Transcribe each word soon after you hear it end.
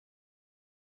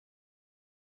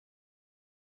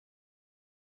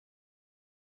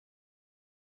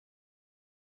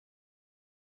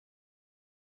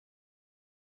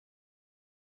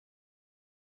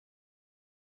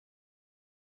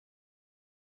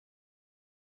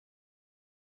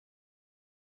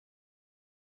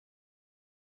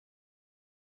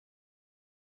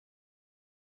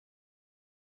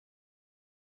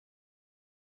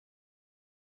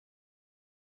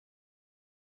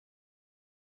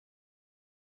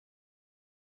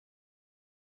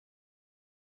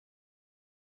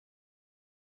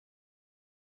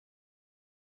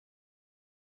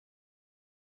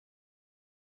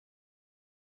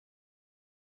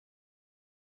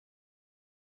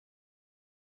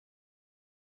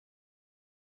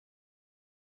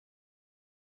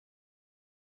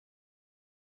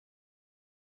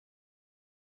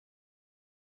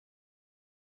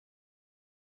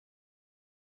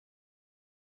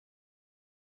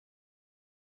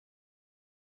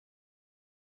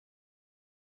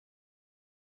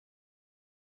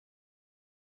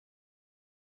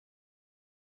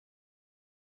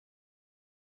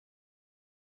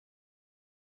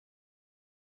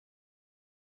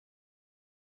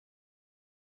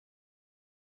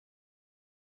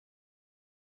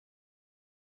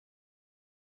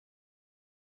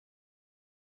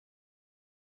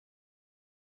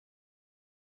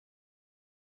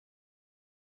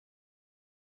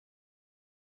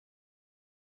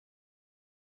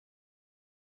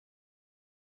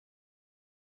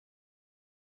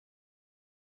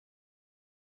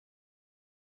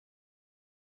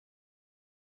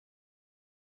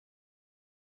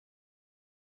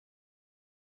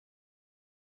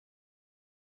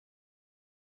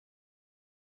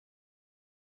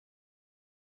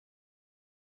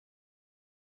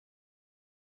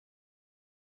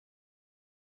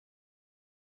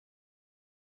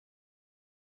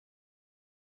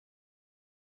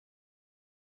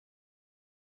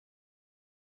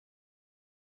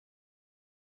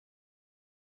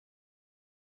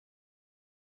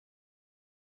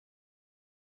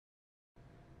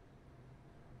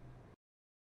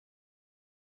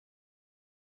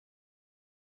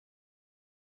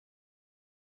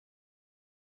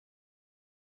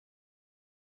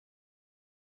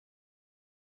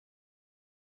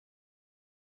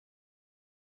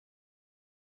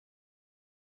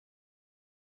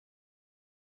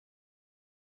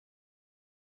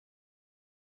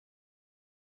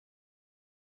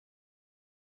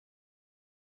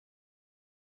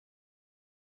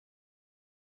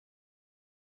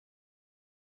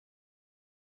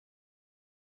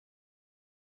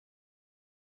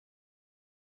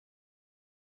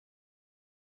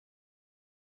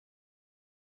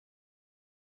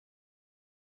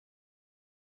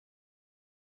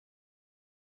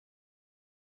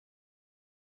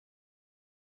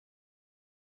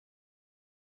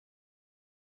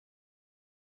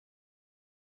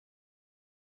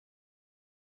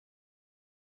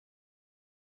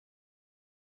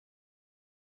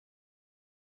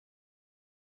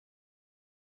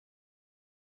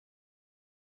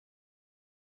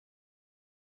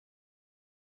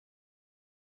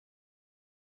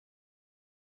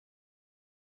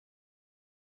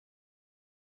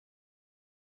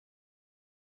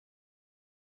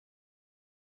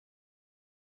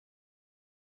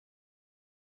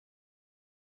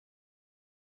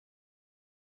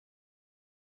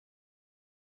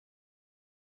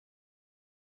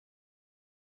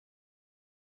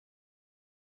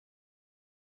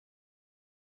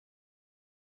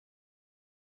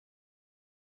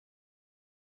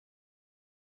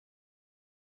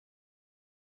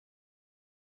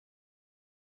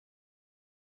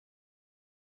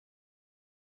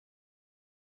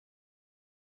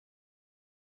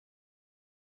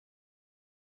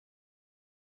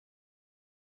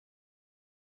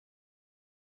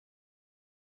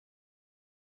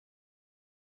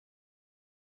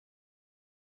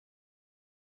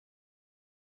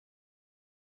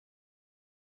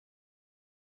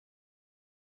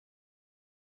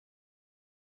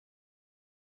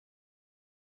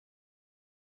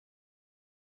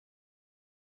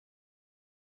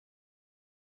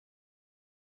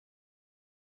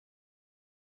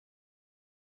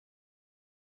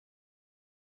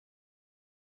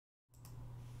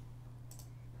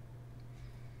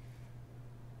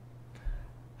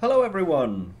Hello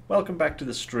everyone, welcome back to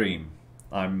the stream.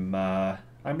 I'm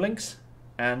Lynx,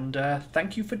 and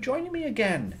thank you for joining me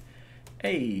again.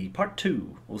 Hey, part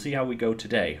 2. We'll see how we go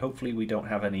today. Hopefully we don't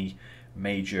have any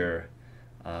major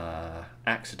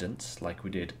accidents like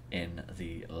we did in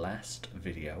the last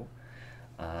video.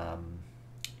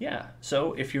 Yeah,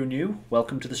 so if you're new,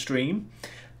 welcome to the stream.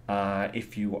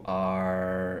 If you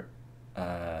are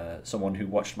someone who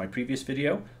watched my previous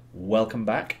video, welcome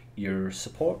back. Your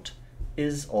support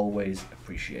is always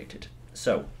appreciated.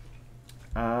 So,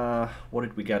 what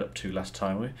did we get up to last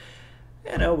time?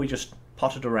 We just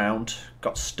potted around,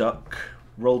 got stuck,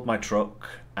 rolled my truck,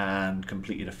 and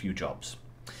completed a few jobs.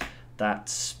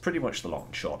 That's pretty much the long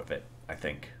and short of it, I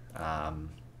think.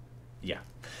 Yeah.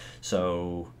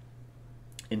 So,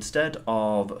 instead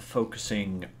of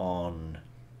focusing on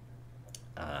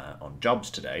jobs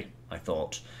today, I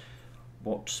thought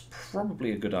what's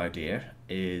probably a good idea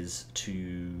is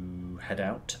to head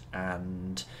out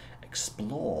and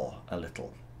explore a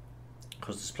little,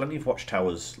 because there's plenty of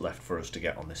watchtowers left for us to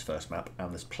get on this first map,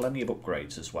 and there's plenty of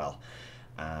upgrades as well,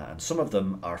 and some of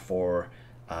them are for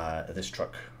this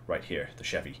truck right here, the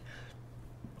Chevy.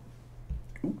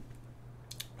 Ooh.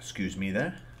 Excuse me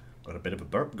there, got a bit of a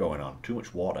burp going on, too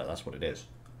much water, that's what it is.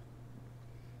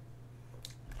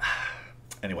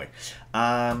 Anyway,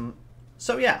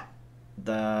 so yeah,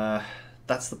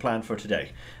 that's the plan for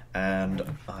today, and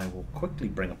I will quickly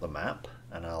bring up the map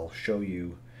and I'll show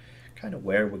you kind of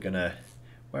where we're gonna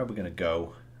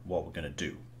go, what we're gonna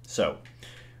do. So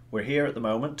we're here at the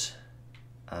moment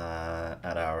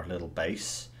at our little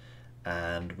base,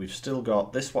 and we've still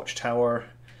got this watchtower,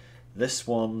 this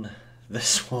one,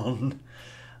 this one.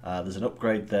 There's an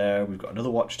upgrade there. We've got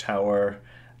another watchtower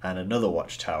and another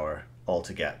watchtower all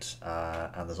to get,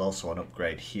 and there's also an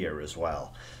upgrade here as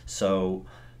well. So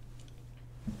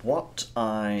what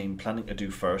I'm planning to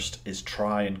do first is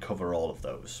try and cover all of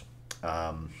those.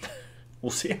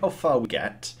 We'll see how far we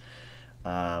get,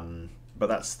 but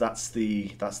that's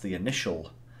the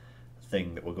initial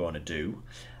thing that we're going to do,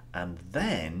 and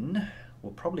then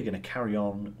we're probably going to carry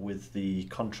on with the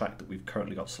contract that we've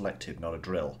currently got selected, not a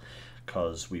drill,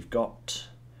 because we've got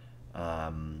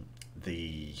the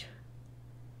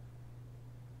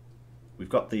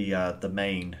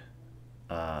main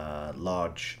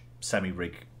large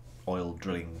semi-rig oil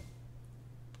drilling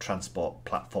transport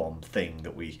platform thing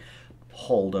that we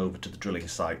hauled over to the drilling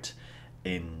site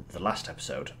in the last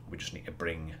episode. We just need to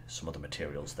bring some other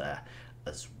materials there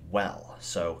as well.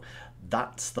 So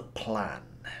that's the plan.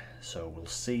 So we'll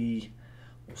see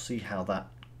how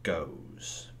that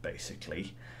goes,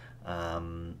 basically.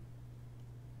 But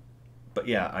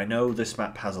yeah, I know this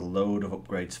map has a load of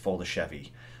upgrades for the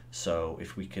Chevy. So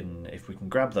if we can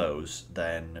grab those,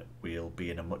 then we'll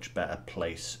be in a much better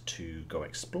place to go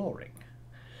exploring.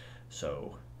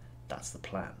 So that's the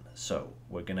plan. So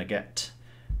we're gonna get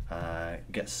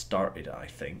started, I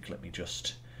think. Let me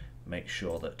just make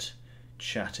sure that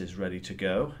chat is ready to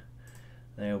go.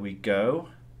 There we go.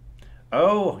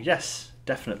 Oh yes,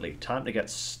 definitely time to get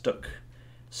stuck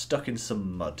in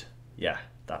some mud. Yeah,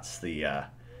 that's the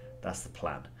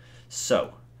plan.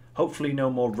 So hopefully no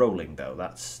more rolling though.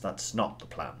 That's not the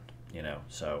plan,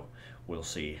 so we'll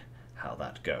see how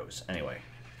that goes. Anyway,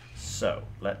 so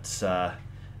let's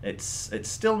it's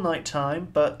still night time,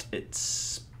 but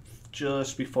it's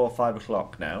just before 5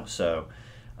 o'clock now, so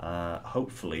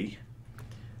hopefully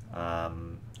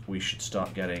we should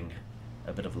start getting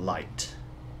a bit of light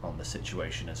on the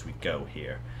situation as we go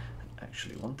here.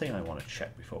 Actually, one thing I want to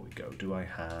check before we go,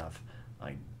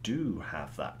 I do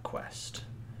have that quest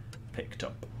picked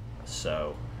up.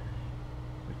 So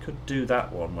we could do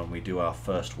that one when we do our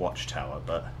first watchtower,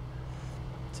 but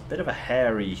it's a bit of a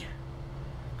hairy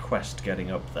quest getting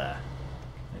up there.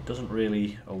 It doesn't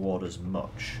really award us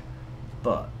much,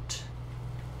 but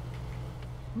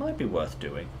might be worth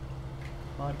doing.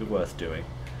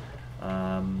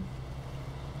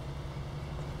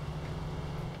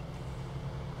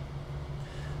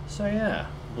 So yeah,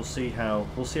 we'll see how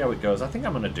it goes. I think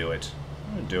I'm gonna do it.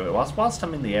 I'm going to do it whilst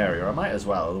I'm in the area. I might as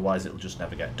well, otherwise it'll just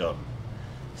never get done.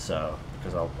 So,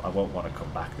 because I won't want to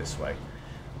come back this way.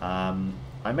 I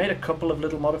made a couple of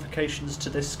little modifications to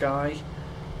this guy.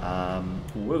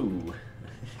 Woo!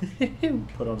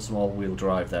 Put on some all-wheel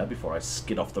drive there before I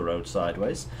skid off the road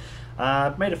sideways.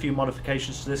 Made a few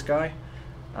modifications to this guy.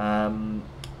 I'm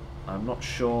not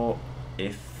sure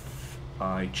if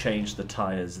I changed the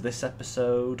tyres this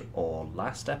episode or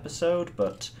last episode,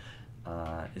 but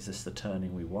is this the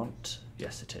turning we want?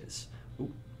 Yes, it is.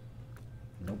 Ooh.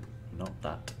 Nope, not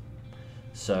that.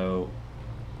 So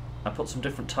I put some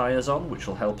different tyres on, which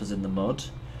will help us in the mud.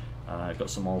 Got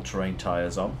some all-terrain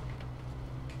tyres on.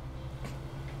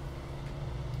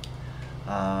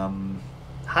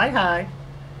 Hi, hi.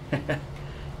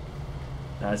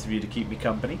 Nice of you to keep me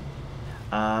company.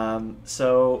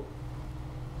 So,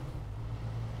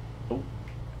 oh,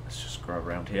 let's just grab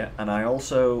around here. And I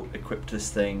also equipped this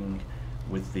thing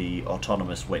with the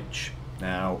autonomous winch.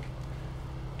 Now,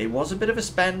 it was a bit of a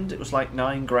spend. It was like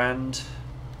 9 grand,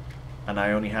 and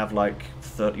I only have like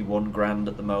 31 grand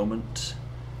at the moment.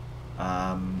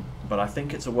 But I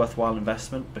think it's a worthwhile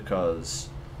investment because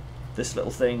this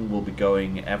little thing will be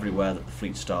going everywhere that the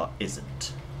Fleet Star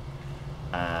isn't.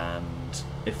 And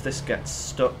if this gets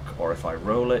stuck, or if I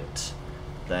roll it,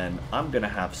 then I'm going to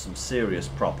have some serious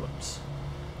problems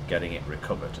getting it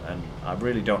recovered. And I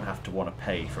really don't have to want to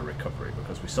pay for recovery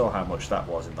because we saw how much that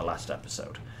was in the last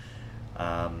episode.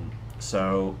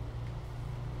 So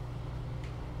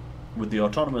with the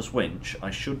autonomous winch,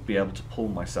 I should be able to pull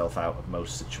myself out of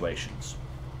most situations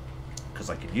because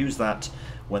I can use that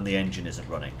when the engine isn't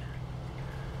running.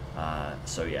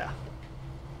 So yeah,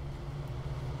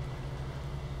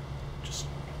 just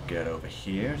get over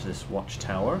here to this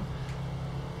watchtower.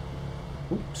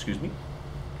 Ooh, excuse me.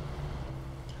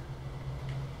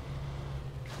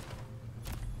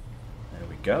 There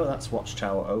we go, that's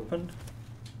watchtower open.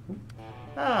 Ooh.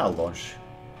 Ah, I'll launch.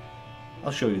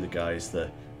 I'll show you the guys the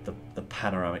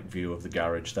panoramic view of the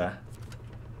garage there.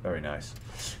 Very nice.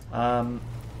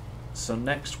 So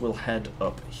next we'll head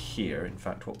up here. In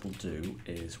fact, what we'll do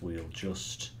is we'll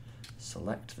just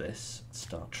select this,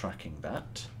 start tracking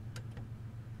that,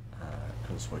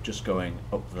 because we're just going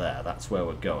up there. That's where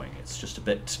we're going. It's just a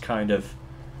bit kind of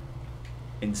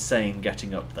insane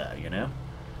getting up there, you know?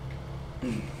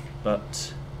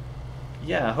 But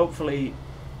yeah, hopefully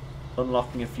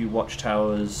unlocking a few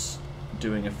watchtowers,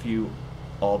 doing a few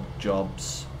odd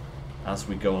jobs as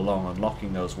we go along,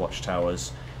 unlocking those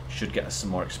watchtowers should get us some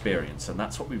more experience, and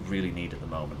that's what we really need at the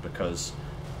moment because,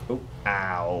 oh,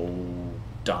 ow,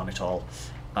 darn it all,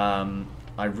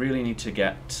 I really need to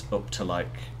get up to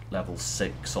like level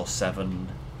 6 or 7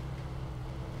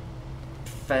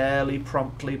 fairly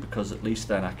promptly, because at least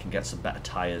then I can get some better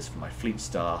tyres for my Fleet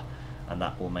Star, and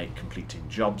that will make completing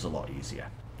jobs a lot easier.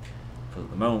 Because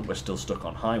at the moment we're still stuck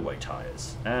on highway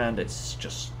tyres, and it's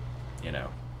just, you know,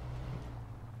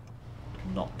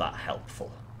 not that helpful.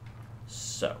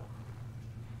 So,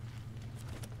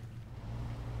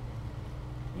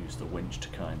 use the winch to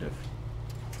kind of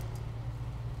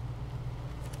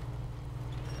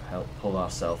help pull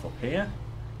ourselves up here.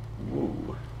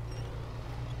 Woo.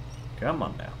 Come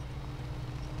on now.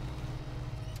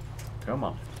 Come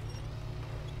on.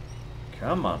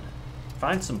 Come on.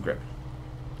 Find some grip.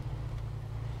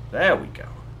 There we go.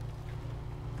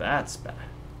 That's better.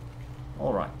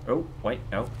 Alright. Oh, wait,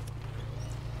 no.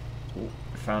 Oh,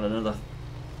 we found another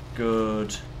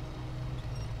good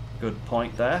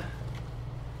point there.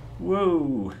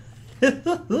 Whoa!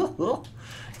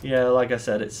 Yeah, like I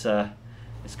said, it's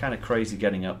kind of crazy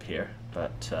getting up here,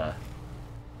 but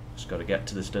just got to get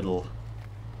to this little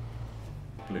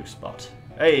blue spot.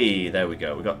 Hey, there we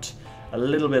go. We got a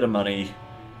little bit of money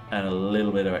and a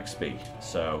little bit of XP,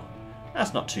 so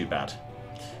that's not too bad.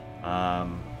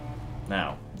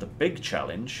 Now, the big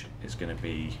challenge is going to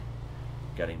be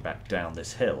getting back down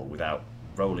this hill without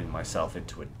rolling myself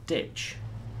into a ditch.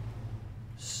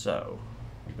 So,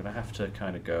 I'm going to have to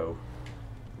kind of go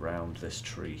round this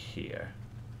tree here.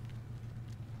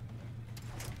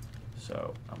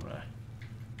 So, I'm going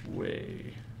to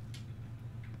way.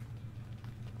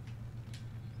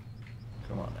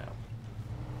 Come on now.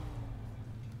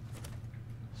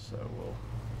 So, we'll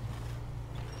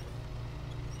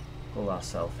pull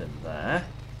ourselves in there.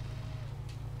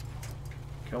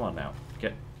 Come on now.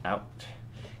 Get out.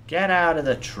 Get out of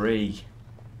the tree.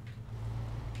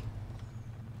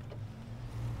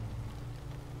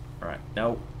 Alright,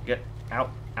 no. Get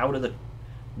out of the...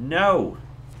 No!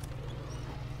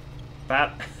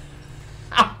 That...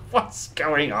 What's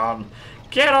going on?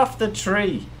 Get off the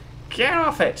tree! Get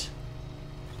off it!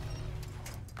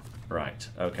 Right,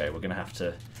 okay, we're going to have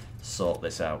to sort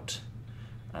this out.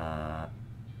 And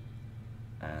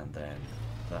then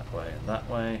that way and that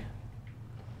way.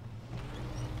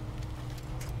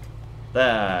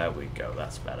 There we go,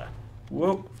 that's better.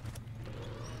 Whoop.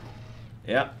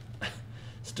 Yep.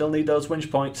 Still need those winch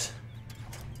points.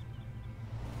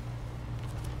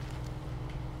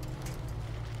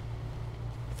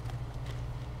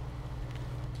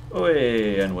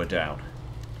 Oi, and we're down.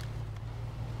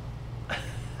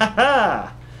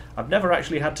 Haha! I've never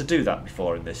actually had to do that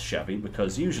before in this Chevy,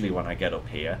 because usually when I get up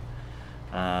here,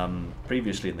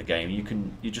 previously in the game,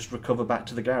 you just recover back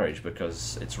to the garage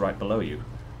because it's right below you.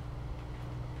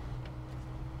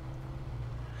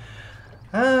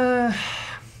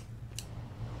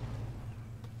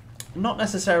 Not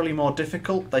necessarily more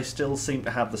difficult. They still seem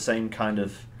to have the same kind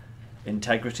of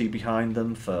integrity behind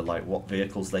them for like what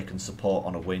vehicles they can support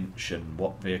on a winch and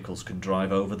what vehicles can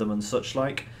drive over them and such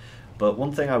like. But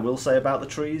one thing I will say about the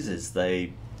trees is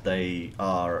they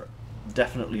are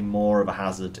definitely more of a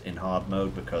hazard in hard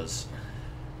mode because,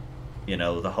 you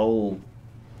know, the whole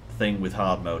thing with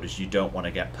hard mode is you don't want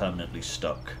to get permanently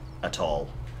stuck at all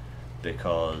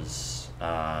because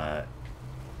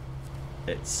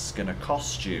it's going to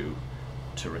cost you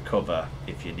to recover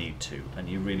if you need to, and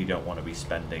you really don't want to be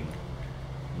spending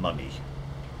money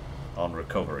on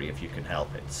recovery if you can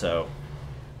help it. So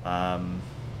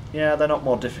yeah, they're not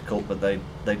more difficult, but they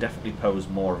definitely pose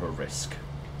more of a risk.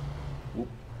 Oop.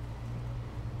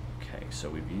 Okay, so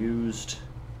we've used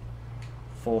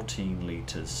 14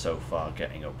 litres so far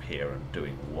getting up here and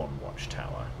doing one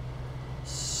watchtower.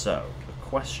 So the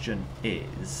question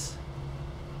is,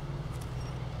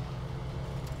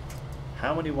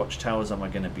 how many watchtowers am I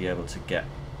going to be able to get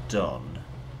done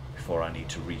before I need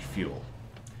to refuel?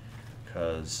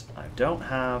 Because I don't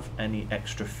have any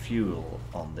extra fuel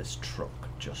on this truck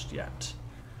just yet.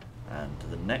 And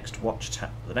the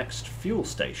next fuel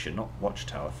station, not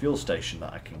watchtower, fuel station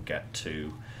that I can get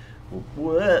to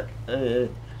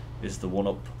is the one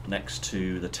up next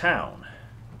to the town.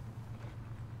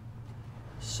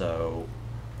 So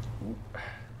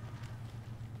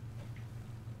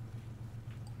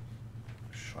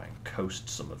try and coast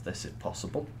some of this if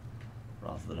possible,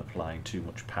 rather than applying too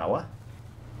much power.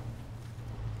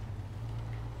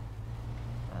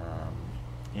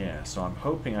 Yeah, so I'm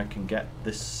hoping I can get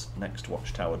this next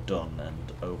watchtower done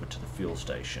and over to the fuel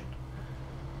station.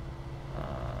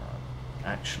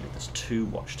 Actually, there's 2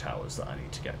 watchtowers that I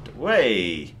need to get to.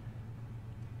 Wait!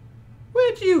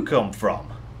 Where'd you come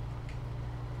from?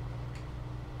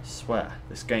 I swear,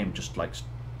 this game just likes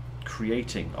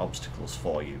creating obstacles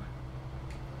for you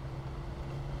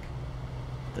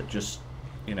that just,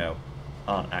 you know,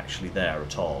 aren't actually there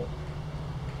at all.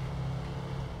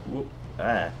 Whoop,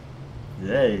 there.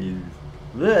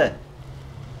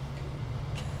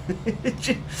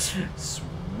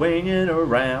 Swinging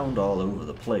around all over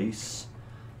the place.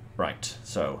 Right,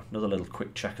 so another little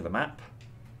quick check of the map.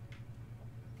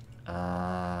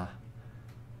 No,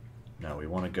 we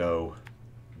want to go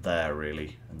there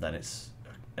really, and then it's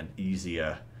an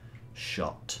easier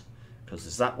shot because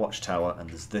there's that watchtower and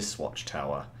there's this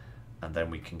watchtower, and then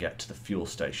we can get to the fuel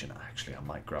station. Actually, I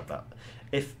might grab that.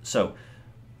 If so,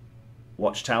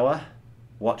 watchtower.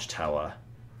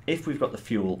 If we've got the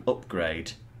fuel,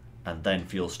 upgrade, and then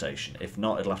fuel station. If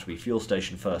not, it'll have to be fuel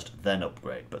station first, then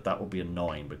upgrade. But that will be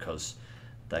annoying because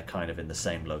they're kind of in the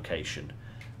same location.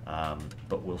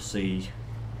 But we'll see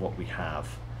what we have.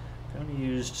 We only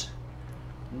used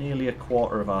nearly a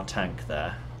quarter of our tank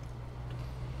there.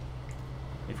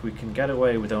 If we can get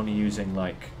away with only using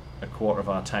like a quarter of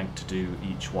our tank to do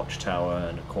each watchtower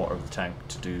and a quarter of the tank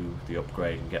to do the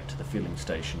upgrade and get to the fueling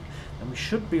station, then we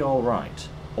should be alright.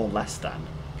 Or less than,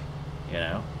 you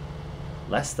know.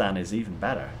 Less than is even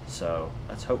better, so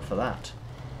let's hope for that.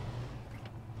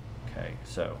 Okay,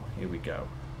 so here we go.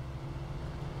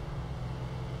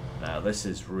 Now this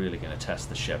is really going to test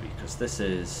the Chevy because this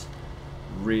is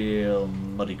real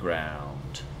muddy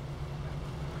ground.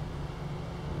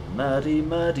 Muddy,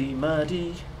 muddy,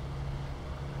 muddy.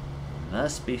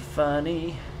 Must be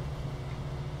funny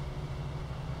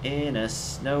in a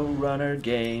SnowRunner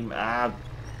game. Ah,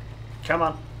 come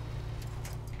on.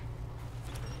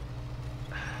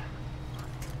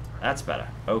 That's better.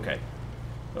 Okay.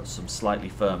 Got some slightly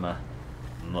firmer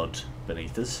mud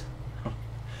beneath us.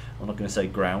 I'm not going to say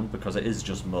ground because it is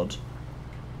just mud.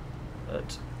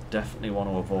 But definitely want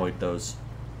to avoid those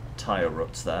tyre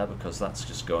ruts there because that's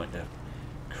just going to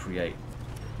create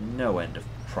no end of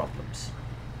problems.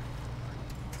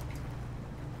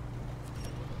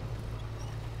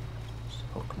 Just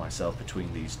hook myself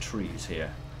between these trees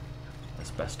here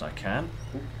as best I can.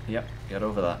 Ooh, yep, get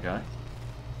over that guy.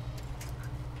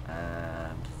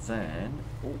 And then,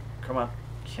 oh, come on,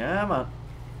 come on,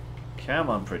 come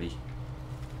on, pretty,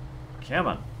 come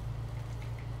on.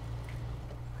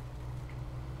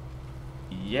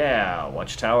 Yeah,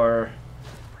 watchtower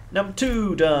number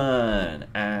 2 done.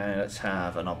 And let's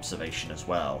have an observation as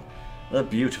well. The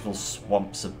beautiful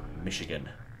swamps of Michigan.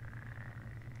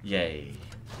 Yay.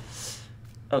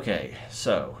 Okay,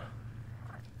 so,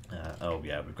 oh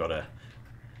yeah, we've got a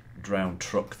drowned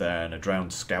truck there and a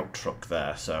drowned scout truck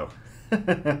there, so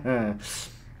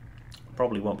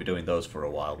probably won't be doing those for a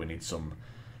while. We need some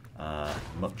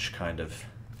much kind of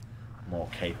more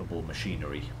capable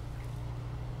machinery.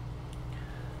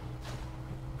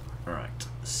 Alright,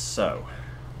 so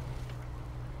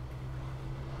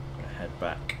I'm gonna head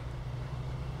back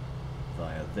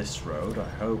via this road, I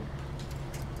hope.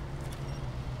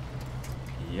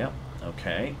 Yep,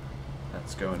 okay.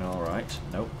 That's going alright.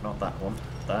 Nope, not that one.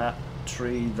 That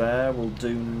tree there will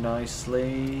do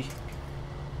nicely.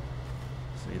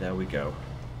 See, there we go.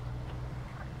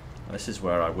 This is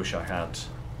where I wish I had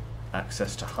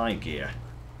access to high gear.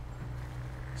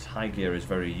 This high gear is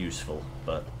very useful,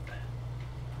 but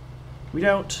we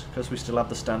don't, because we still have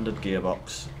the standard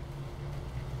gearbox.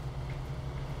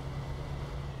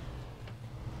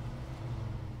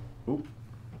 Oop,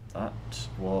 that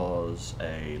was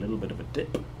a little bit of a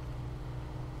dip.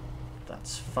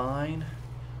 That's fine.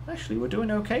 Actually, we're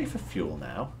doing okay for fuel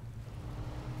now.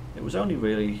 It was only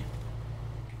really...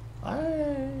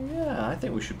 yeah, I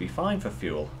think we should be fine for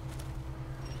fuel.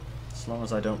 As long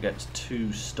as I don't get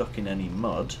too stuck in any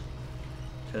mud.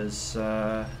 Because,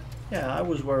 yeah, I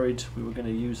was worried we were going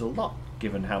to use a lot,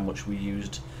 given how much we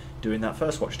used doing that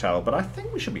first watchtower. But I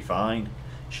think we should be fine.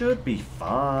 Should be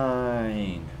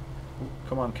fine. Ooh,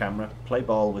 come on, camera. Play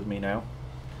ball with me now.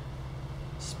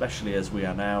 Especially as we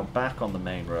are now back on the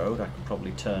main road. I can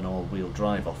probably turn all-wheel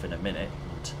drive off in a minute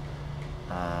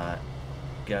and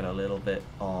get a little bit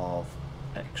of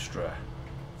extra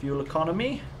fuel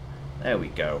economy. There we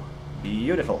go.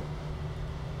 Beautiful.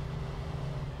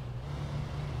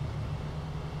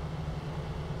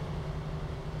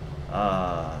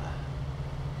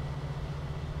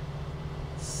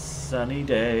 Sunny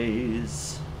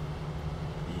days.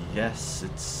 Yes,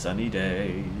 it's sunny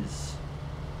days.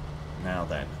 Now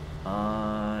then,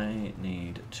 I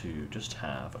need to just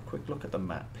have a quick look at the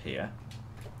map here.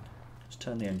 Just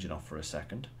turn the engine off for a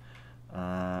second.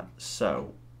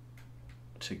 So,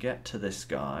 to get to this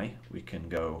guy, we can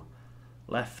go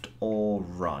left or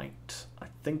right. I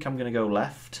think I'm going to go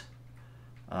left.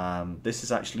 This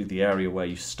is actually the area where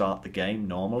you start the game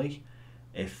normally.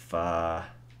 If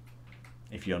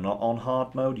you're not on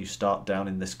hard mode, you start down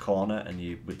in this corner and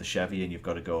you with the Chevy, and you've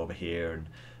got to go over here and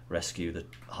rescue the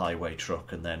highway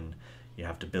truck, and then you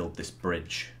have to build this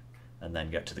bridge and then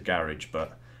get to the garage.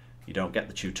 But you don't get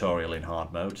the tutorial in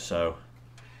hard mode, so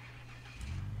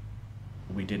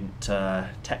we didn't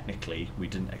technically we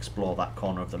didn't explore that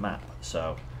corner of the map.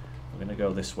 So we're going to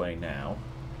go this way now.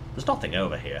 There's nothing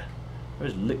over here. There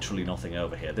is literally nothing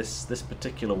over here. This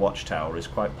particular watchtower is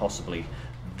quite possibly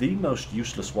the most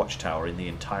useless watchtower in the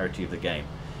entirety of the game,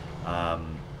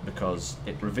 because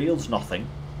it reveals nothing.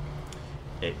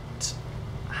 It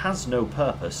has no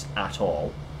purpose at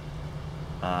all,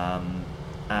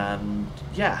 and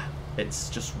yeah, it's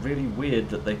just really weird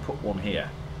that they put one here,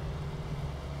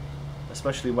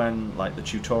 especially when like the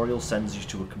tutorial sends you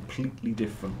to a completely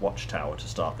different watchtower to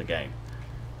start the game.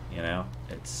 You know,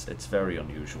 it's very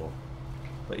unusual.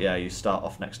 But yeah, you start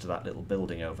off next to that little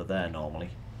building over there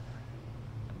normally.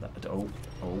 Oh,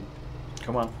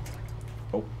 come on.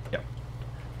 Oh, yep.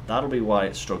 That'll be why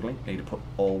it's struggling. Need to put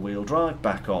all-wheel drive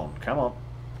back on. Come on.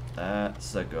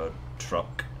 That's a good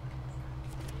truck.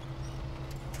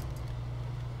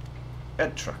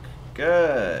 Good truck.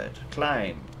 Good.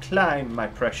 Climb. Climb, my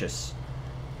precious.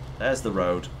 There's the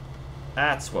road.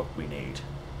 That's what we need.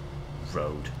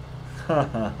 Road. Ha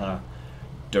ha ha.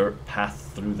 Dirt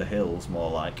path through the hills, more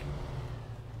like.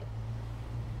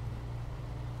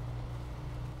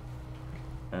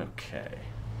 Okay.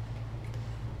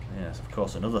 Yes, of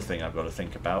course, another thing I've got to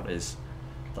think about is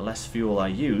the less fuel I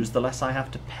use, the less I have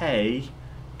to pay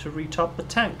to retop the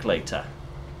tank later.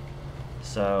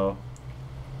 So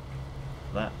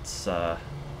that's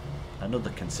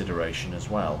another consideration as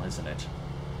well, isn't it?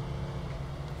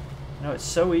 You know, it's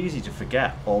so easy to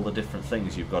forget all the different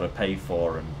things you've got to pay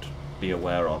for and be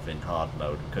aware of in hard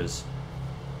mode, because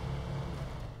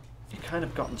you've kind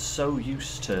of gotten so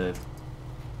used to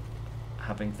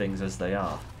having things as they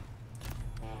are.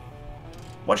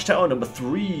 Watchtower number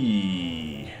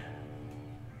 3.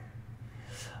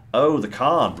 Oh, the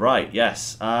Khan, right,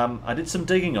 yes. I did some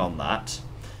digging on that,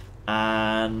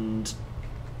 and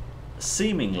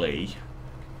seemingly,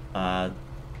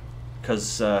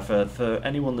 because for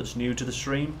anyone that's new to the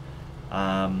stream,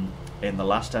 in the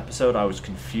last episode I was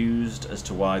confused as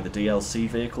to why the DLC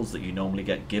vehicles that you normally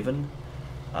get given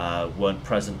weren't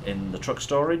present in the truck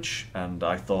storage, and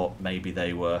I thought maybe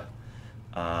they were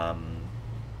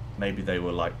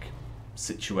like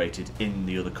situated in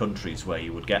the other countries where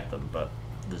you would get them, but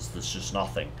there's just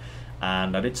nothing.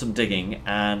 And I did some digging,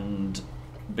 and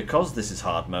because this is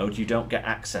hard mode, you don't get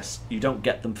access, you don't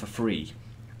get them for free.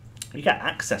 You get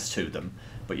access to them,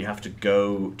 but you have to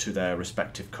go to their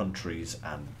respective countries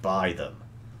and buy them.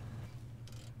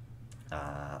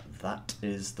 That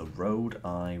is the road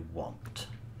I want.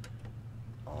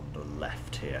 On the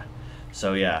left here.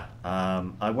 So yeah,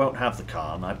 I won't have the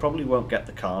Khan. I probably won't get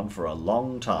the Khan for a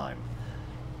long time.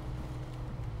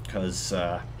 Because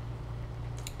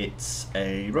it's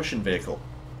a Russian vehicle.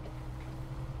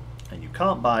 And you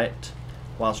can't buy it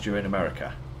whilst you're in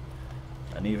America.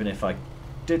 And even if I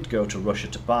did go to Russia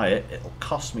to buy it, it'll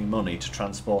cost me money to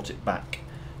transport it back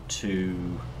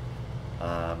to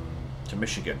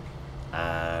Michigan.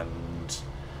 And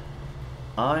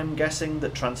I'm guessing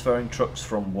that transferring trucks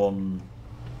from one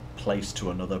place to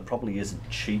another probably isn't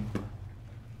cheap.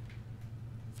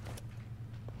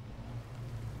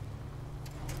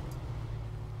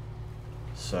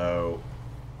 So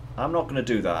I'm not going to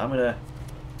do that. I'm going to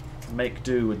make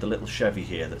do with the little Chevy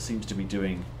here that seems to be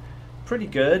doing pretty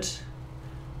good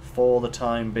for the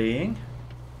time being.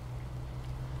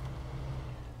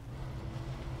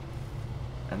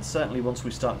 And certainly once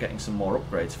we start getting some more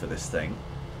upgrades for this thing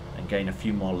and gain a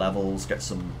few more levels, get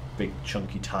some big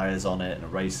chunky tyres on it and a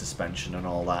raised suspension and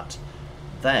all that,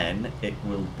 then it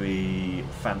will be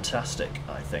fantastic,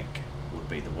 I think, would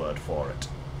be the word for it.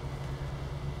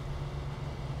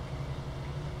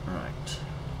 Right.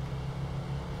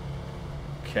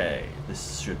 Okay,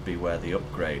 this should be where the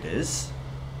upgrade is.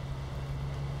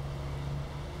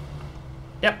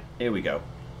 Yep, here we go.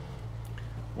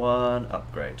 One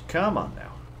upgrade. Come on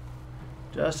now.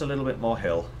 Just a little bit more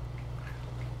hill.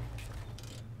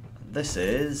 This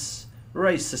is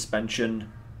race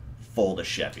suspension for the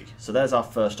Chevy. So there's our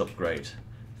first upgrade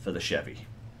for the Chevy.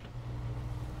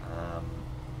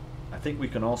 I think we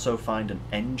can also find an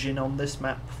engine on this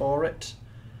map for it.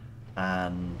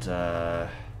 And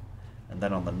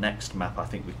then on the next map I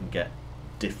think we can get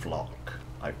diff lock,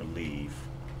 I believe.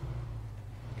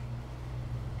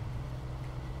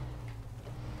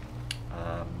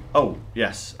 Oh,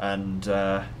 yes, and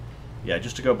yeah,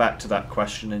 just to go back to that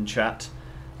question in chat,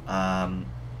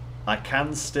 I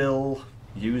can still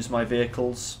use my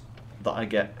vehicles that I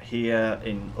get here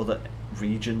in other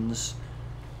regions,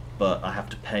 but I have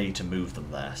to pay to move them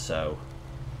there, so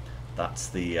that's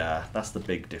the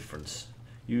big difference.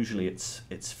 Usually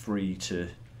it's free to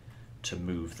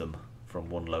move them from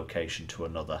one location to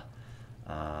another,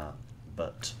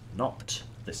 but not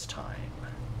this time.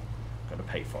 I've got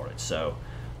to pay for it. So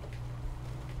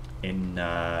in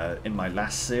my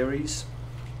last series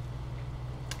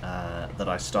that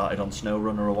I started on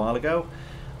SnowRunner a while ago,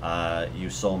 you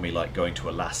saw me like going to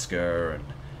Alaska and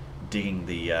digging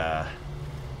the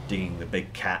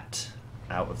big cat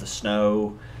out of the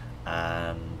snow.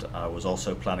 And I was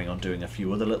also planning on doing a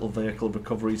few other little vehicle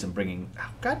recoveries and bringing...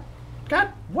 Oh, God,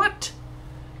 what?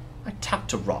 I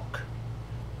tapped a rock.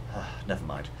 Never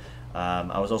mind.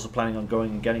 I was also planning on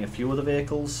going and getting a few other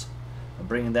vehicles and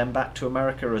bringing them back to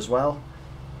America as well,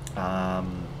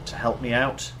 to help me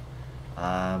out.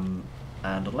 And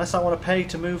unless I want to pay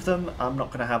to move them, I'm not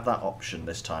going to have that option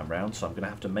this time round, so I'm going to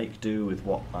have to make do with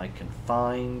what I can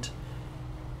find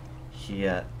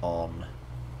here on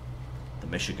the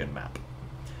Michigan map,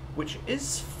 which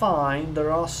is fine.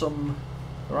 There are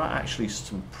actually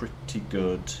some pretty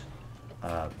good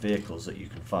vehicles that you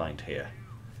can find here.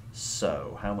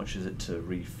 So how much is it to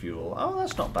refuel? Oh,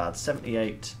 that's not bad.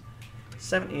 $78.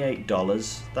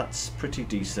 That's pretty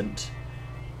decent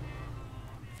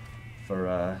for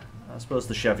I suppose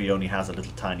the Chevy only has a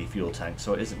little tiny fuel tank,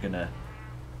 so it isn't going to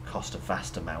cost a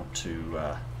vast amount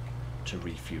to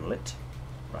refuel it.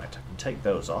 Right, I can take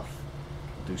those off.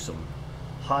 We'll do some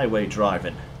highway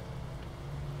driving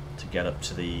to get up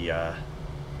to the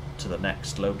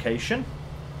next location.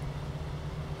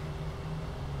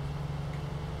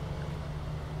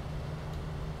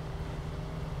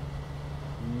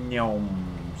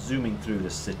 Zooming through the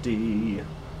city.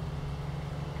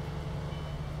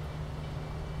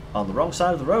 On the wrong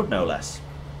side of the road, no less.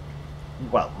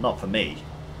 Well, not for me.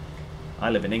 I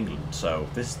live in England, so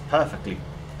this is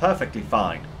perfectly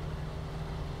fine.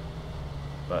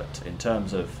 But in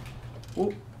terms of...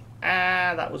 Ooh,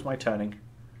 that was my turning.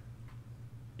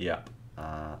 Yep,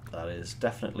 that is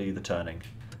definitely the turning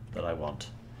that I want.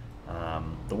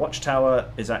 The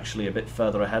watchtower is actually a bit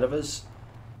further ahead of us,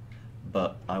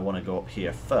 but I want to go up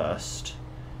here first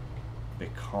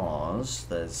because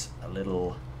there's a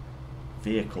little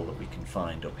vehicle that we can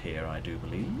find up here, I do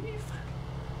believe,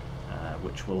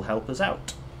 which will help us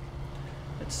out.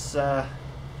 It's I'm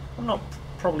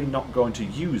probably not going to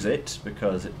use it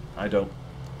because I don't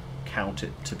count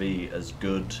it to be as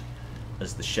good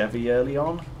as the Chevy early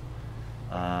on,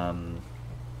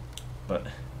 but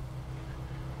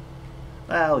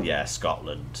well, yeah,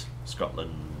 Scotland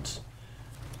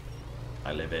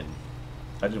I live in.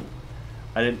 I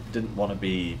didn't want to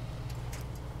be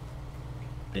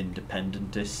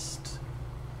independentist.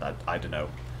 I don't know,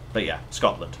 but yeah,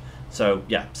 Scotland. So,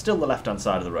 yeah, still the left-hand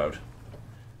side of the road.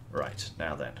 Right,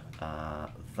 now then.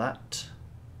 That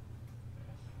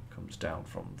comes down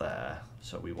from there.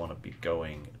 So we want to be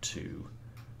going to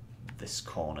this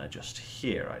corner just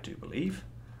here, I do believe.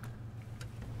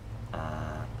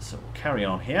 So we'll carry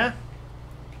on here.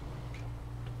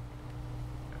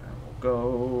 And we'll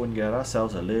go and get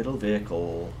ourselves a little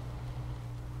vehicle.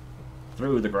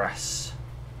 Through the grass.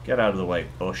 Get out of the way,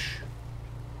 bush.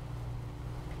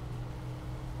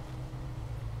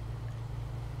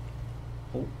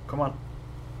 Oh, come on.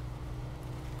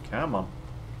 Come on.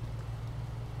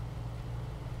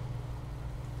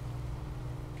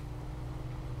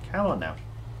 Come on now.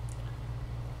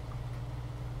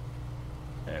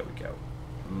 There we go.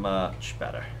 Much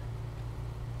better.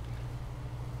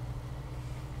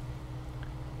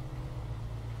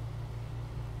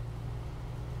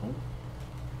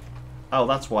 Oh,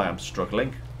 that's why I'm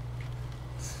struggling.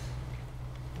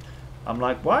 I'm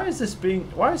like, why is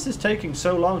this taking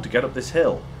so long to get up this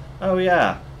hill? Oh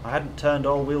yeah, I hadn't turned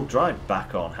all-wheel drive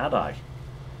back on, had I?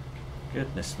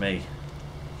 Goodness me.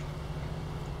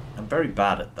 I'm very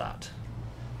bad at that.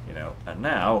 You know, and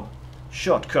now,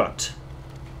 shortcut.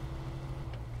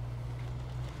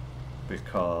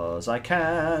 Because I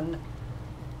can.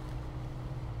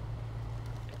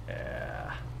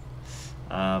 Yeah.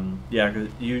 Yeah, 'cause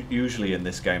usually in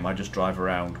this game I just drive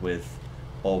around with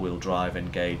all-wheel drive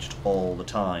engaged all the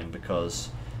time because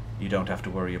you don't have to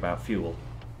worry about fuel.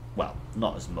 Well,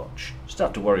 not as much. You still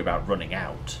have to worry about running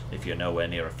out if you're nowhere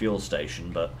near a fuel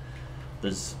station, but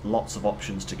there's lots of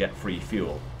options to get free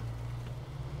fuel.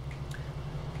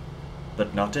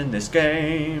 But not in this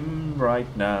game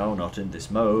right now, not in this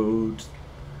mode.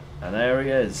 And there he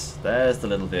is. There's the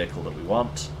little vehicle that we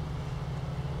want.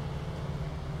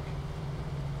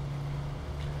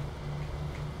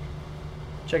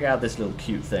 Check out this little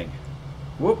cute thing.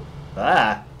 Whoop!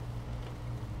 Ah!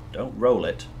 Don't roll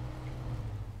it.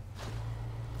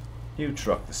 New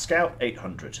truck, the Scout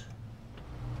 800.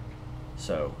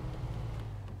 So,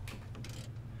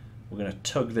 we're going to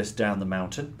tug this down the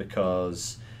mountain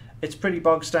because it's pretty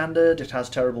bog standard, it has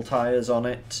terrible tyres on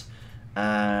it,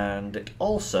 and it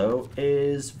also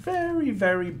is very,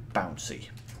 very bouncy.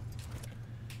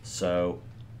 So,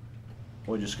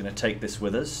 we're just going to take this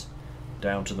with us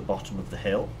down to the bottom of the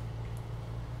hill,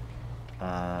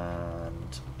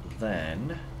 and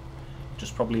then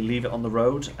just probably leave it on the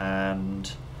road,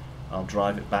 and I'll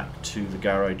drive it back to the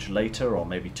garage later, or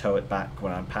maybe tow it back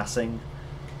when I'm passing,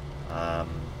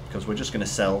 because we're just going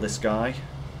to sell this guy,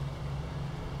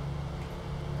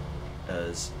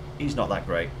 as he's not that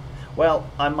great.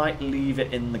 Well, I might leave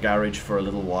it in the garage for a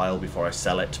little while before I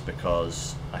sell it,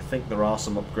 because I think there are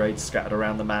some upgrades scattered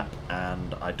around the map,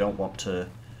 and I don't want to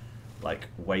like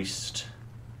waste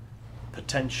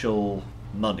potential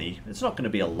money. It's not going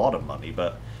to be a lot of money,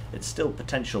 but it's still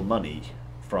potential money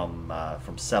from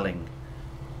selling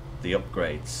the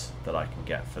upgrades that I can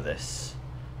get for this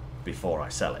before I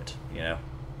sell it, you know,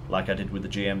 like I did with the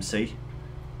GMC.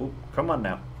 Oh, come on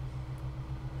now.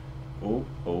 Oh,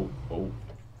 oh, oh.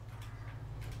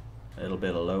 A little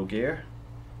bit of low gear,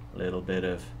 a little bit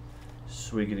of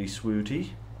swiggity swooty.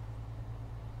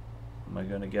 Am I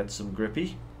going to get some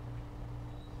grippy?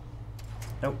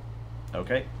 Nope.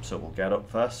 Okay, so we'll get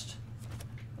up first,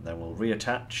 and then we'll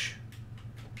reattach,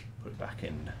 put it back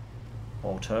in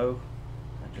auto,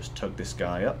 and just tug this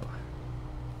guy up.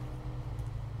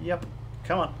 Yep,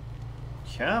 come on.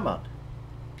 Come on.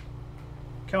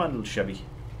 Come on, little Chevy.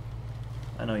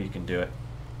 I know you can do it.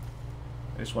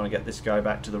 I just want to get this guy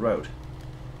back to the road,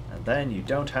 and then you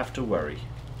don't have to worry.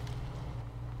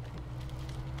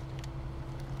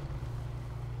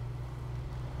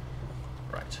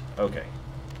 Right, okay.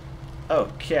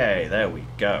 Okay, there we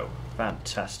go.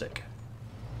 Fantastic.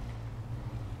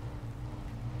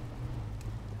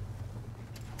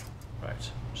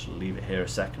 Right, just leave it here a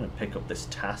second and pick up this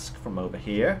task from over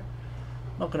here.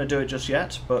 Not going to do it just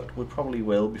yet, but we probably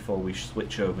will before we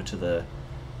switch over to the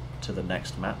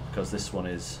next map, because this one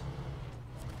is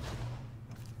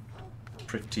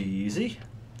pretty easy.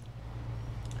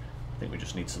 I think we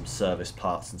just need some service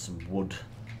parts and some wood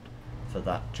for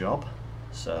that job,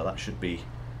 so that should be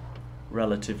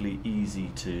relatively easy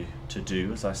to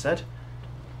do, as I said.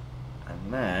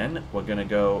 And then we're going to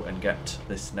go and get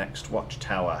this next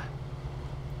watchtower.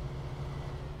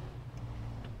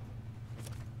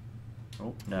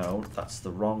 Oh no, that's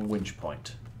the wrong winch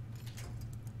point.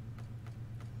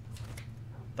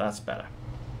 That's better.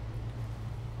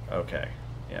 Okay,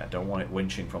 yeah, don't want it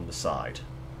winching from the side,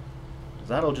 'cause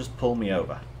that'll just pull me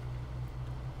over.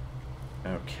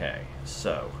 Okay,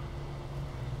 so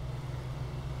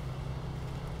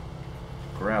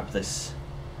grab this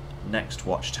next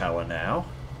watchtower now.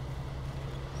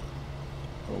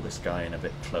 Pull this guy in a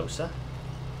bit closer.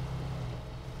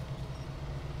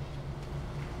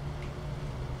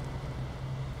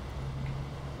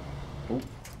 Ooh.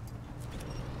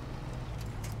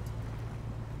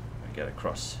 Get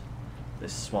across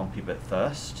this swampy bit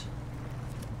first.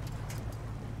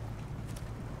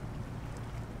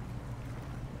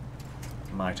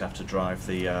 Might have to drive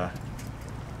the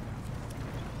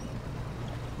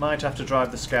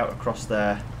scout across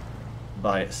there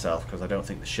by itself, because I don't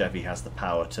think the Chevy has the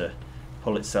power to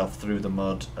pull itself through the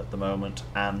mud at the moment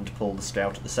and pull the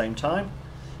scout at the same time.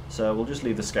 So we'll just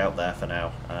leave the scout there for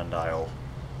now, and I'll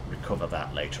recover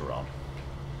that later on.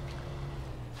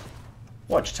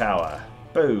 Watchtower.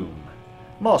 Boom.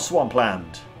 More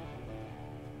swampland.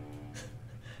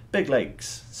 Big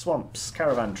lakes, swamps,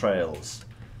 caravan trails,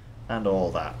 and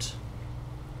all that.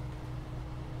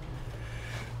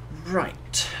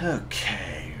 Right,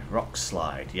 okay. Rock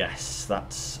slide. Yes,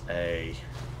 that's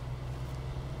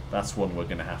one we're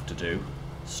going to have to do.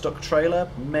 Stuck trailer,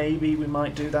 maybe we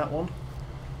might do that one.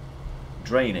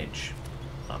 Drainage.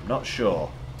 I'm not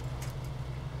sure.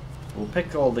 We'll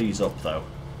pick all these up though,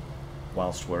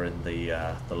 whilst we're in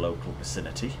the local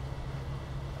vicinity,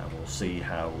 and we'll see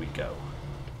how we go.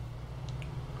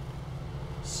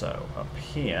 So up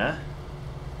here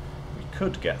we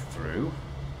could get through.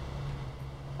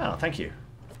 Oh, thank you.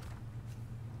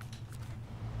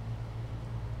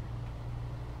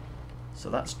 So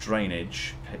that's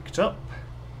drainage picked up.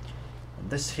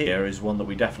 And this here is one that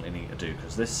we definitely need to do,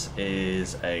 because this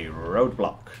is a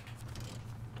roadblock.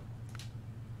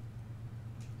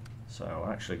 So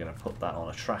I'm actually going to put that on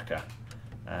a tracker,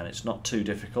 and it's not too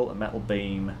difficult. A metal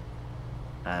beam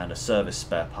and a service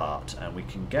spare part, and we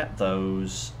can get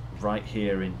those right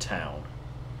here in town.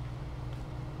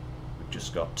 We've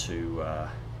just got to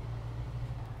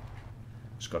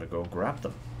go and grab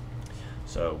them.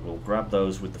 So we'll grab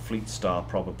those with the Fleet Star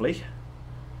probably,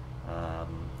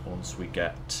 once we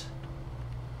get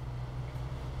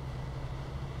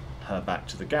her back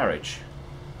to the garage.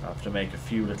 I have to make a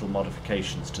few little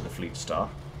modifications to the Fleet Star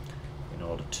in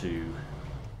order to...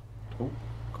 Oh,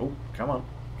 oh, come on.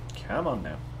 Come on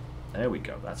now. There we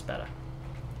go, that's better.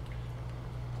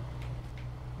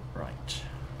 Right.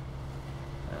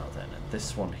 Now then, and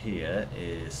this one here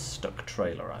is stuck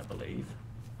trailer, I believe.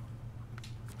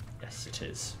 Yes, it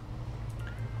is.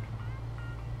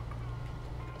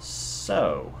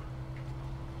 So,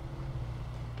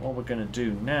 what we're going to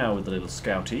do now with the little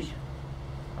scouty,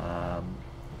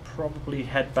 probably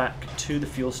head back to the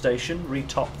fuel station,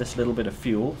 retop this little bit of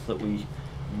fuel that we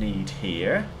need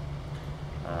here.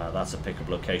 That's a pickup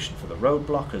location for the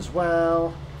roadblock as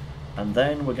well. And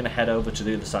then we're going to head over to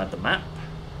the other side of the map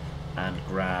and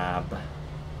grab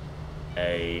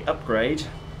a upgrade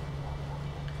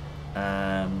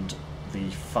and the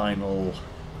final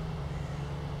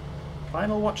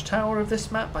watchtower of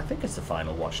this map. I think it's the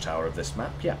final watchtower of this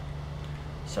map, yeah.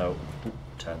 So,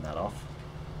 turn that off.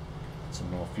 Some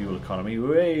more fuel economy.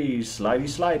 Way, slidey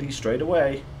slidey straight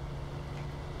away.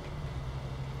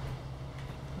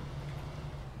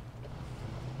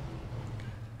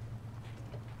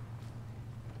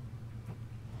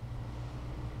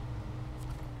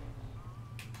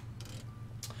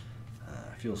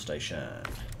 Fuel station.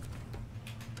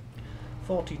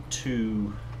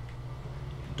 $42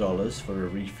 for a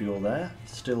refuel there.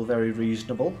 Still very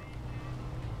reasonable.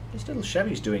 This little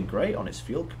Chevy's doing great on its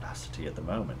fuel capacity at the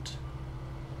moment.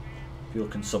 Fuel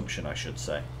consumption, I should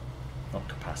say. Not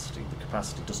capacity. The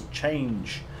capacity doesn't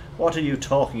change. What are you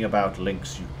talking about,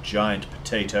 Lynx, you giant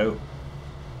potato?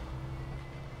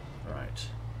 Right.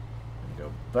 I'm going to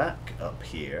go back up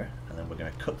here, and then we're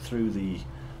going to cut through the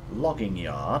logging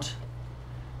yard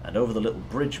and over the little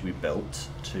bridge we built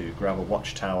to grab a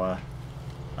watchtower.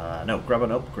 No, grab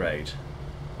an upgrade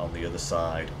on the other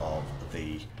side of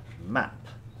the map,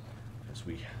 because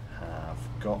we have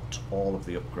got all of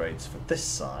the upgrades for this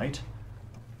side,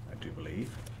 I do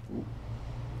believe. Ooh.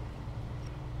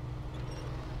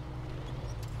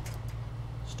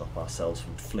 Stop ourselves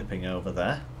from flipping over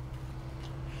there.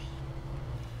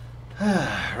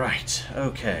 Right,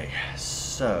 okay,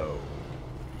 so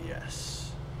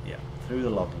yes, yeah, through the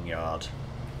logging yard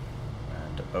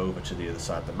and over to the other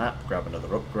side of the map, grab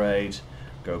another upgrade,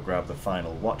 go grab the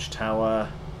final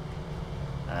watchtower,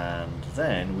 and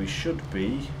then we should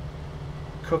be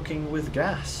cooking with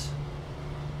gas.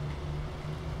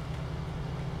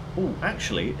 Oh,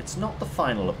 actually, it's not the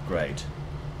final upgrade.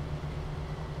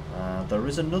 There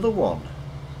is another one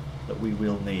that we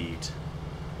will need.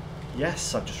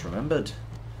 Yes, I've just remembered.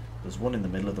 There's one in the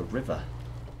middle of the river.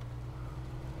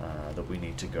 that we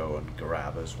need to go and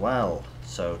grab as well.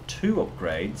 So 2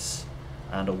 upgrades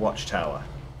and a watchtower.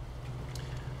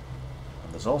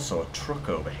 And there's also a truck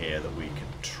over here that we can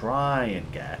try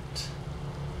and get,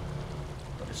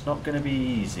 but it's not going to be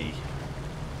easy.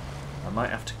 I might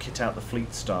have to kit out the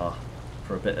Fleet Star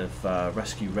for a bit of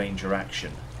rescue ranger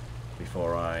action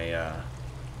before I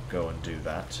go and do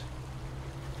that.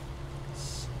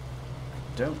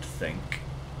 I don't think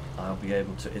I'll be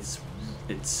able to.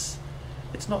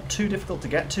 It's not too difficult to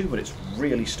get to, but it's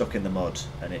really stuck in the mud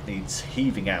and it needs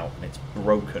heaving out and it's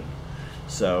broken.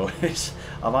 So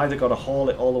I've either got to haul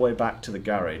it all the way back to the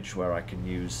garage where I can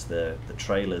use the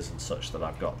trailers and such that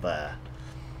I've got there.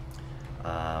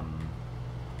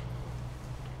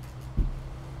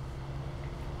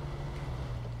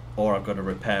 Or I've got to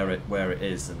repair it where it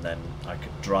is and then I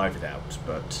could drive it out,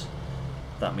 but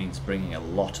that means bringing a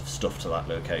lot of stuff to that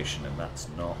location and that's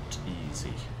not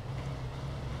easy.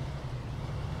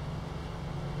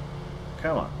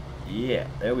 Come on. Yeah,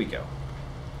 there we go.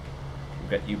 We'll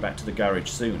get you back to the garage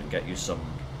soon and get you some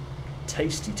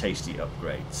tasty, tasty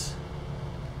upgrades.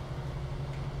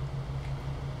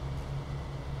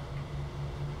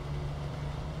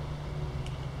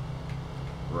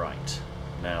 Right.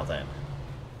 Now then.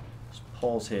 Let's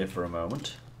pause here for a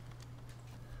moment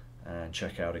and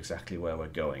check out exactly where we're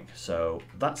going. So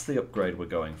that's the upgrade we're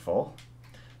going for.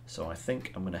 So I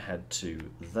think I'm going to head to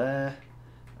there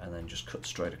and then just cut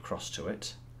straight across to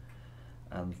it.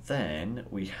 And then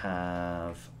we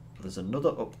have, there's another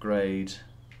upgrade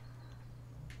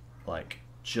like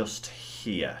just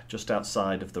here, just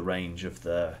outside of the range of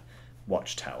the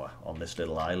watchtower on this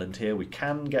little island here. We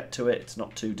can get to it, it's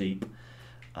not too deep.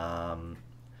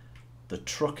 The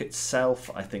truck itself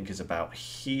I think is about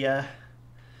here,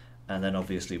 and then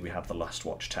obviously we have the last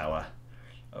watchtower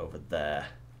over there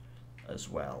as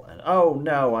well. And oh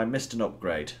no, I missed an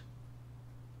upgrade.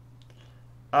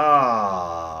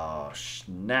 Ah,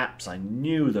 snaps. I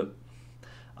knew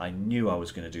I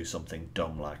was going to do something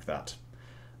dumb like that.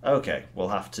 Okay, we'll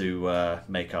have to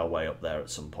make our way up there at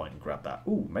some point and grab that.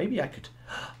 Ooh, maybe I could...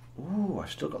 Ooh,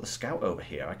 I've still got the scout over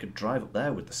here. I could drive up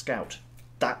there with the scout.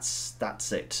 That's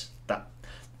it.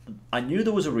 I knew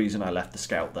there was a reason I left the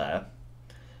scout there.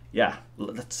 Yeah,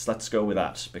 let's go with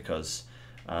that, because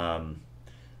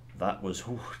that was...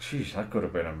 Oh, jeez, that could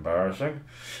have been embarrassing.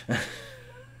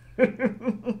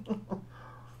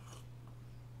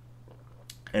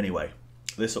 Anyway,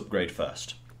 this upgrade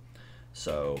first.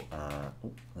 So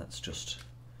that's just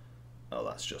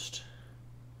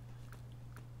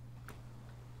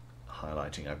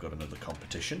highlighting I've got another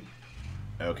competition.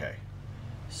 Okay,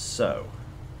 so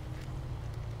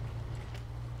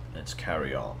let's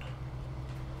carry on.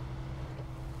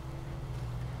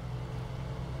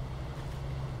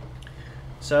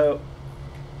 So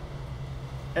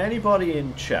anybody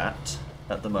in chat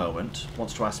at the moment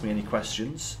wants to ask me any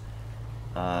questions,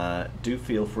 do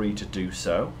feel free to do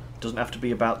so. It doesn't have to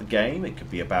be about the game, it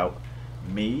could be about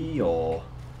me or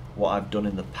what I've done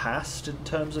in the past in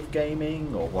terms of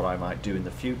gaming, or what I might do in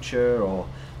the future, or,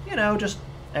 you know, just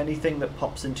anything that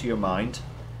pops into your mind.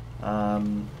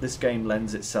 This game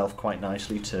lends itself quite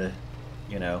nicely to,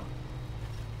 you know,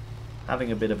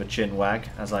 having a bit of a chin wag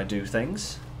as I do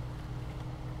things.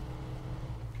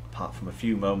 Apart from a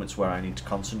few moments where I need to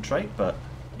concentrate, but,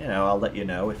 you know, I'll let you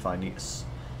know if I need to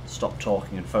stop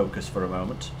talking and focus for a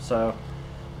moment. So,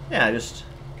 yeah, just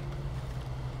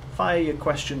fire your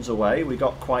questions away. We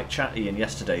got quite chatty in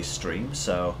yesterday's stream,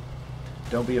 so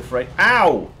don't be afraid.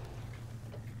 Ow!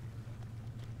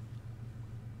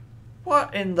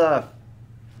 What in the...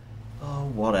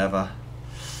 Oh, whatever.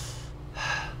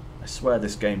 I swear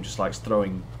this game just likes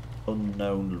throwing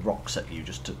unknown rocks at you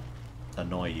just to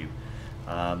annoy you.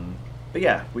 But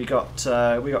yeah, we got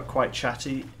quite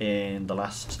chatty in the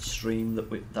last stream that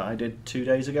I did 2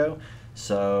 days ago.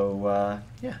 So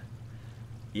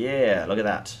yeah, look at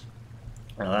that.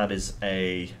 Now that is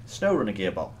a SnowRunner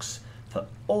gearbox for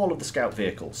all of the scout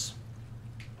vehicles.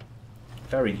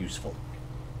 Very useful.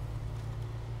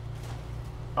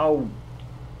 Oh,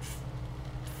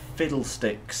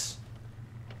 fiddlesticks.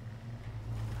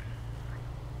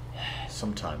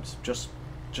 Sometimes, just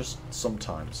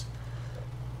sometimes.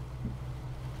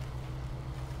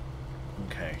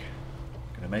 Okay,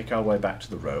 gonna make our way back to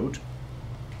the road.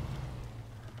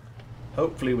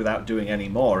 Hopefully without doing any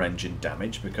more engine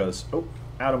damage, because... Oh,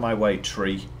 out of my way,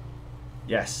 tree.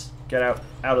 Yes, get out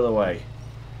of the way.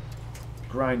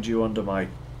 Grind you under my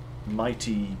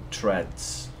mighty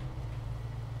treads.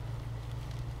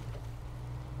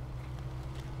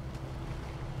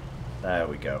 There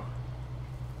we go.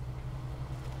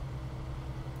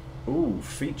 Ooh,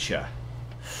 feature.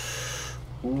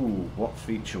 Ooh, what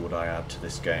feature would I add to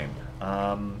this game?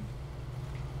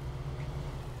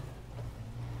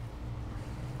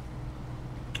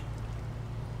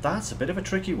 That's a bit of a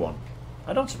tricky one.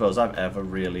 I don't suppose I've ever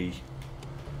really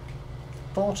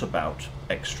thought about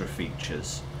extra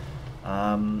features.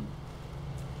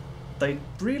 They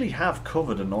really have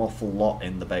covered an awful lot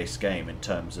in the base game in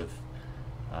terms of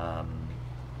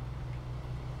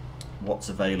what's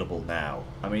available now.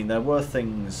 I mean, there were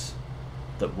things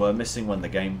that were missing when the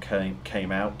game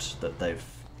came out that they've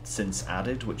since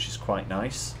added, which is quite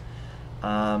nice.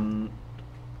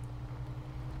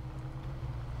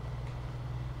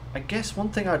 I guess one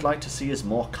thing I'd like to see is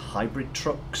more hybrid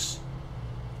trucks,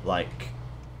 like,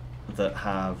 that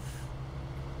have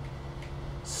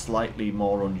slightly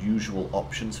more unusual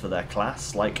options for their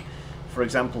class. Like, for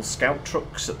example, scout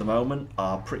trucks at the moment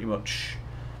are pretty much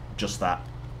just that.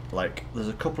 Like, there's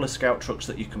a couple of scout trucks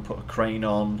that you can put a crane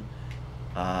on,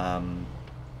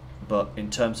 but in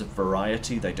terms of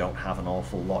variety, they don't have an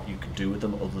awful lot you can do with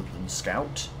them other than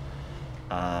scout.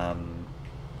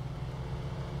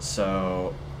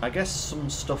 So I guess some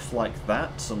stuff like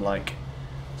that, some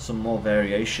more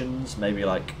variations, maybe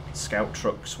like scout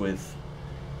trucks with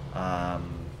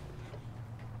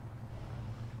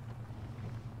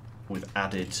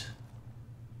added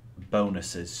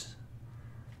bonuses.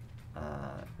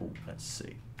 Ooh, let's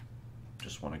see.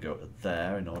 Just want to go to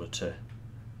there in order to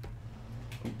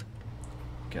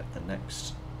get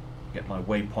my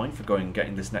waypoint for going and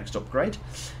getting this next upgrade.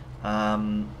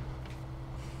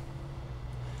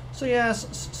 So yeah,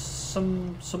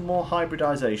 some more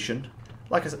hybridization.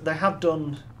 Like I said, they have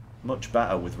done much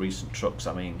better with recent trucks.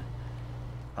 I mean,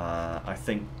 I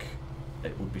think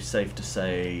it would be safe to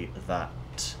say that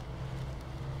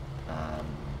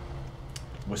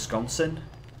Wisconsin,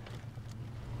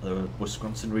 the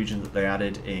Wisconsin region that they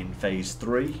added in Phase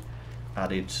 3,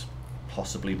 added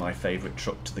possibly my favourite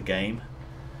truck to the game,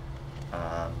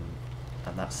 and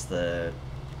that's the,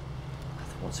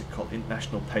 what's it called,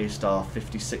 International Paystar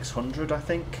 5600, I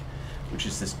think, which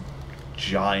is this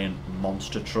giant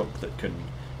monster truck that can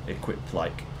equip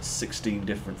like 16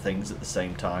 different things at the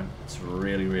same time. It's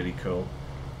really, really cool.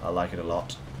 I like it a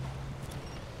lot.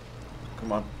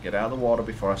 Come on, get out of the water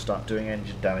before I start doing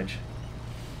engine damage.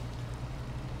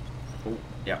 Oh,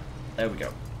 yeah, there we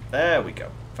go. There we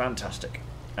go. Fantastic.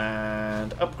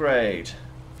 And upgrade.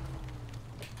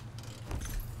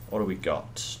 What do we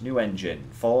got? New engine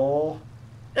for...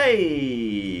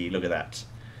 Hey! Look at that.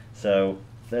 So,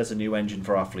 there's a new engine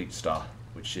for our Fleet Star,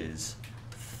 which is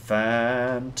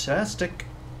fantastic.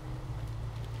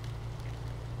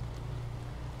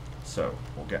 So,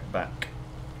 we'll get back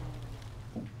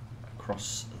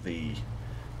across the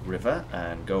river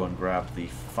and go and grab the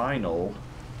final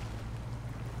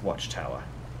watchtower.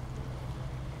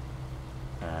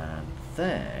 And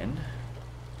then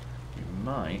we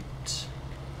might...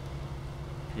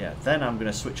 Yeah, then I'm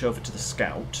going to switch over to the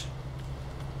Scout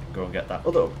and go and get that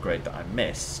other upgrade that I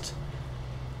missed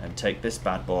and take this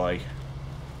bad boy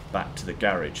back to the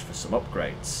garage for some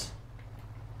upgrades.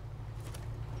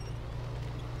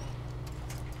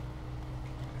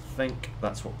 I think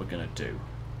that's what we're going to do.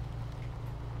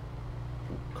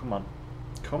 Ooh, come on.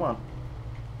 Come on.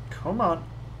 Come on.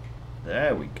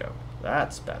 There we go.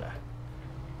 That's better.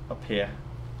 Up here.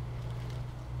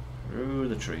 Through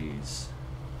the trees.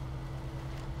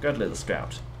 Good little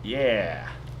Scout. Yeah!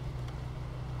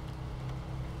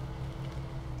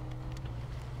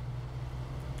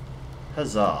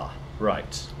 Huzzah!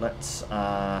 Right, let's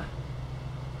we'll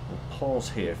pause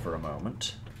here for a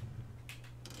moment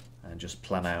and just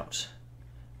plan out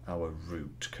our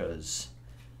route, because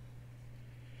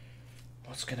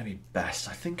what's going to be best?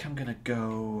 I think I'm going to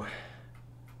go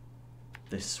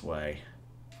this way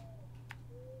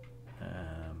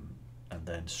and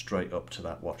then straight up to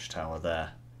that watchtower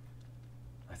there.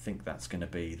 I think that's going to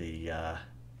be the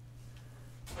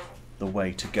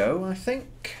way to go, I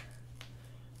think.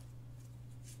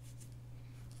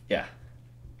 Yeah.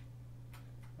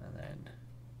 And then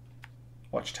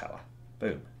watchtower.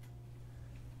 Boom.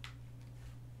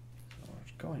 So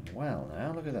it's going well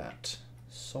now, look at that.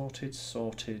 Sorted,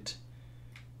 sorted,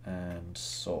 and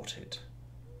sorted.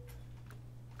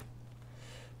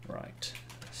 Right,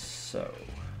 so...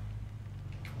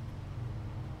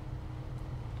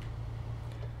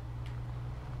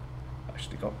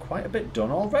 actually got quite a bit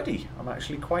done already. I'm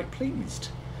actually quite pleased.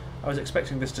 I was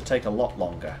expecting this to take a lot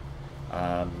longer,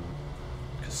 because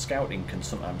scouting can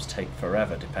sometimes take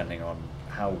forever depending on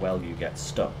how well you get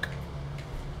stuck.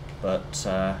 But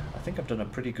I think I've done a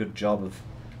pretty good job of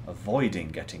avoiding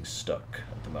getting stuck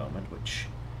at the moment, which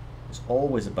is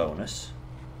always a bonus.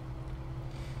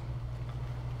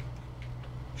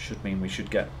 should mean we should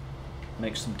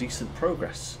make some decent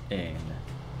progress in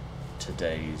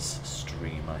today's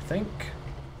stream, I think.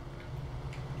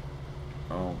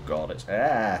 Oh god, it's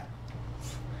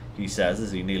he says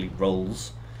as he nearly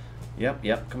rolls.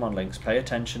 Yep, come on Lynx, pay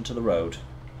attention to the road.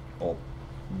 Or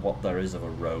what there is of a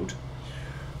road.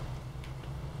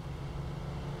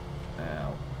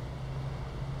 Now,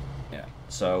 yeah,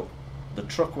 so the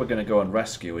truck we're going to go and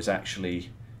rescue is actually,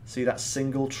 see that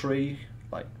single tree,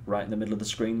 like right in the middle of the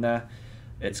screen there?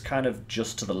 It's kind of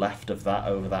just to the left of that,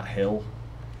 over that hill.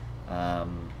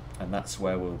 And that's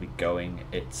where we'll be going.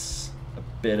 It's a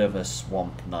bit of a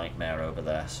swamp nightmare over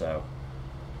there, so...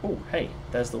 Oh, hey,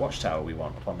 there's the watchtower we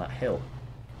want up on that hill.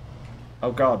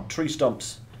 Oh god, tree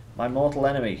stumps! My mortal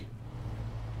enemy!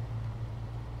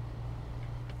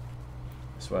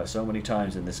 I swear, so many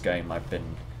times in this game I've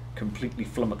been completely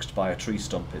flummoxed by a tree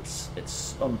stump.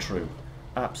 It's untrue.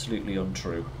 Absolutely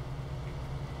untrue.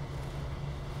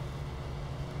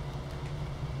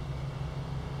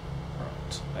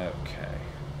 Right, okay.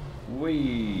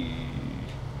 Whee!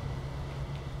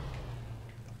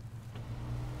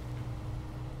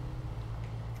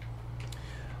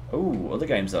 Oh, other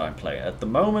games that I'm playing. At the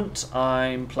moment,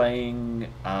 I'm playing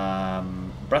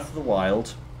Breath of the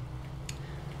Wild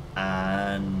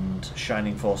and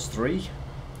Shining Force 3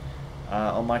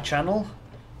 on my channel.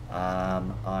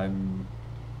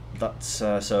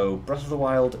 So Breath of the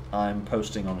Wild I'm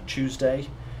posting on a Tuesday,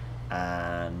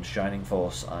 and Shining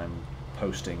Force I'm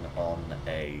posting on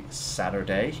a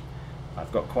Saturday.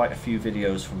 I've got quite a few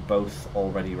videos from both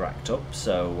already racked up,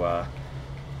 so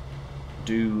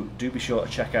do be sure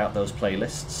to check out those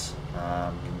playlists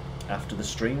after the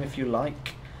stream if you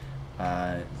like.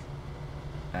 And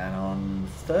on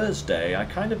Thursday I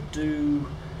kind of do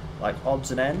like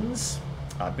odds and ends.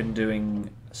 I've been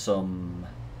doing some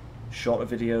shorter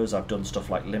videos. I've done stuff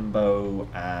like Limbo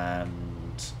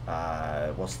and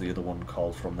what's the other one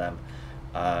called from them?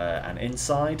 And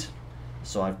Inside.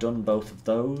 So I've done both of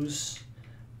those,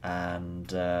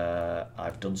 and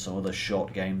I've done some other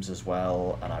short games as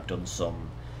well, and I've done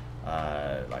some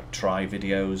like try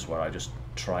videos where I just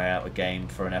try out a game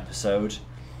for an episode,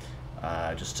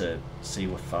 just to see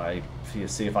if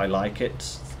I like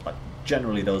it. Like,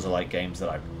 generally those are like games that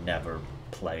I've never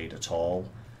played at all.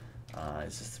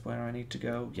 Is this where I need to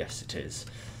go? Yes, it is.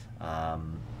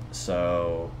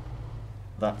 So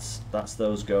that's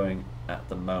those going at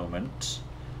the moment.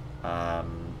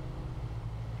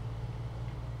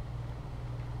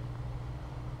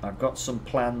 I've got some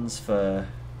plans for...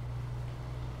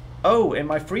 Oh, in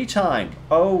my free time!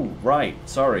 Oh, right,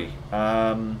 sorry.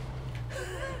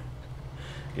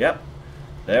 Yep,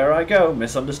 there I go,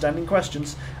 misunderstanding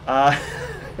questions.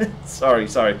 Sorry.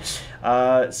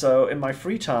 So in my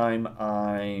free time,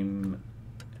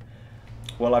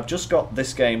 I've just got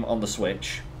this game on the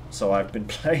Switch, so I've been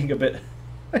playing a bit...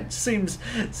 It seems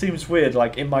weird,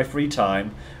 like in my free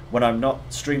time, when I'm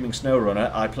not streaming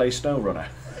SnowRunner, I play SnowRunner.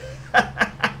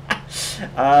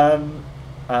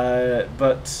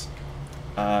 But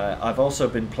I've also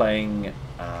been playing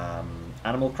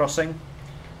Animal Crossing,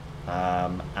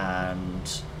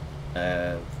 and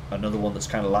another one that's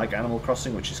kind of like Animal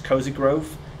Crossing, which is Cozy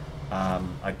Grove.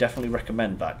 I definitely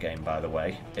recommend that game, by the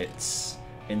way. It's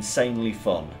insanely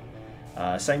fun.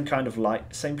 Same kind of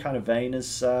vein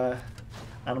as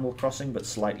Animal Crossing, but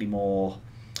slightly more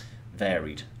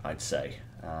varied, I'd say,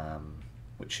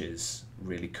 which is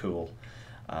really cool.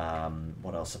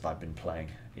 What else have I been playing?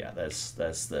 Yeah, there's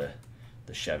the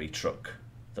Chevy truck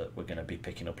that we're going to be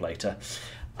picking up later.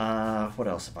 What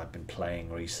else have I been playing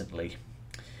recently?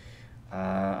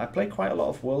 I play quite a lot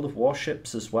of World of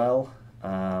Warships as well.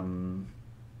 I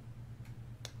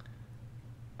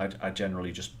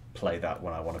generally just play that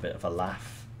when I want a bit of a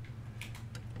laugh.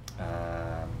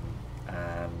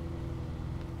 And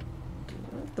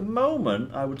at the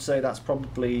moment, I would say that's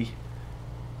probably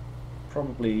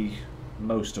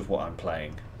most of what I'm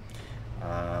playing.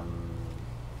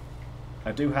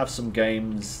 I do have some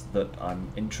games that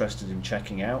I'm interested in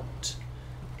checking out.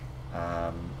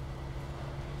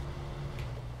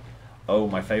 Oh,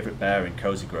 my favourite bear in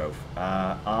Cozy Grove.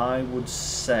 I would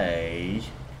say...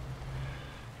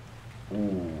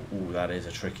 Ooh, that is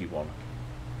a tricky one.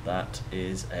 That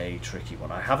is a tricky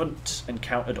one. I haven't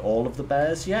encountered all of the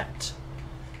bears yet.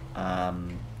 But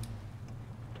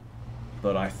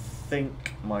I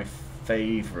think my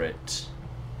favourite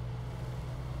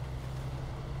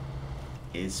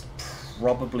is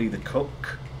probably the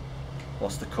cook.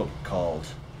 What's the cook called?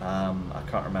 I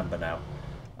can't remember now.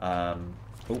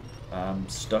 Oh, I'm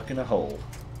stuck in a hole.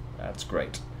 That's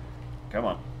great. Come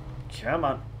on. Come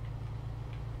on.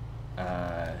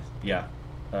 Yeah.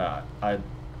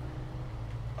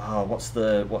 Oh, what's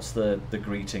the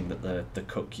greeting that the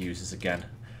cook uses again?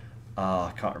 Ah,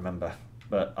 I can't remember.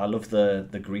 But I love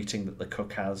the greeting that the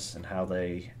cook has and how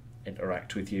they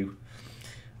interact with you.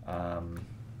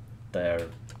 They're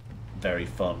very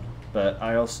fun. But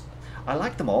I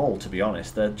like them all, to be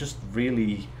honest. They're just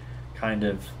really kind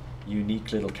of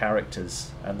unique little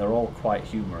characters, and they're all quite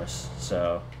humorous.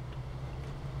 So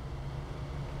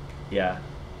yeah,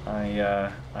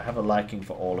 I have a liking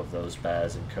for all of those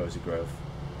bears in Cozy Grove.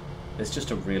 It's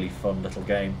just a really fun little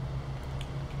game.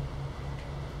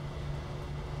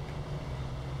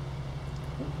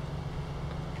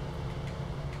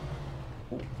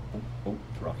 Oh,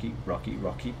 rocky, rocky,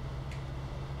 rocky.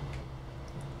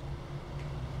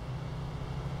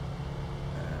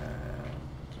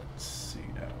 And let's see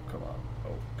now. Come on.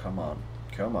 Oh, come on.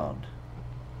 Come on.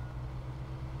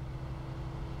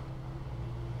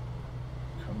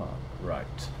 Come on. Right.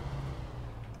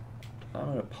 I'm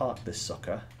going to park this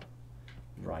sucker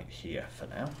right here for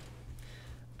now.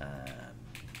 And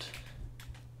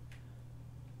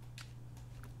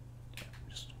yeah,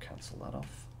 just cancel that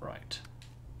off. Right.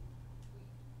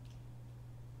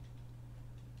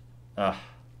 Ah,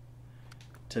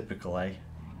 typical, eh?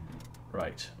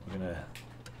 Right, we're gonna...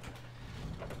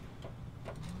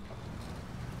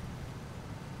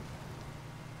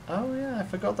 Oh yeah, I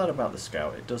forgot that about the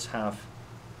Scout. It does have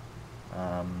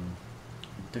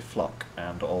diff-lock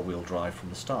and all-wheel drive from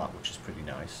the start, which is pretty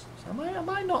nice. So I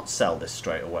might not sell this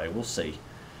straight away, we'll see.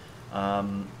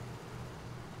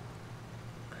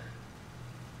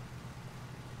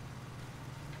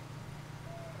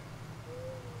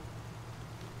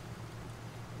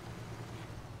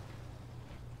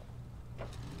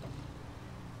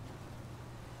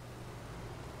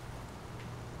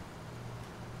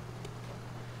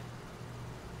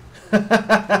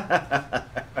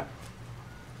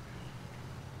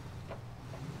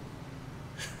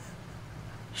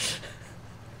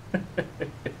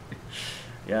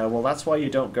 Yeah, well, that's why you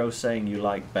don't go saying you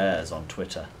like bears on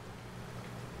Twitter.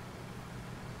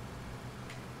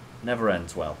 Never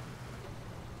ends well.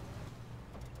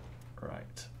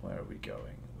 Right, where are we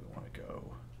going? We want to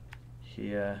go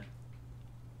here,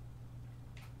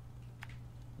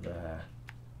 there,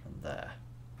 and there.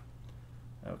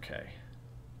 Okay.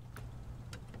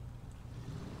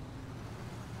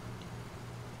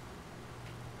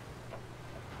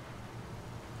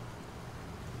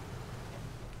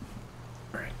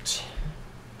 Right.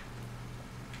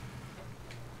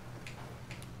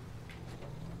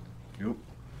 Oop.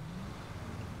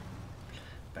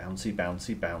 Bouncy,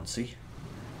 bouncy, bouncy.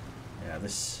 Yeah,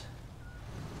 this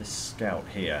Scout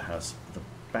here has the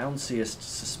bounciest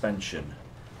suspension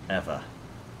ever.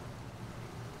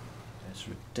 It's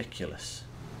ridiculous.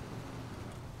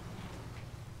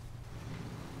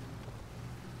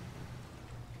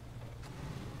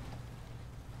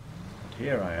 And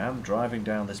here I am driving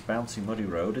down this bouncy muddy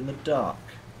road in the dark.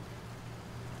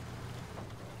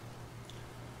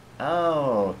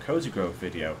 Oh, Cozy Grove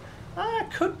video. I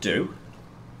could do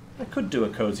a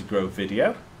Cozy Grove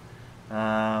video.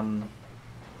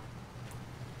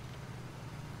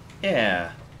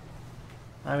 Yeah.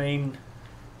 I mean,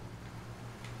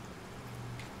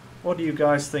 what do you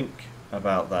guys think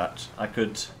about that? I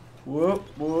could... Whoop,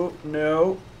 whoop,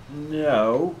 no,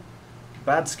 no.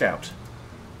 Bad Scout.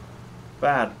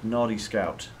 Bad, naughty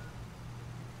Scout.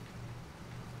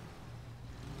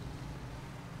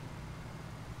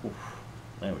 Oof,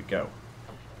 there we go.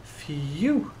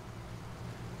 Phew!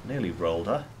 Nearly rolled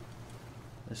her.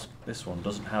 This one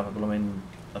doesn't have a blooming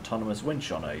autonomous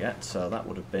winch on her yet, so that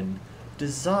would have been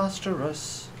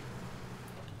disastrous.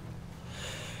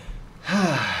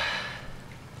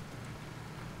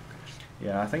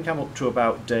 Yeah, I think I'm up to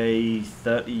about day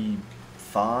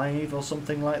 35 or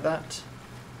something like that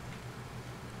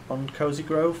on Cozy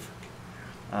Grove.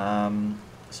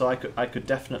 So I could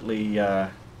definitely oh,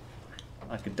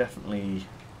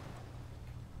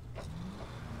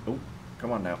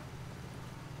 come on now.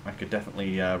 I could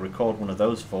definitely record one of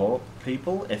those for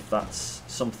people if that's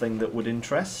something that would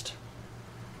interest.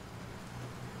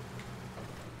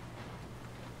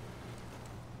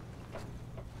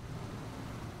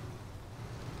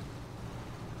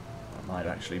 That might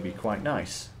actually be quite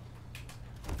nice.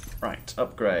 Right,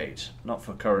 upgrade. Not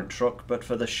for current truck, but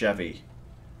for the Chevy.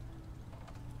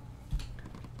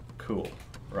 Cool.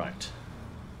 Right.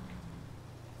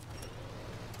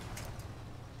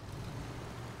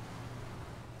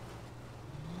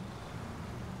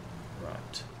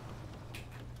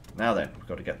 Now then, we've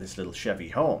got to get this little Chevy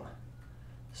home.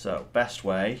 So, best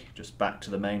way, just back to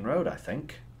the main road, I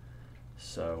think.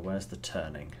 So, where's the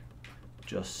turning?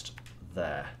 Just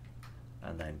there.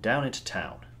 And then down into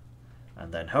town.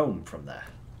 and then home from there.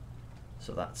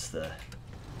 So that's the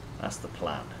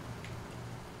plan.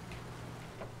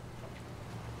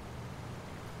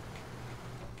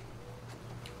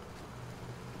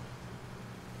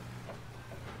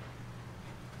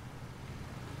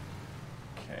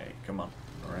 Okay, come on.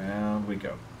 Around we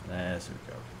go. There's we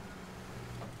go.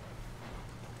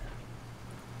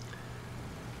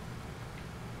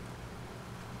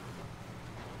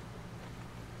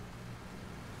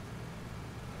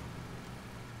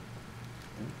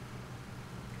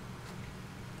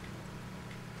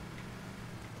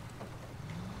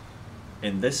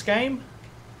 In this game?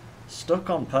 Stuck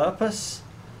on purpose?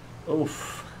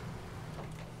 Oof.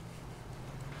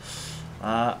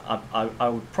 I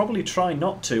would probably try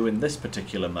not to in this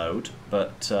particular mode,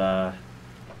 but I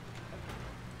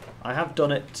have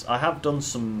done it. I have done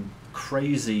some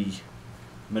crazy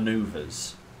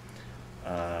maneuvers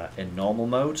in normal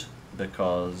mode,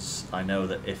 because I know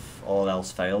that if all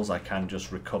else fails, I can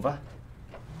just recover.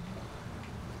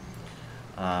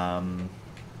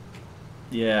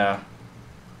 Yeah.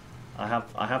 I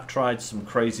have tried some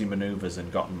crazy maneuvers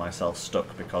and gotten myself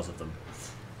stuck because of them.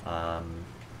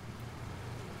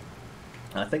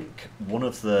 I think one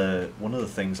of the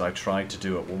things I tried to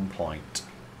do at one point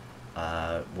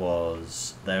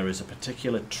was, there is a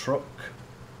particular truck,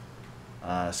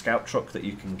 scout truck, that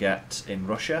you can get in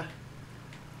Russia,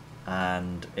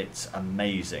 and it's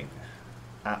amazing,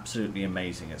 absolutely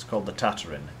amazing. It's called the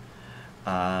Tatarin,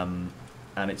 and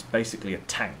it's basically a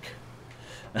tank.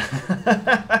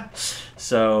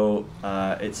 So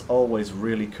it's always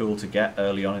really cool to get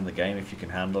early on in the game if you can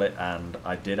handle it, and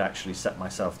I did actually set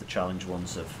myself the challenge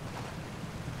once of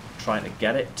trying to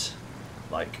get it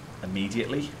like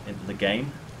immediately into the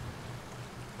game,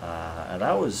 and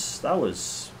that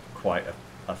was quite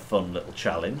a fun little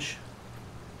challenge.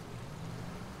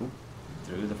 Ooh,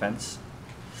 through the fence.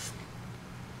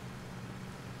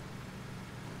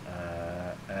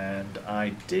 And I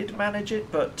did manage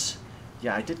it, but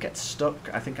yeah, I did get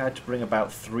stuck. I think I had to bring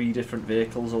about 3 different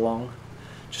vehicles along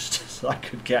just so I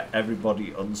could get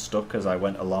everybody unstuck as I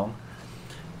went along,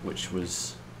 which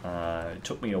was, it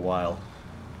took me a while.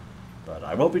 But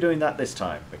I won't be doing that this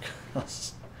time,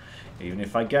 because even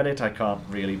if I get it, I can't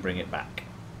really bring it back.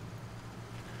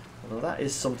 Although that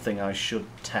is something I should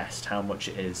test, how much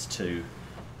it is to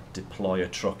deploy a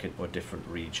truck into a different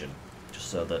region, just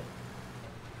so that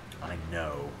I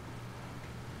know.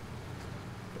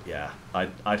 Yeah,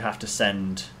 I'd have to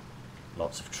send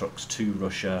lots of trucks to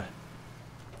Russia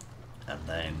and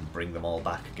then bring them all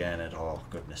back again, and oh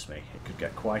goodness me, it could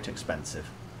get quite expensive.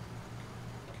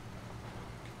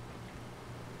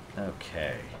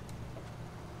 Okay.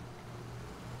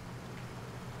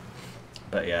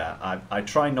 But yeah, I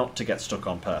try not to get stuck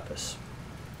on purpose.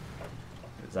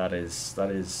 That's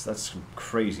some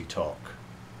crazy talk.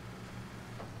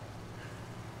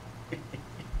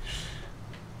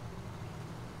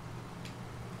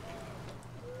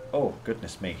 Oh,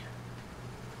 goodness me.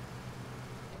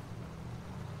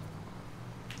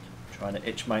 Trying to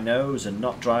itch my nose and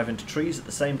not drive into trees at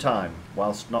the same time,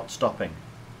 whilst not stopping.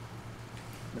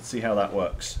 Let's see how that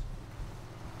works.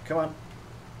 Come on.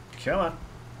 Come on.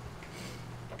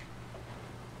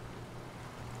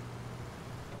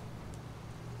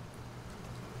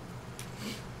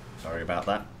 Sorry about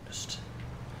that. Just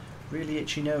really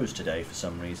itchy nose today for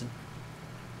some reason.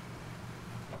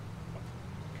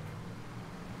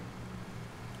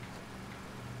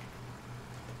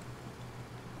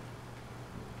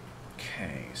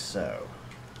 So,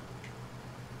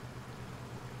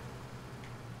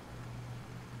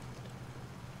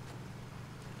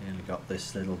 nearly got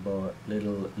this little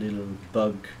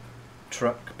bug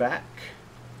truck back,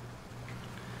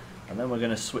 and then we're going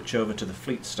to switch over to the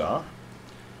Fleet Star,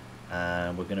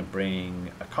 and we're going to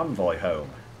bring a convoy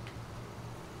home.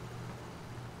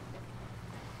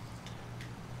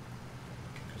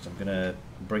 Because I'm going to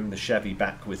bring the Chevy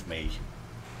back with me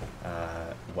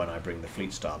when I bring the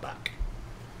Fleet Star back.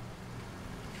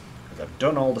 I've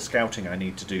done all the scouting I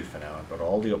need to do for now. I've got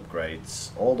all the upgrades,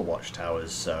 all the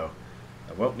watchtowers, so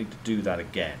I won't need to do that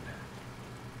again.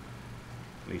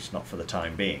 At least not for the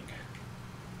time being.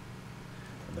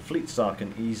 And the Fleet Star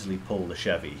can easily pull the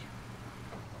Chevy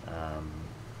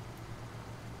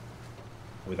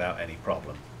without any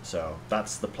problem. So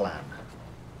that's the plan.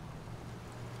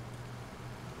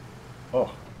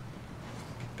 Oh,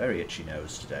 very itchy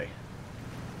nose today.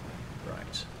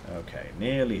 Right, okay,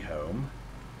 nearly home.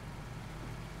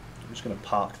 I'm just going to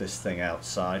park this thing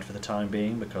outside for the time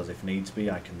being, because if needs be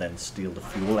I can then steal the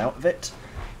fuel out of it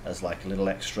as like a little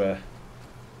extra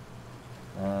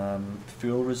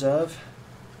fuel reserve.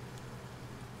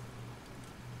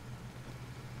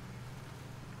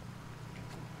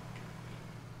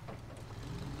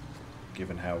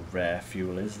 given how rare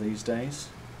fuel is these days.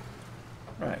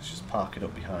 Right, let's just park it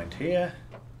up behind here.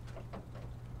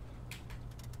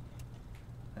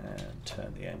 And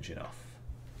turn the engine off.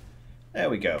 There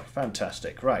we go,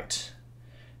 fantastic. Right,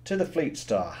 to the Fleet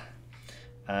Star.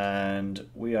 And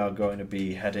we are going to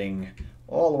be heading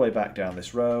all the way back down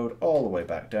this road, all the way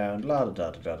back down, la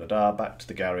da da da da da, back to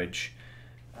the garage,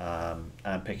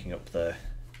 and picking up the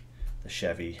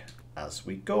Chevy as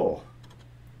we go.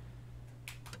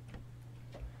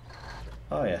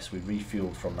 Oh yes, we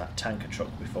refueled from that tanker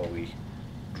truck before we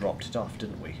dropped it off,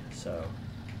 didn't we? So,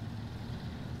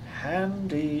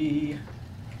 handy.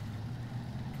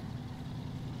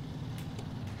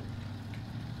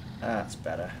 That's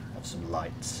better. Have some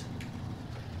lights.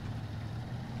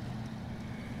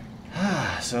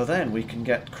 So then we can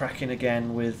get cracking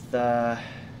again with a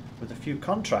few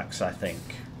contracts, I think,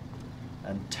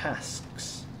 and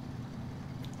tasks.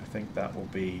 I think that will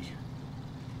be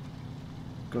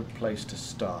a good place to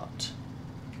start.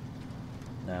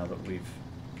 Now that we've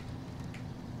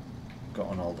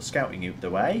gotten all the scouting out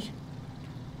the way.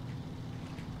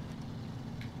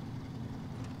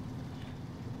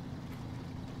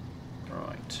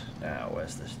 Right, now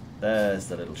where's this? There's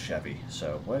the little Chevy.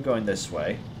 So we're going this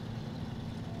way.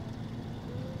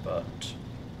 But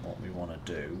what we want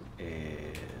to do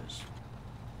is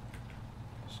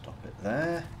stop it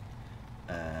there,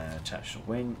 attach the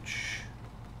winch.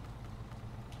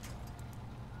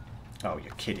 Oh,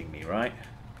 you're kidding me, right?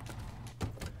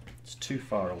 It's too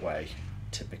far away.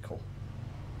 Typical.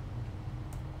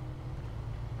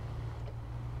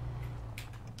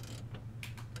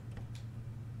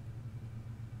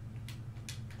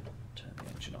 Turn the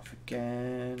engine off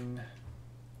again.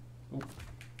 Ooh.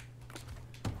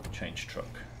 Change truck.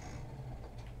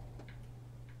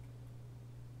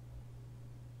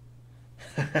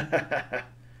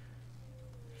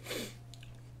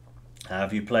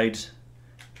 Have you played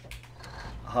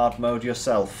hard mode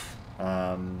yourself?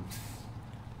 I'm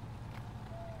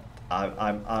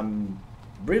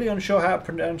really unsure how to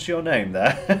pronounce your name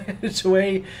there.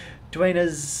 Dwayne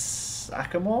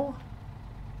Akamore?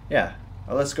 Yeah,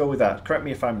 well, let's go with that. Correct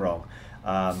me if I'm wrong.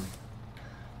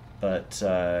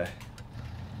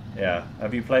 Yeah,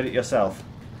 have you played it yourself?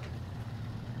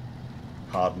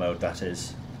 Hard mode, that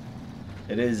is.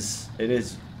 It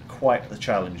is quite the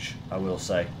challenge, I will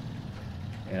say.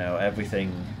 You know,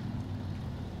 everything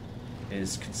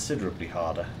is considerably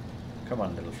harder. Come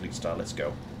on, little Fleet Star, let's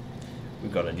go.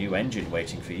 We've got a new engine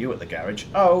waiting for you at the garage.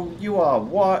 Oh, you are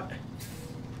what?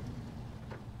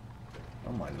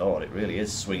 Oh my lord, it really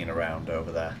is swinging around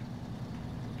over there.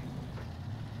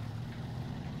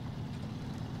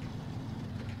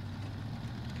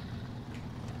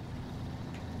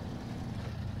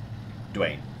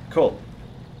 Dwayne. Cool.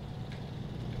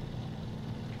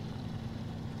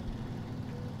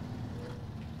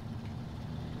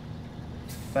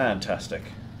 Fantastic.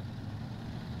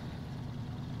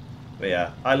 But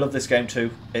yeah, I love this game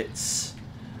too. It's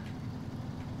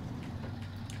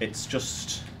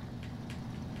just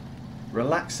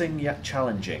relaxing yet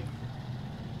challenging.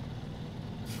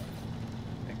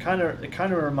 It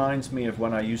kind of reminds me of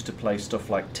when I used to play stuff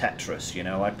like Tetris, you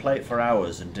know. I'd play it for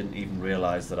hours and didn't even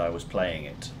realise that I was playing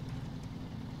it.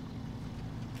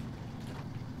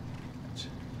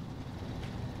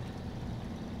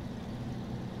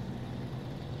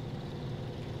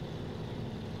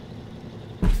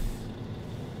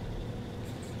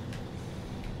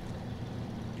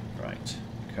 Right,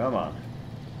 come on.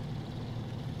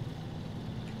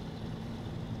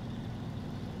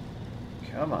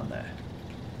 Come on there.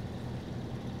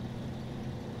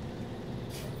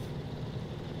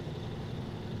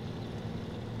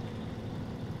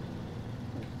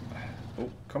 Oh,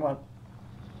 come on.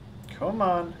 Come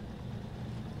on.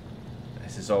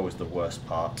 This is always the worst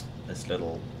part. This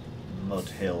little mud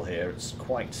hill here. It's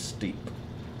quite steep.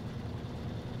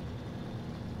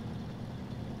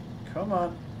 Come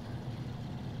on.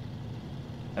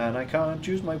 And I can't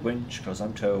use my winch because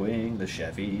I'm towing the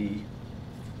Chevy.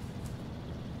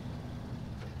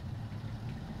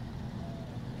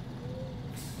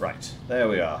 Right, there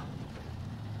we are.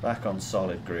 Back on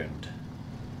solid ground.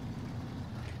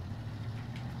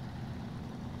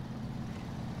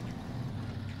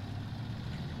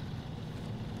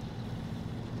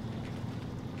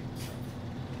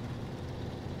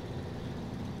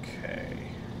 Okay.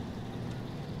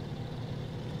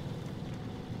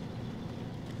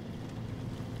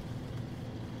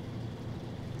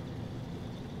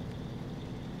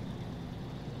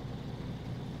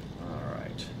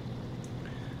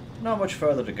 Not much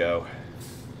further to go.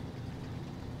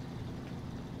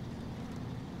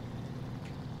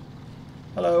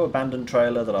 Hello, abandoned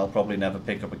trailer that I'll probably never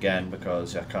pick up again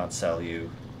because I can't sell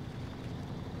you.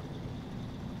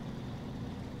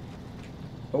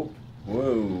 Oh,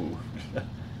 whoa.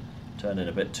 Turned in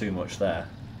a bit too much there.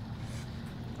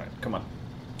 Alright, come on.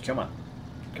 Come on.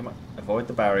 Come on. Avoid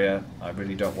the barrier. I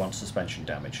really don't want suspension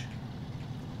damage.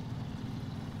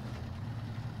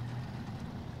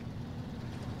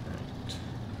 Right.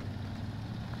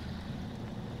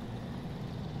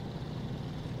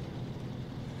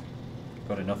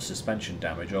 Got enough suspension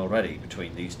damage already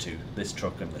between these two, this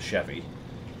truck and the Chevy.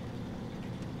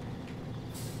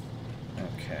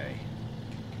 Okay.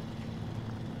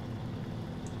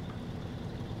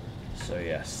 So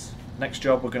yes, next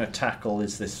job we're going to tackle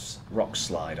is this rock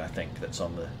slide, I think, that's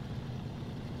on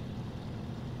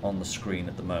the screen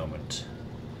at the moment.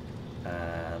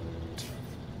 And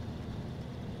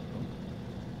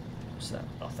what's that?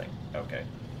 Nothing. Okay.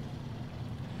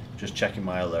 Just checking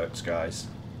my alerts, guys.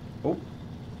 Oh,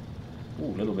 a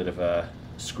little bit of a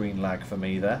screen lag for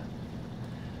me there.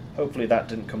 Hopefully that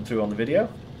didn't come through on the video.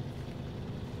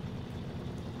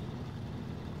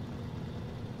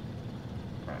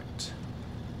 Right.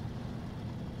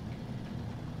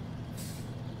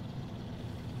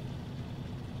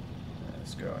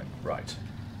 Let's go in. Right.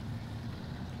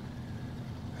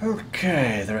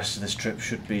 Okay, the rest of this trip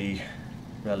should be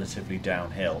relatively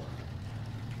downhill.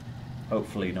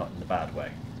 Hopefully not in the bad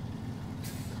way.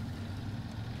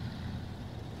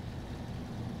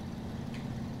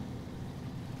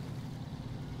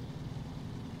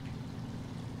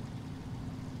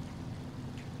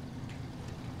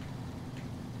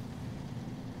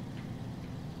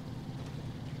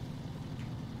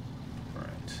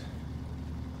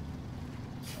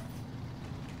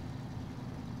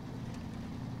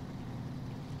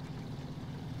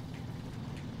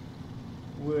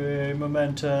 Way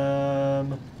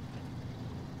momentum.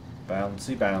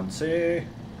 Bouncy, bouncy.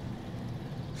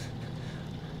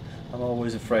 I'm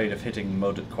always afraid of hitting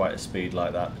mud at quite a speed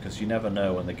like that because you never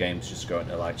know when the game's just going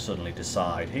to like suddenly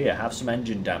decide, here, have some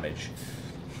engine damage.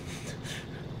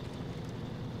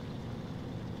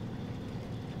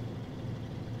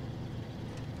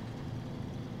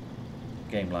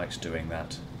 The game likes doing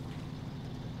that.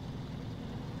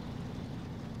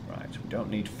 We don't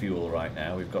need fuel right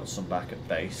now, we've got some back at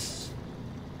base.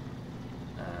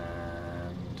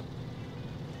 And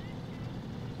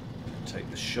take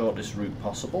the shortest route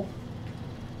possible.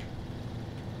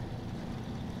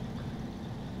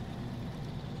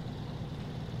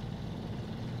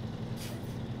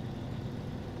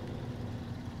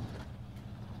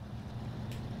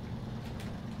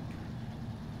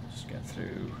 Just get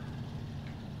through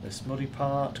this muddy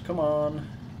part, come on.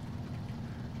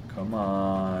 Come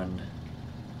on.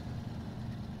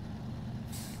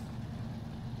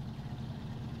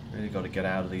 Really got to get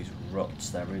out of these ruts.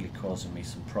 They're really causing me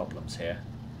some problems here.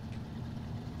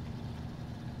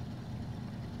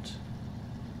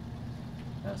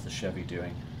 How's the Chevy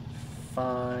doing?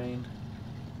 Fine.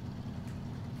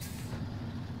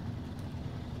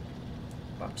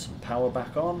 Clap some power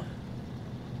back on.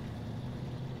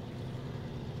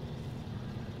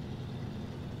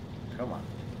 Come on.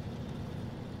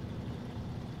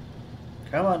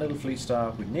 Come on, little Fleet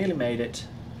Star. We nearly made it.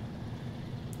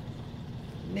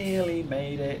 Nearly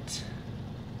made it.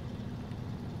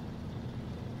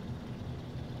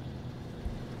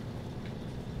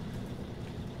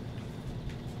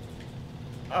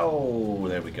 Oh,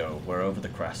 there we go. We're over the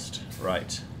crest.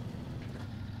 Right.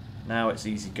 Now it's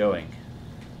easy going.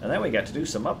 And then we get to do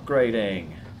some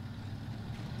upgrading.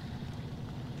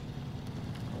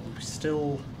 We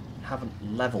still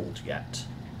haven't leveled yet,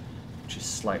 which is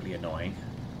slightly annoying.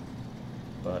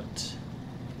 But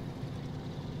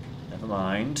never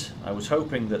mind. I was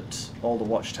hoping that all the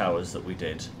watchtowers that we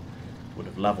did would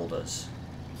have leveled us.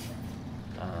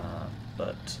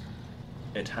 But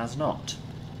it has not.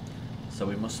 So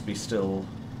we must be still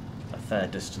a fair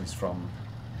distance from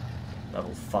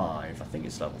level 5. I think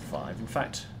it's level 5. In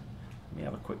fact, let me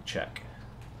have a quick check.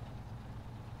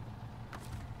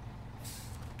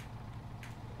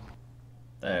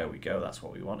 There we go, that's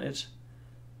what we wanted.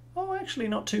 Oh, actually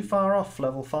not too far off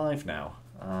level 5 now.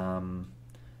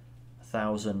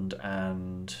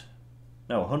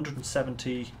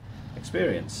 170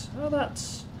 experience. Oh,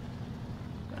 that's...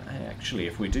 Actually,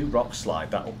 if we do rock slide,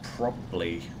 that'll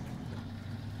probably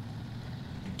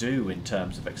do in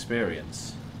terms of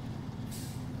experience.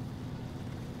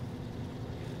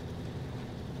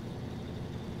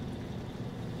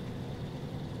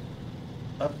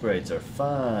 Upgrades are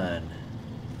fun.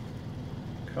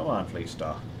 Come on, Fleet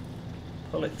Star.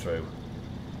 Pull it through.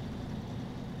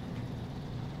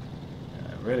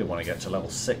 I really want to get to level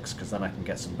 6 because then I can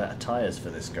get some better tyres for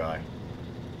this guy.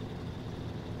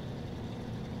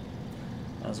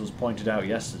 As was pointed out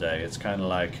yesterday, it's kind of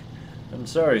like, I'm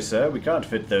sorry sir, we can't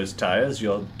fit those tyres,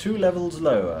 you're 2 levels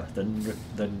lower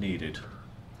than needed.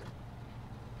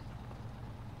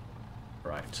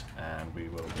 Right, and we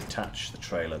will detach the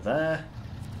trailer there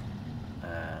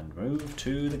and move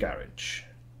to the garage.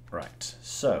 Right,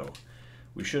 so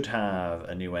we should have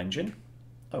a new engine.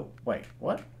 Oh, wait,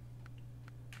 what?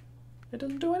 It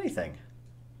doesn't do anything.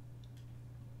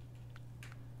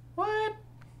 What?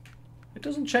 It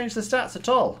doesn't change the stats at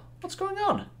all. What's going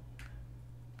on?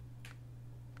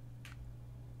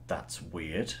 That's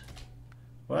weird.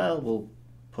 Well, we'll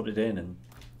put it in and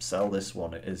sell this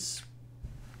one. It is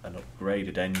an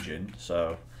upgraded engine,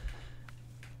 so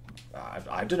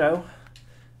I don't know.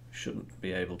 Shouldn't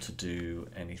be able to do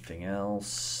anything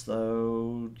else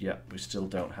though. Yep, we still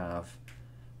don't have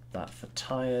that for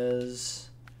tyres.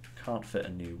 Can't fit a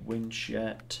new winch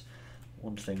yet.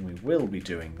 One thing we will be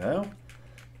doing though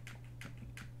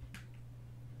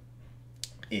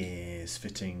is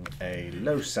fitting a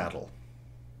low saddle.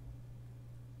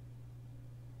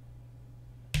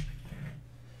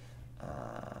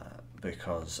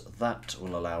 Because that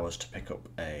will allow us to pick up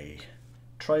a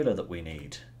trailer that we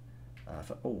need.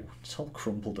 Oh, it's all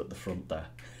crumpled at the front there.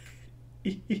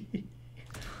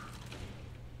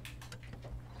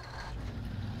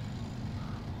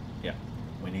 Yeah,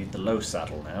 we need the low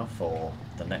saddle now for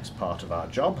the next part of our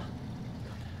job.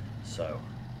 So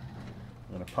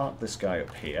I'm going to park this guy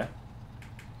up here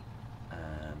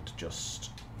and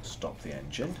just stop the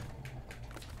engine,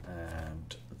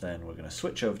 and then we're going to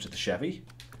switch over to the Chevy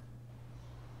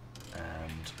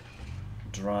and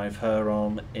drive her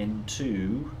on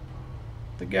into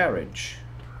the garage.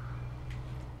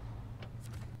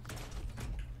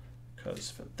 Because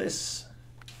for this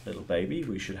little baby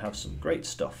we should have some great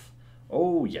stuff.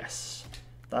 Oh yes,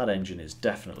 that engine is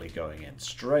definitely going in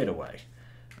straight away.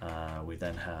 We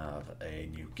then have a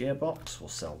new gearbox, we'll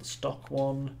sell the stock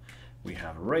one. We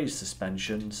have raised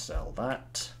suspension, sell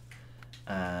that.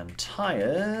 And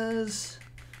tyres,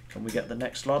 can we get the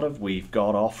next lot of? We've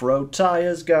got off-road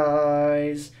tyres,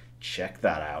 guys. Check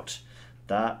that out.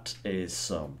 That is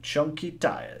some chunky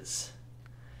tyres.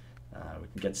 We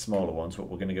can get smaller ones, but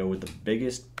we're going to go with the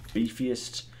biggest,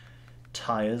 beefiest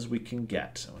tyres we can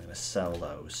get. And we're going to sell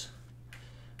those.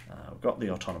 We've got the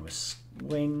autonomous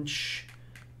winch.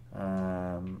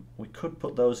 We could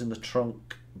put those in the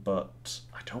trunk, but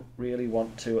I don't really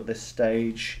want to at this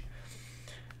stage.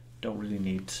 Don't really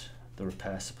need the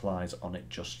repair supplies on it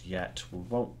just yet. We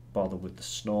won't bother with the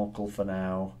snorkel for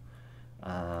now.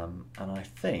 And I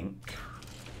think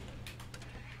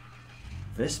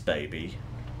this baby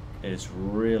is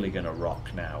really going to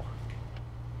rock now.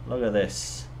 Look at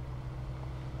this.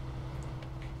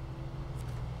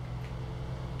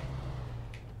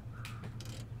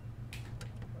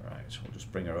 Right, we'll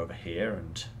just bring her over here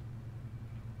and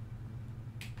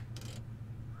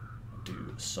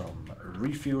do some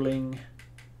refueling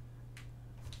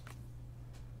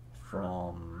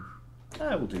from...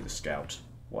 we'll do the Scout.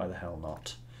 Why the hell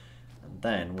not? And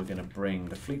then we're going to bring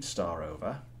the Fleet Star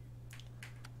over,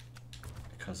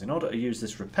 because in order to use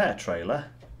this repair trailer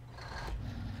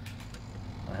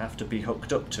I have to be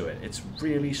hooked up to it. It's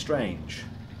really strange.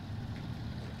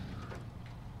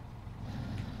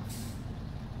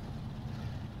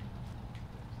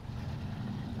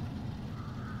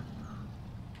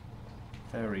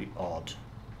 Very odd.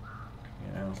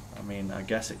 You know, I mean, I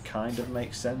guess it kind of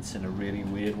makes sense in a really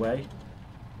weird way,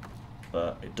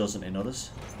 but it doesn't in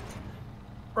others.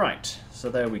 Right, so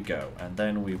there we go. And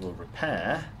then we will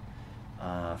repair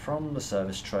from the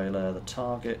service trailer the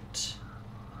target.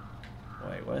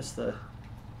 Wait, where's the...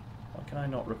 Why can I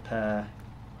not repair?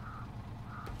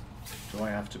 Do I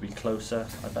have to be closer?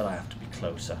 I bet I have to be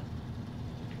closer.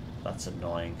 That's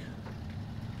annoying.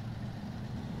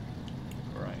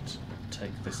 Right,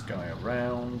 take this guy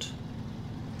around.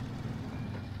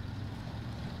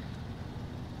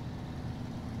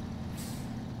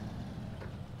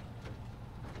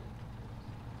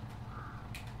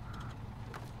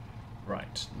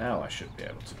 Right, now I should be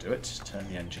able to do it. Turn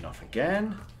the engine off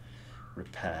again.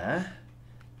 Repair.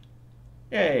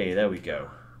 Yay, there we go.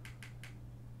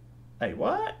 Hey,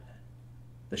 what?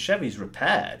 The Chevy's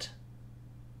repaired.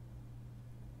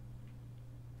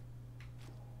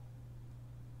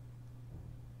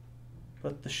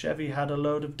 But the Chevy had a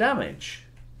load of damage.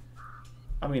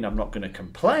 I mean, I'm not going to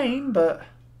complain, but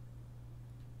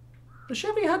the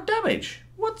Chevy had damage.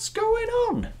 What's going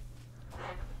on?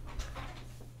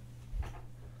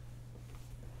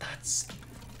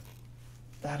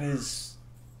 That is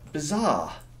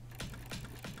bizarre.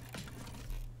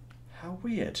 How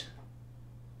weird.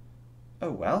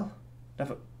 Oh well.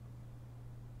 Never...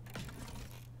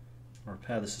 I'll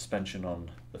repair the suspension on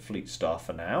the Fleet Star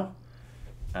for now.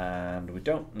 And we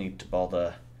don't need to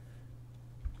bother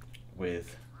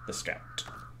with the Scout.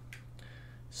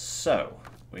 So,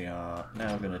 we are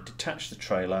now going to detach the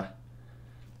trailer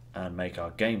and make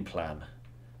our game plan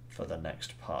for the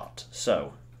next part.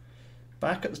 So,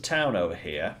 back at the town over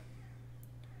here,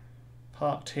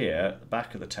 parked here at the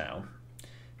back of the town,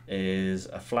 is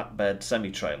a flatbed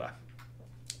semi-trailer.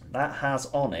 That has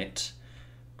on it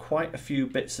quite a few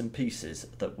bits and pieces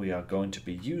that we are going to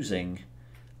be using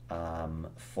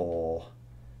for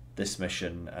this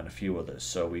mission and a few others.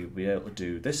 So we'll be able to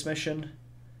do this mission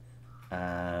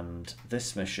and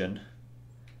this mission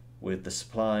with the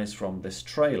supplies from this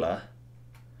trailer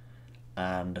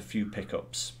and a few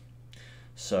pickups.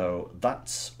 So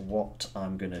that's what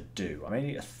I'm going to do. I may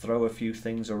need to throw a few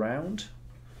things around,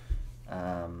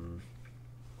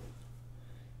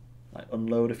 like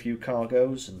unload a few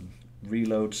cargoes and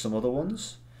reload some other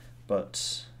ones,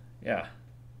 but yeah.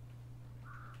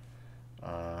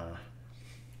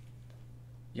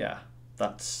 Yeah,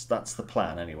 that's the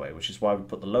plan anyway, which is why we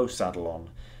put the low saddle on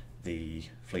the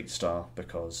Fleet Star,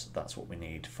 because that's what we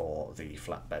need for the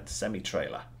flatbed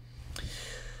semi-trailer.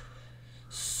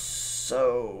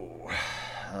 So,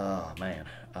 oh man,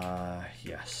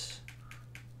 yes.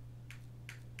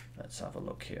 Let's have a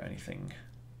look here. Anything?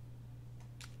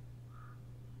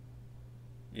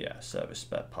 Yeah, service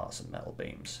spare parts and metal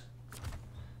beams.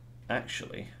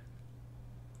 Actually,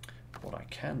 what I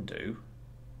can do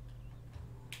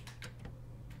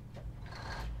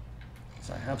is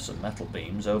I have some metal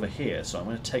beams over here, so I'm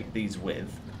going to take these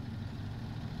with.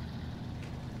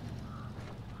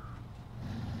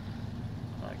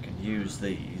 I can use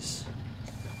these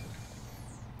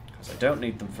because I don't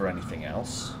need them for anything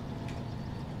else.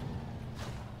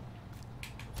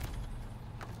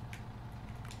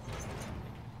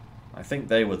 I think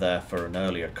they were there for an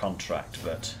earlier contract,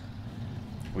 but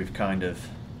we've kind of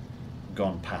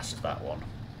gone past that one.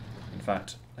 In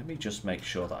fact, let me just make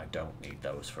sure that I don't need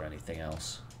those for anything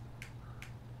else.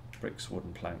 Bricks,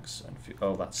 wooden planks, and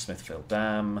oh, that's Smithfield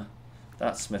Dam.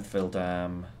 That's Smithfield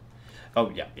Dam. Oh,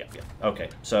 yeah. Okay,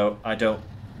 so I don't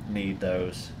need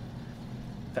those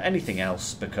for anything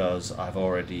else because I've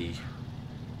already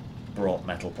brought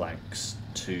metal planks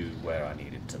to where I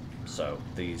needed them. So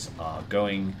these are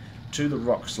going to the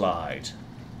rock slide.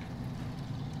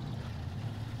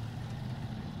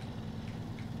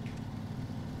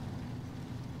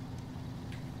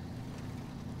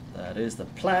 That is the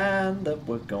plan that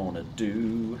we're gonna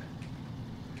do.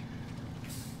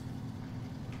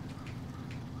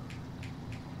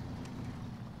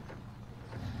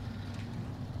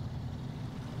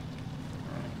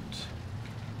 Right.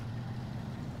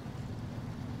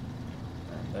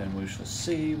 And then we shall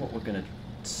see what we're gonna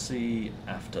see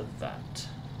after that.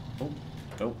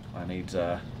 Oh, I need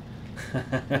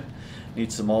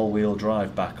need some all-wheel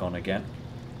drive back on again.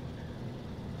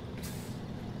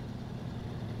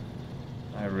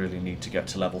 I really need to get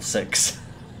to level 6.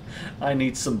 I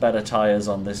need some better tyres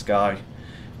on this guy.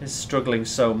 He's struggling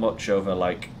so much over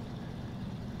like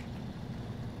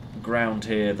ground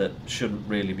here that shouldn't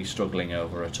really be struggling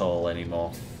over at all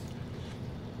anymore.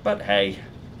 But hey,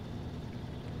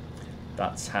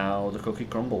 that's how the cookie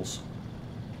crumbles.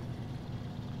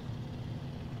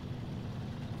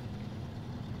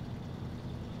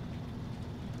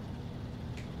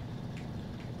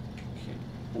 Okay.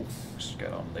 Ooh, just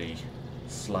get on the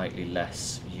slightly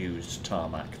less used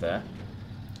tarmac there.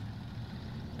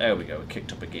 There we go, we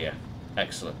kicked up a gear.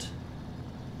 Excellent.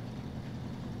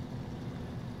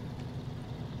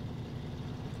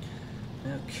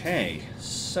 Okay,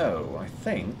 so I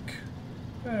think,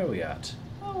 where are we at?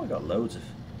 Oh, we got loads of...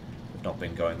 We've not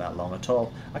been going that long at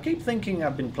all. I keep thinking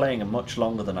I've been playing much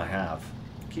longer than I have.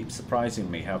 It keeps surprising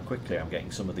me how quickly I'm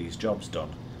getting some of these jobs done.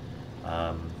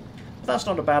 But that's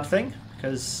not a bad thing,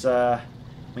 because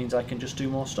means I can just do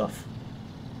more stuff,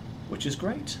 which is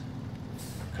great,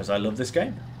 because I love this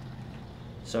game.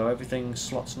 So everything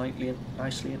slots nicely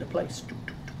into place.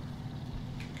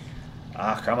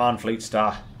 Ah, come on, Fleet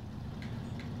Star.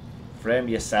 Frame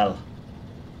your cell.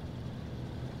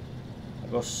 I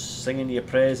go singing your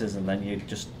praises and then you're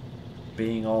just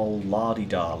being all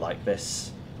la-di-da like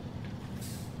this.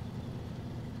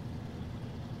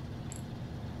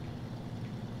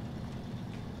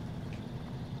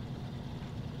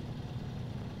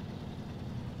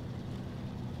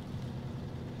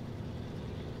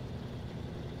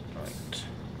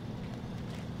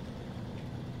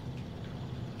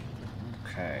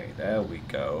 Okay, there we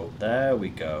go. There we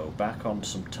go. Back on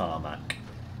some tarmac.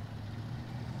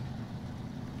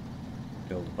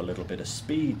 Build up a little bit of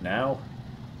speed now.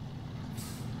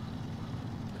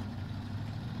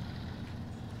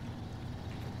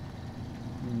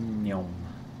 Nyom.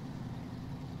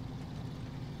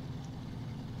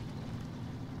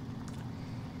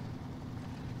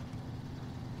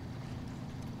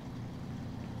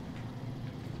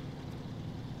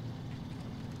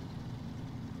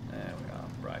 There we are,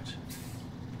 right.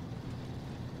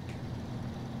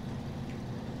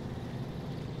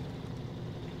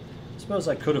 I suppose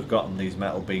I could have gotten these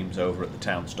metal beams over at the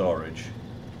town storage,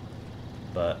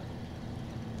 but,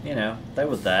 you know, they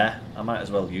were there. I might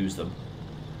as well use them.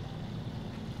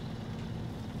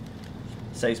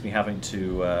 Saves me having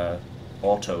to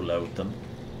auto-load them,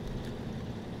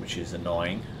 which is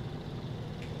annoying.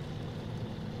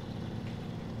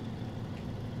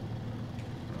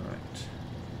 Right.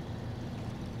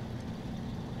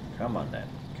 Come on then,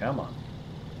 come on.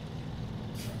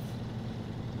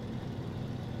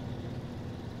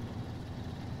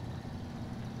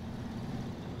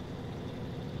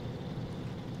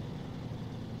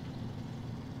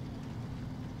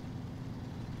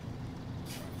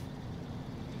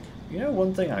 You know,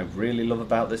 one thing I really love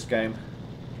about this game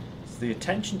is the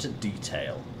attention to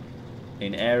detail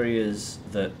in areas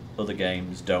that other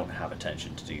games don't have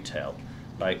attention to detail.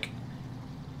 Like,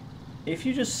 if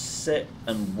you just sit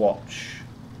and watch,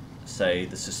 say,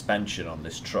 the suspension on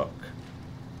this truck,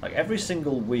 like every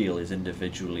single wheel is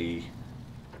individually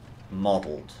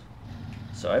modelled.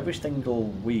 So every single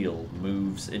wheel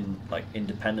moves in like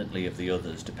independently of the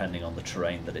others depending on the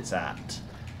terrain that it's at.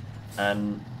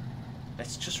 And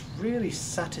it's just really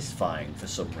satisfying for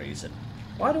some reason.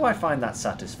 Why do I find that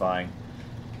satisfying?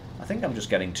 I think I'm just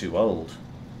getting too old.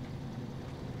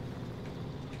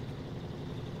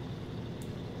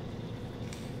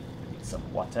 Need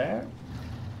some water.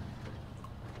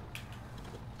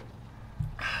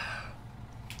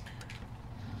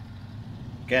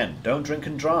 Again, don't drink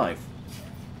and drive.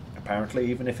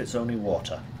 Apparently, even if it's only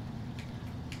water.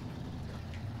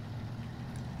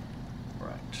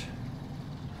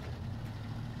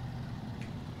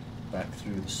 Back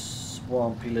through the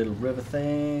swampy little river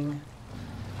thing.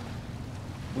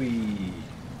 Whee!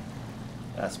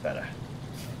 That's better.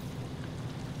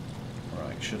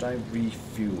 Right, should I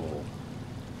refuel?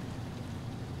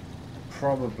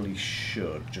 Probably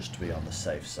should, just to be on the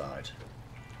safe side.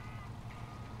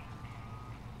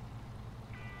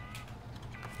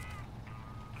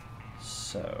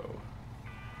 So,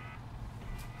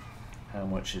 how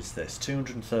much is this?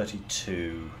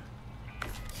 232.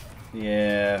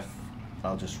 Yeah,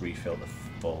 I'll just refill the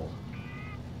full.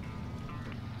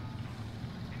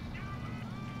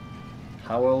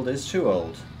 How old is too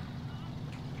old?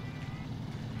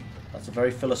 That's a very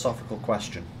philosophical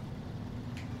question.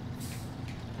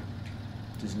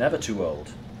 It is never too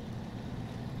old.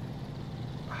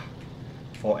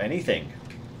 For anything.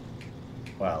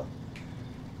 Well,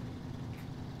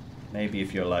 maybe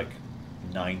if you're like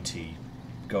 90,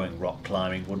 going rock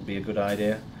climbing wouldn't be a good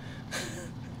idea.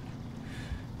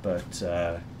 But,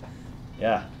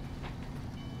 yeah.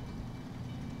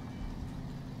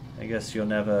 I guess you're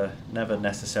never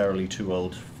necessarily too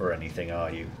old for anything,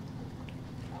 are you?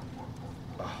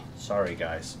 Oh, sorry,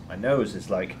 guys. My nose is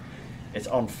like, it's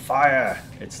on fire.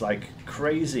 It's like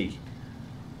crazy.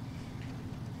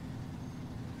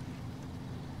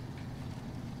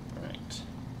 Right.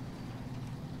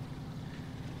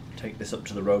 Take this up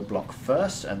to the roadblock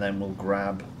first, and then we'll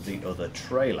grab the other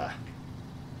trailer.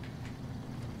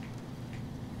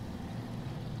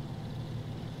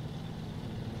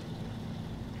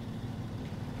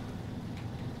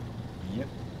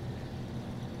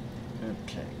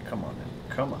 Okay, come on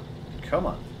now. Come on. Come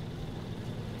on.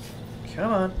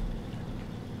 Come on.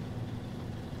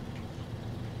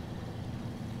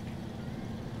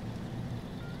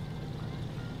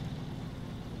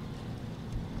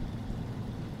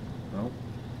 Oh. We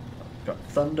got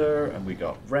thunder and we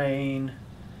got rain.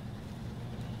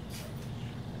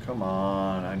 Come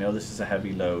on. I know this is a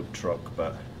heavy load truck,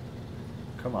 but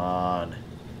come on.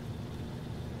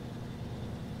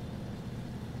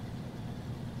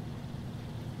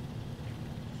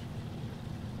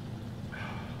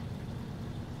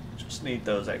 Need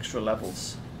those extra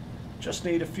levels. Just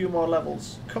need a few more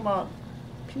levels. Come on.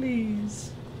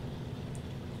 Please.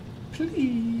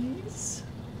 Please.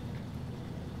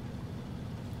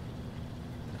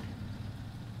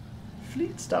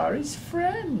 Fleet Star is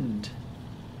friend.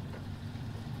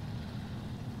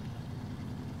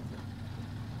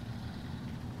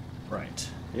 Right.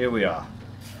 Here we are.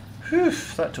 Whew,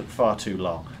 that took far too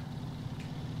long.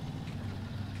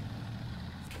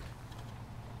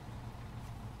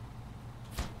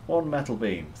 One metal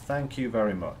beam. Thank you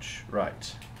very much.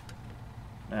 Right.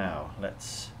 Now,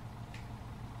 let's...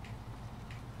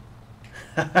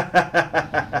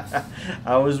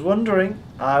 I was wondering.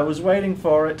 I was waiting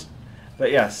for it.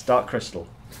 But yes, dark crystal.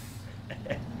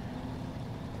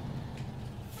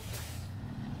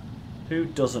 Who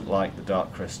doesn't like the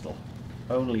dark crystal?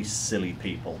 Only silly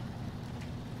people.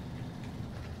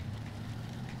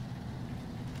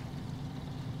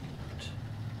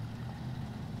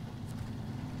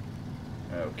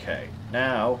 Okay,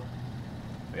 now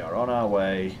we are on our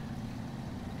way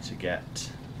to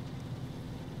get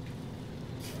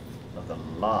the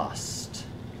last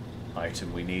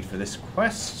item we need for this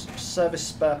quest, service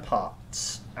spare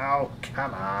parts. Oh,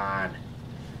 come on.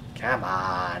 Come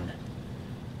on.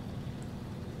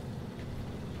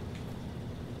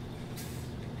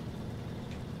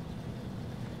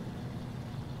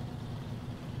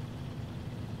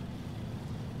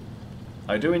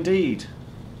 I do indeed.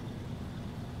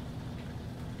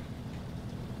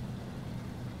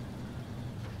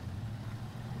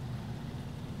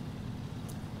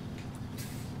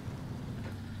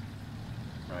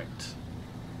 Right.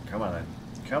 Come on then.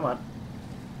 Come on.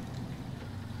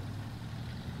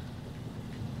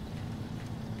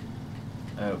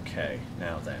 Okay,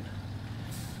 now then.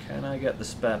 Can I get the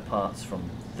spare parts from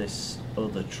this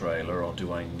other trailer, or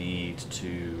do I need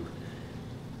to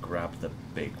grab the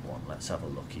big one? Let's have a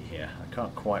looky here. I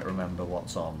can't quite remember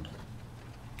what's on.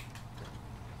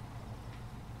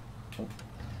 Oh,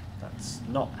 that's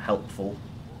not helpful.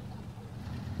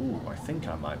 Ooh, I think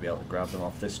I might be able to grab them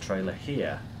off this trailer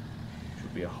here.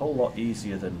 Should be a whole lot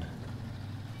easier than...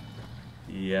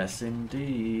 Yes,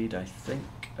 indeed. I think...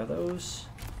 Are those...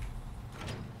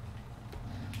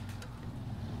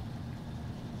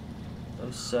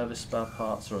 Those service spare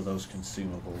parts, or are those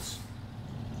consumables?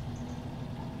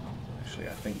 Actually,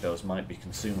 I think those might be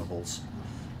consumables.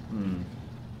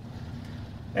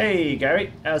 Hey,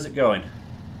 Gary, how's it going?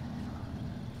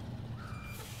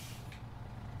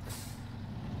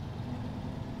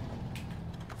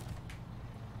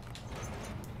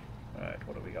 Alright,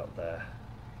 what have we got there?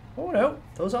 Oh no,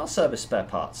 those are service spare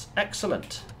parts.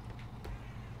 Excellent.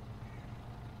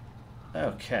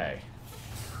 Okay.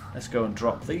 Let's go and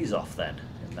drop these off then,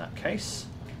 in that case.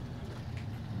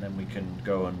 And then we can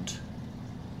go and...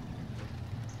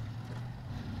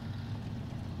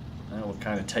 Now we're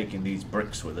kind of taking these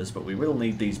bricks with us, but we will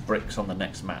need these bricks on the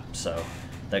next map, so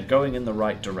they're going in the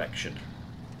right direction.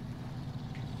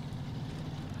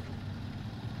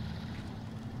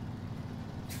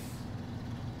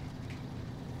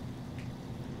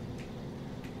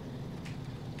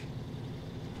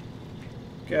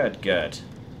 Good, good.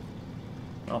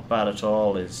 Not bad at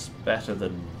all. Is better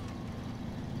than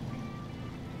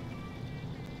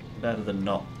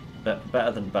not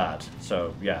better than bad.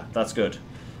 So yeah, that's good.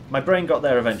 My brain got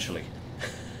there eventually.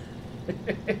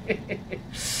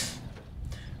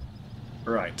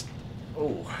 Right.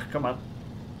 Oh, come on.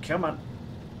 Come on.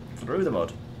 Through the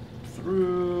mud.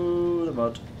 Through the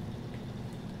mud.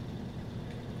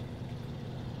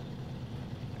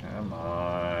 Come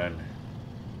on.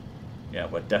 Yeah,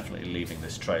 we're definitely leaving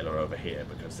this trailer over here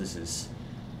because this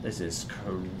is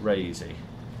crazy.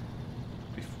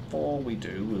 Before we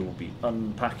do, we will be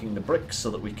unpacking the bricks so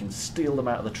that we can steal them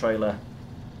out of the trailer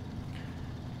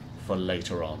for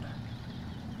later on.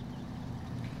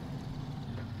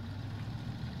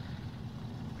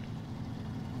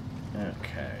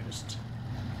 Okay, just...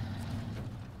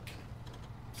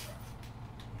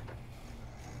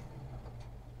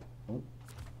 Oh.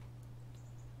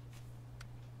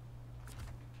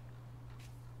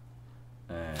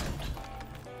 And...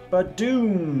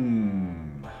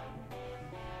 Badoom!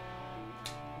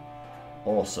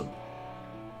 Awesome.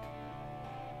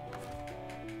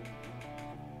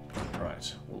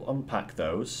 Right, we'll unpack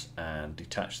those and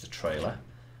detach the trailer.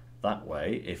 That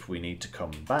way, if we need to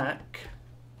come back...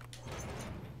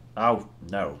 Oh,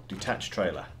 no, detach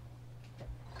trailer.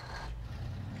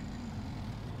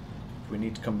 If we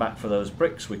need to come back for those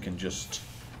bricks, we can just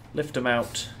lift them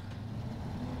out.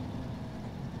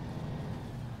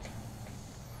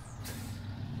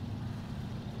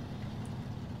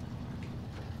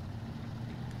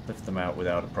 Lift them out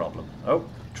without a problem. Oh,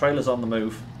 trailer's on the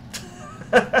move.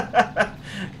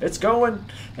 It's going.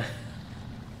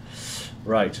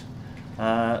 Right.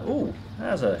 Ooh,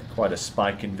 there's quite a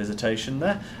spike in visitation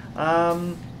there.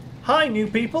 Hi, new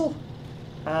people.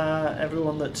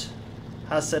 Everyone that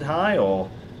has said hi or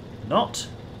not.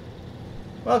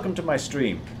 Welcome to my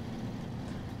stream.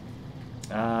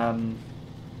 Playing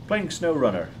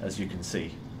SnowRunner, as you can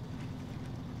see.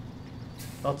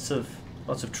 Lots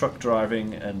of truck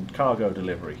driving and cargo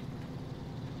delivery.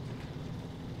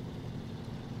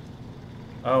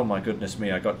 Oh my goodness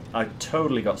me, I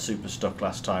totally got super stuck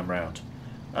last time round.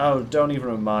 Oh, don't even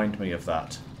remind me of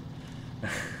that.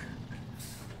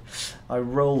 I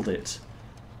rolled it,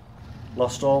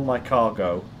 lost all my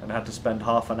cargo, and had to spend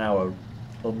half an hour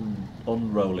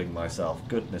unrolling myself.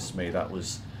 Goodness me, that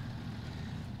was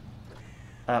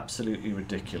absolutely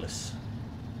ridiculous.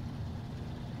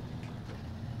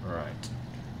 Right,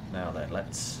 now then,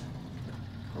 let's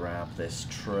grab this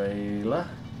trailer.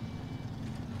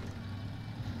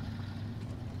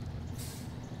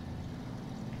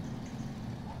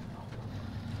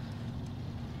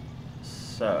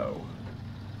 So,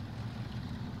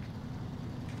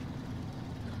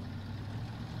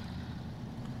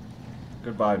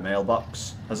 goodbye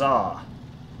mailbox. Huzzah!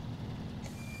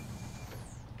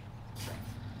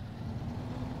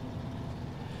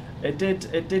 It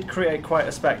did create quite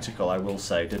a spectacle, I will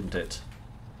say, didn't it?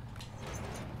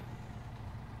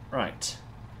 Right.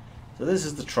 So this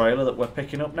is the trailer that we're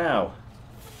picking up now.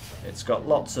 It's got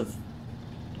lots of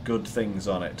good things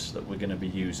on it that we're going to be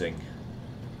using.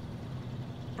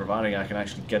 Providing I can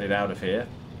actually get it out of here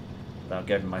without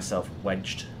getting myself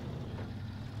wedged.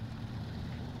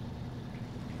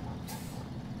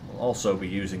 We'll also be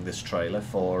using this trailer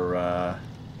for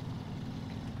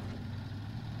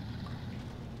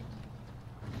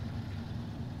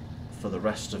the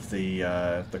rest of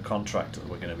the contract that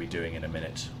we're going to be doing in a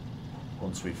minute,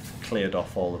 once we've cleared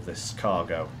off all of this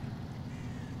cargo.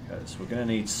 Because we're going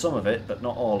to need some of it, but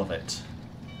not all of it.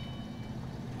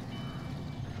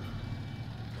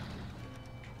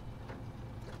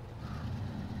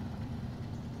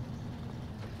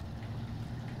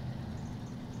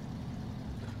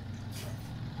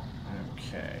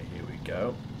 Okay, here we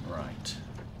go. Right.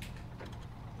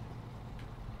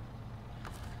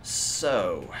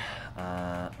 So,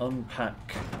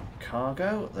 unpack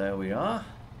cargo, there we are,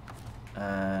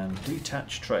 and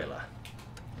detach trailer.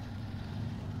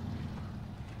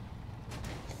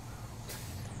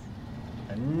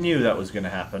 I knew that was going to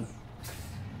happen.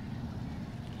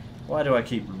 Why do I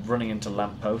keep running into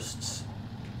lampposts?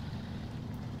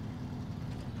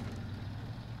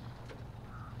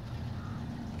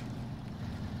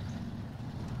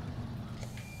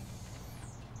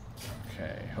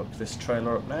 Okay, hook this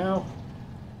trailer up now.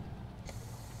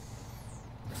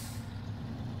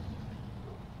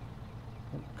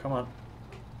 Oh, come on.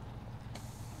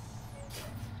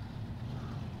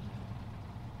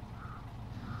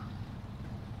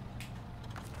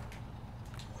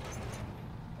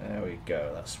 There we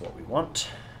go, that's what we want.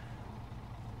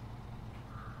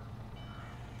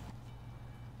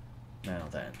 Now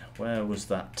then, where was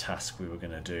that task we were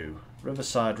going to do?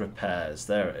 Riverside repairs,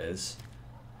 there it is.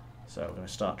 So we're going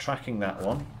to start tracking that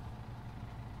one.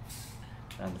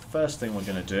 And the first thing we're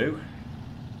going to do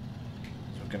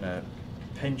is we're going to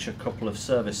pinch a couple of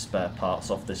service spare parts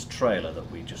off this trailer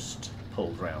that we just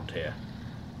pulled round here.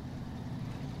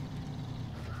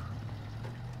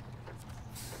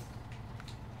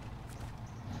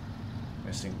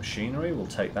 Missing machinery, we'll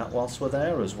take that whilst we're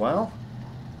there as well.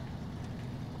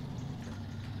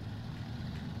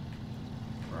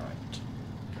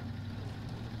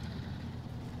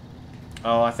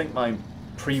 Oh, I think my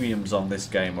premiums on this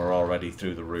game are already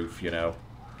through the roof, you know.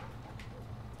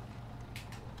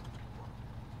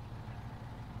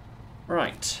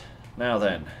 Right, now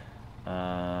then.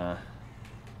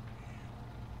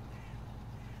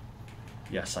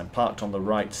 Yes, I'm parked on the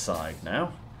right side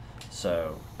now.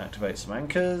 So, activate some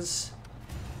anchors.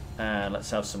 And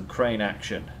let's have some crane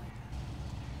action.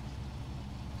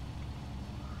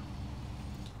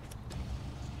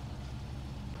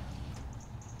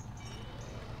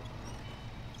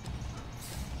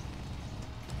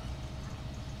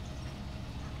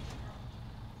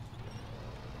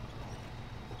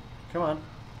 Come on.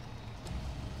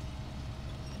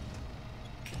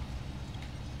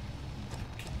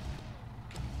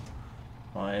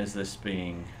 Why is this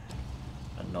being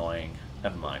annoying?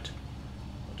 Never mind.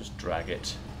 I'll just drag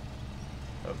it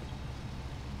over.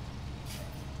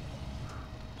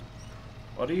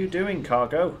 What are you doing,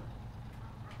 cargo?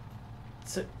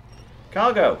 Sit.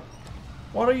 Cargo!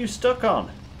 What are you stuck on?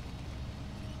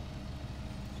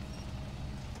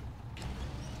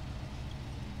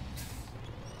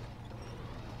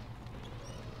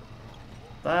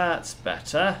 That's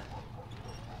better.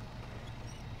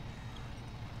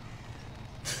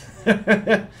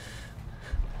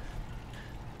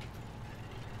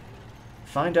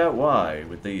 Find out why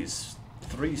with these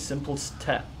 3 simple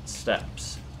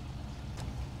steps.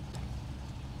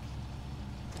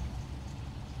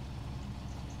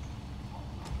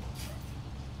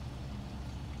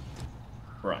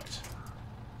 Right.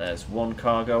 There's one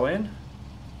cargo in.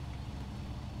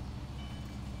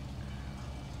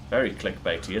 Very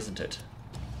clickbaity, isn't it?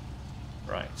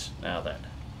 Right, now then.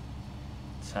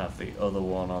 Let's have the other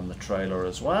one on the trailer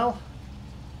as well.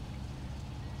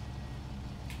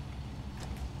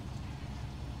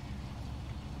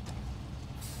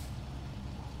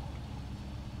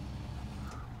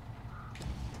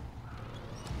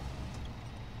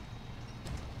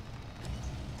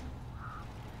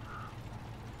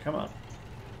 Come on.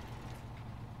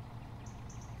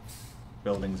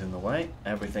 Building's in the way.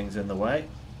 Everything's in the way.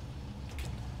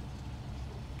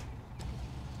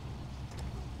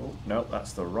 Oh, no,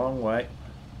 that's the wrong way.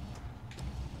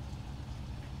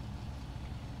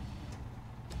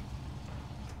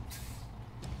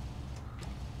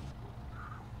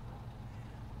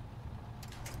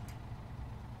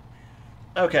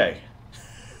 Okay.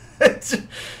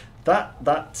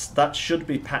 that should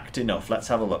be packed enough. Let's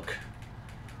have a look.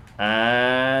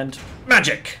 And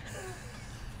magic.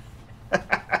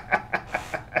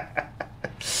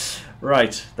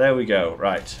 Right, there we go.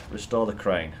 Right, restore the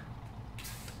crane.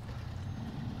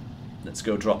 Let's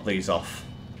go drop these off.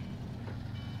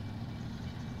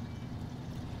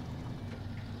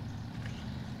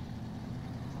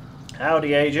 Howdy,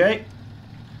 AJ.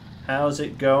 How's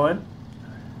it going?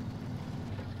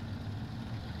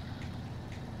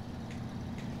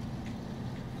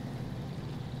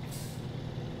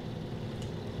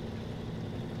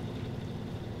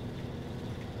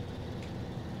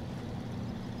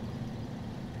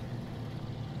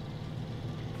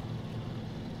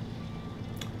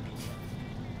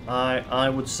 I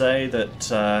would say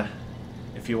that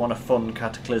if you want a fun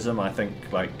cataclysm, I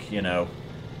think, like, you know,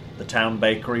 the town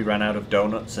bakery ran out of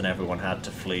donuts and everyone had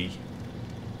to flee.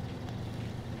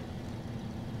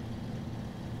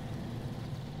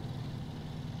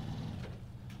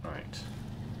 Right.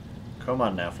 Come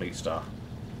on now, Fleet Star.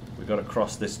 We've got to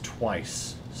cross this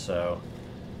twice, so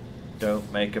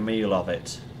don't make a meal of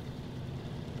it.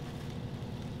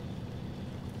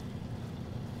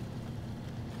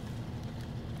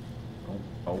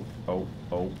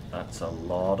 Oh, that's a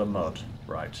lot of mud.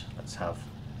 Right, let's have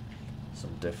some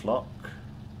diff lock.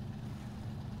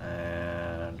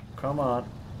 And come on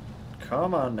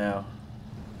now.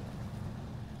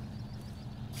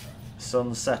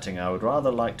 Sun's setting. I would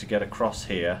rather like to get across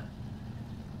here.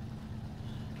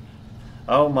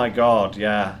 Oh my god,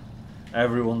 yeah.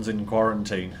 Everyone's in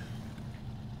quarantine.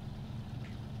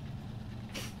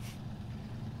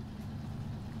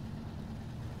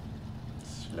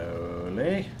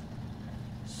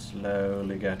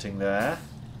 Slowly getting there.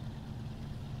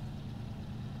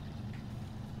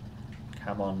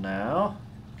 Come on now.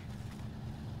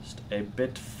 Just a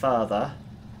bit further.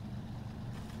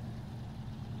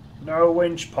 No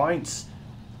winch points.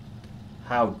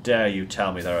 How dare you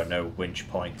tell me there are no winch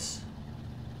points?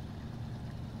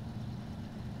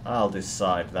 I'll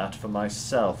decide that for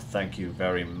myself, thank you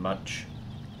very much.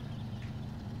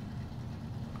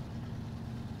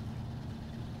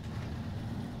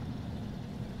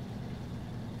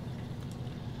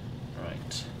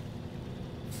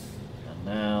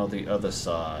 Now the other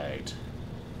side.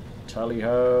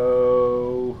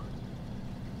 Tally-ho!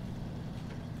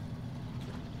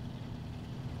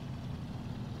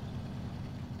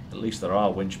 At least there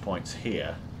are winch points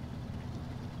here.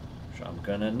 Which I'm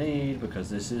gonna need because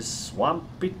this is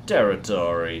swampy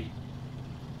territory.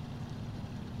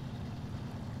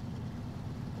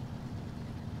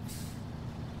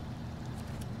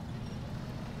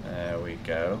 There we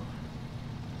go.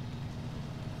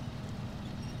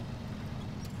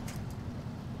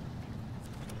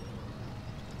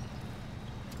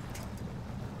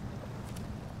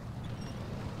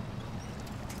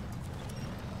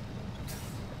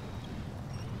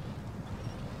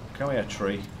 Come here,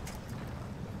 tree.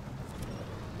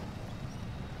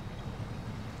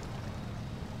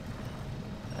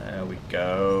 There we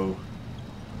go.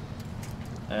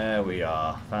 There we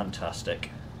are.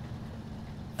 Fantastic.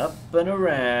 Up and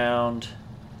around.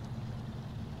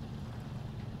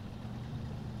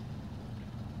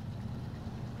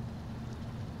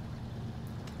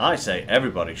 I say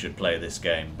everybody should play this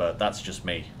game, but that's just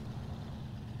me.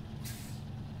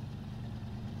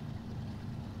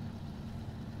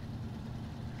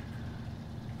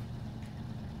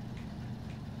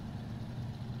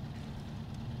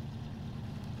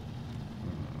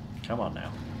 Come on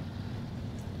now.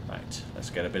 Right, let's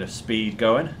get a bit of speed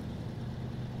going.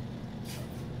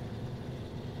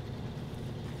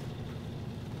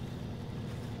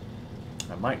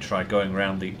 I might try going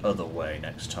around the other way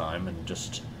next time and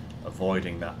just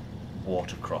avoiding that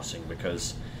water crossing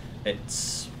because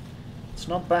it's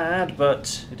not bad,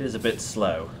 but it is a bit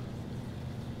slow.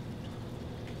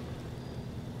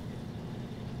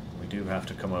 We do have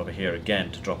to come over here again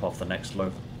to drop off the next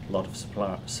lot of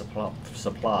supplies.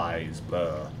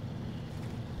 Blah.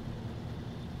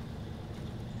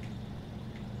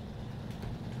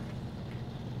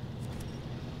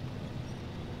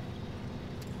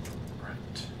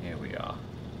 Right, here we are.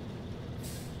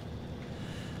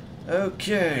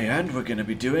 Okay, and we're going to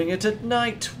be doing it at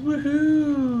night.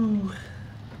 Woohoo!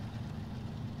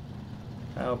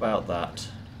 How about that?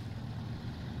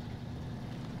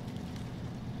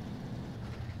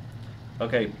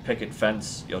 Okay, picket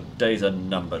fence, your days are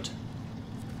numbered.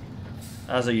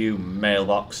 As are you,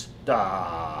 mailbox.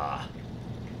 Ah.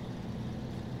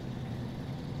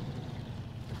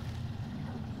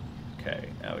 Okay,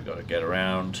 now we've got to get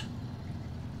around.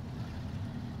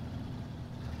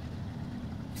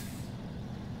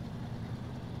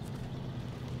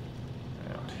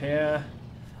 Around here.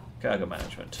 Cargo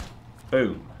management.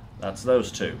 Boom. That's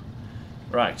those two.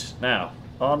 Right, now,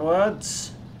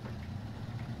 onwards.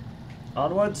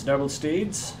 Onwards, noble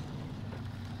steeds.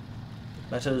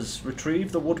 Let us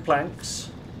retrieve the wood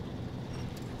planks.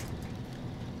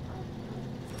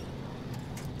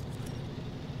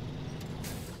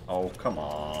 Oh, come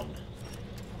on.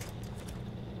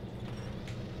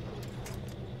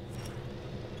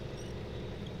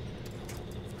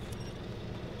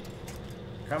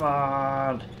 Come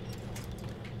on.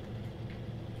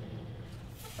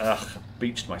 Ugh,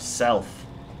 beached myself.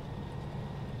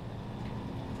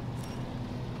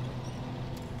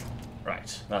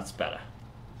 Right, that's better.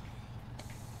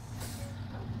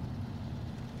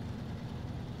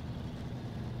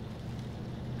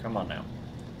 Come on now.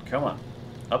 Come on.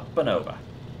 Up and over.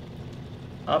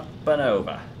 Up and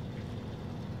over.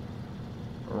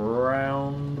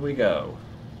 Round we go.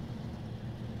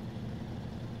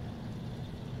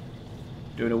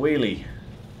 Doing a wheelie.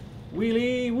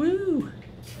 Wheelie, woo!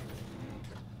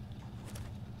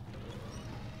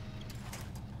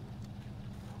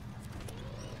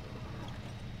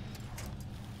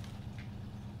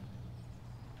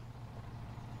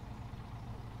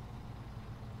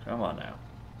 Come on now.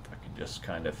 I can just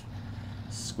kind of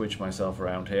squidge myself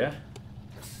around here.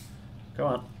 Come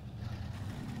on.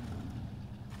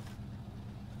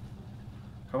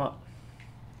 Come on.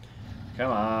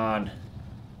 Come on.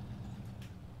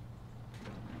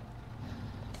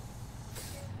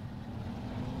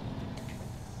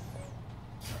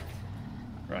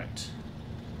 Right.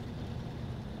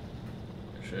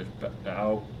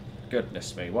 Oh,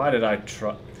 goodness me. Why did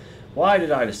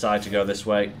I decide to go this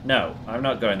way? No, I'm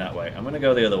not going that way. I'm going to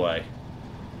go the other way.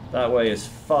 That way is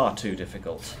far too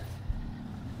difficult.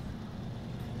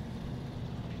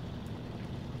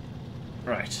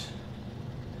 Right.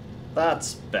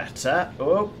 That's better.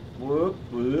 Oh, whoop,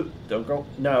 whoop. Don't go.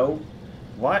 No.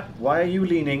 Why are you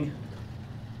leaning?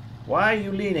 Why are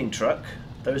you leaning, truck?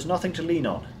 There's nothing to lean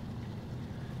on.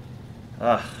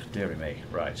 Ah, dearie me.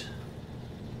 Right.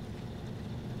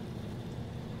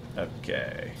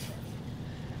 Okay.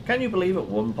 Can you believe at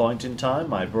one point in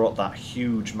time I brought that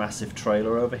huge massive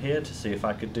trailer over here to see if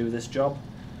I could do this job?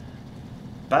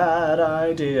 Bad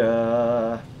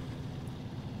idea.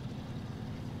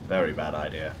 Very bad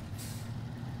idea.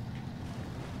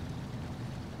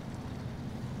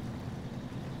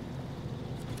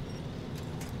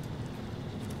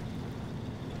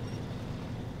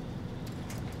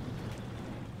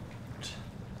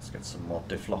 Let's get some more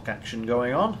diff-lock action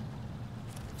going on.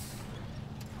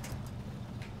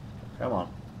 Come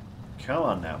on. Come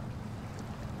on now.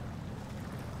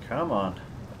 Come on.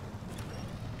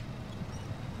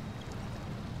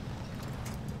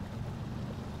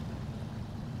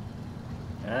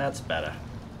 That's better.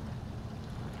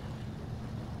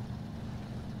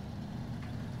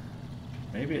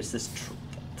 Maybe it's this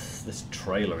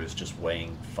trailer is just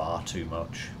weighing far too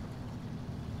much.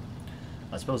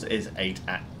 I suppose it is eight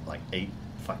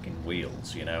fucking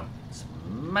wheels, you know? It's a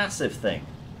massive thing.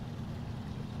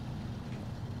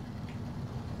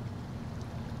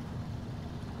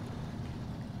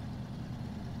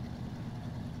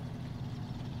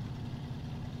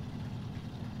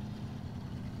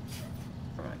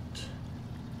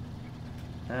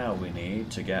 Now we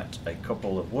need to get a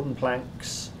couple of wooden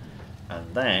planks,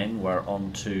 and then we're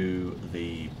on to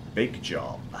the big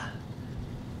job.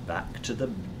 Back to the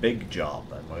big job,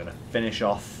 and we're going to finish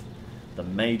off the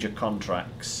major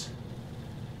contracts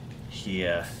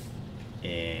here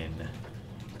in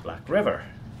Black River,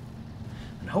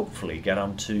 and hopefully get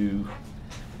onto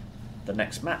the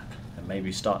next map and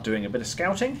maybe start doing a bit of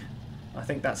scouting. I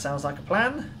think that sounds like a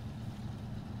plan.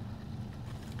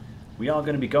 We are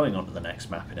going to be going on to the next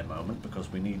map in a moment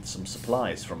because we need some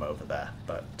supplies from over there,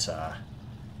 but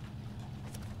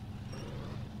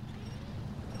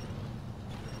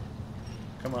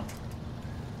Come on.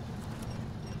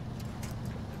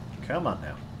 Come on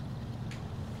now.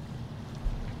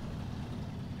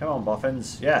 Come on,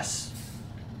 boffins. Yes.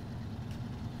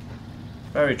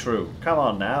 Very true. Come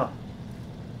on now.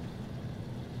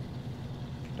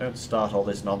 Don't start all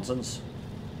this nonsense.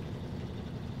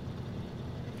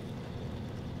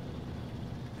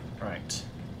 Right.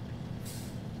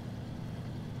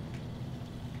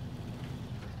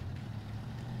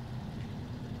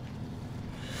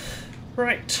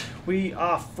 Right. We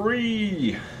are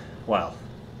free. Well,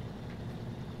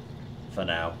 for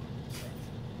now.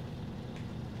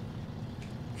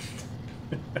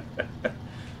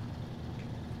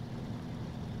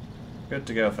 Good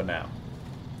to go for now.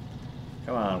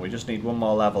 Come on, we just need one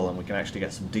more level and we can actually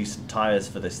get some decent tyres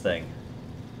for this thing.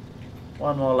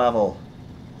 One more level.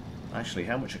 Actually,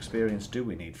 how much experience do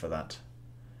we need for that?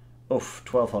 Oof,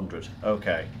 1200.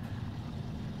 Okay.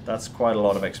 That's quite a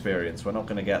lot of experience. We're not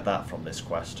going to get that from this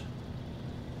quest.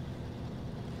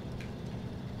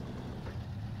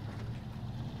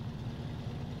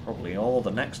 Probably all the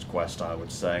next quest, I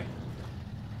would say.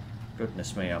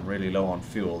 Goodness me, I'm really low on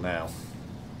fuel now.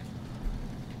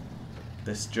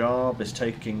 This job is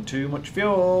taking too much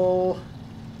fuel.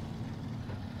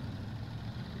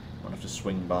 I'm gonna have to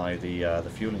swing by the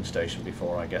fueling station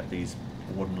before I get these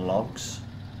wooden logs,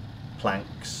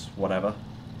 planks, whatever.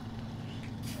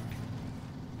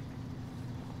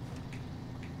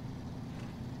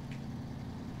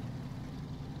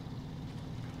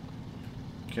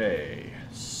 Okay,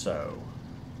 so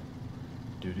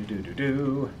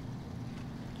do.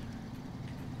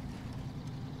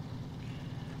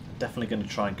 Definitely going to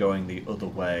try going the other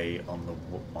way on the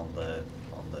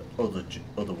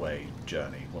other way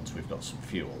journey once we've got some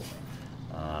fuel,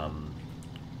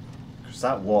 because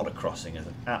that water crossing is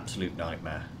an absolute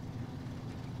nightmare.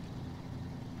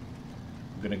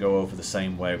 I'm going to go over the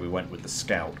same way we went with the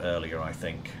scout earlier, I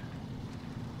think.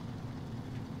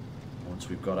 Once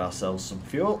we've got ourselves some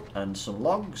fuel and some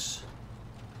logs.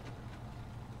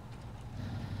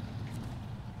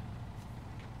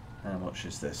 How much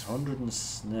is this?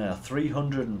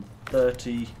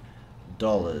 $330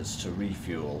 to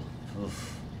refuel.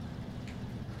 Oof.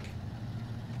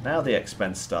 Now the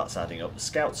expense starts adding up. The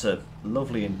scouts are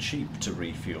lovely and cheap to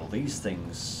refuel. These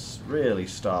things really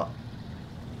start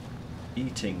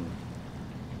eating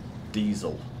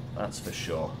diesel, that's for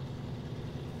sure.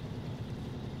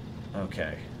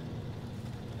 Okay.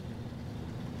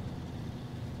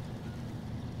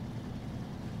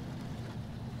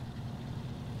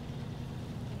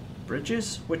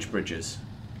 Bridges? Which bridges?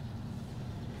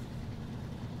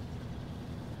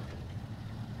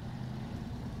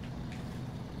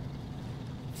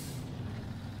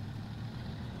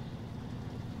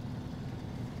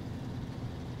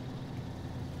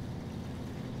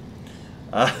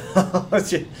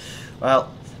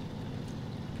 Well,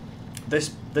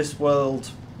 this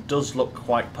world does look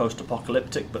quite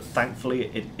post-apocalyptic, but thankfully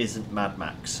it isn't Mad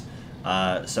Max.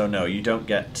 So no, you don't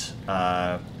get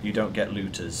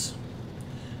looters.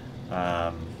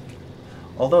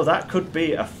 Although that could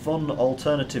be a fun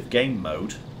alternative game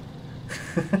mode.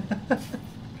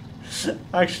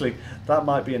 Actually, that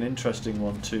might be an interesting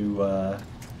one to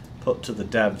put to the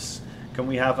devs. Can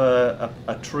we have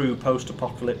a true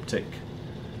post-apocalyptic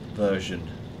version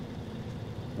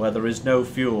where there is no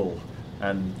fuel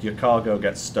and your cargo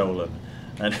gets stolen,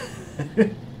 and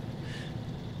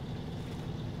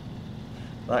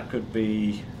that could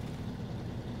be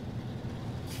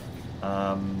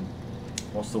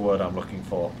what's the word I'm looking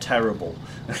for? Terrible.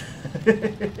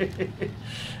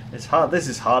 It's hard. This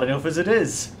is hard enough as it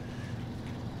is.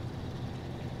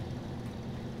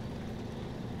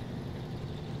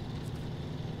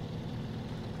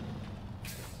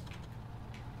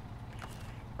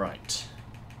 Right.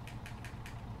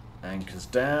 Anchors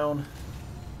down,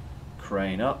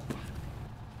 crane up,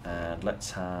 and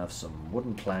let's have some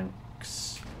wooden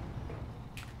planks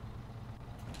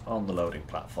on the loading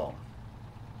platform.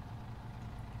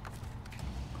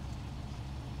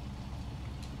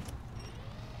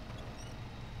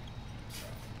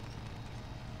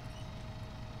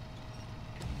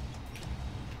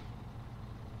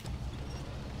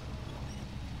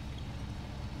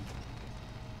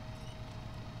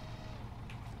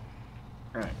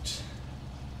 Right,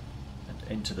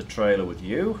 and into the trailer with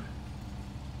you.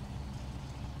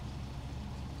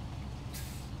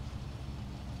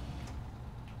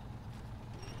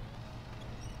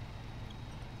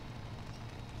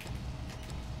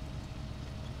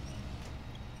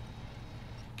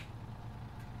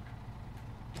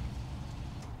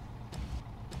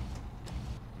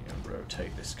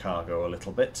 Rotate this cargo a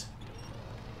little bit.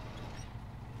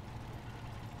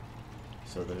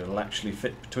 so that it'll actually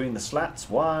fit between the slats.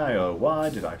 Why, oh why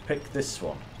did I pick this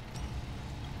one?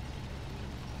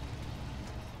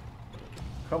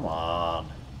 Come on.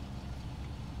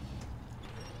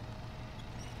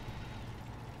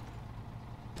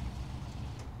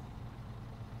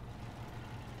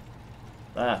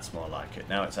 That's more like it.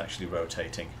 Now it's actually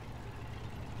rotating.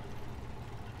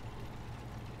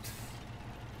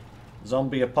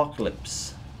 Zombie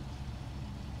Apocalypse.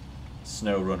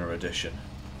 SnowRunner edition.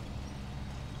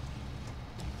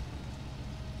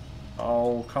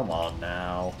 Oh, come on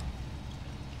now.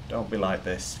 Don't be like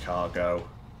this, cargo.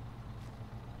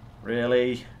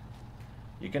 Really?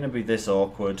 You're going to be this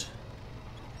awkward?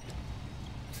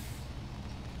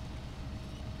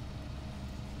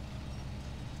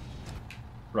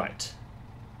 Right.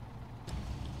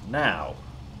 Now,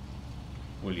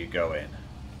 will you go in?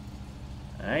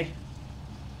 Eh?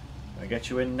 Can I get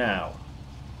you in now?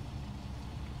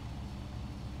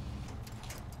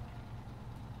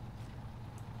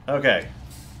 Okay.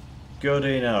 Good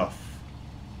enough.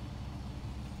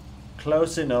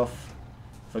 Close enough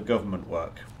for government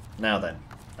work. Now then,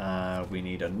 we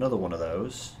need another one of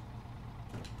those.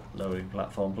 Loading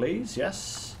platform, please.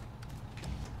 Yes.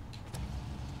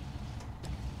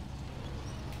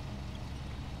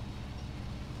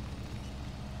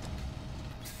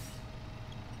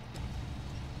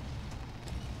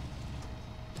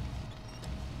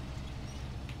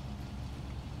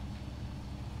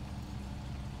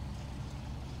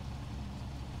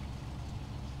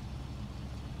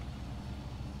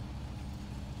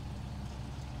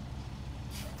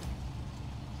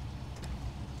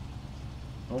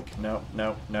 Oh, no,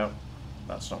 no, no.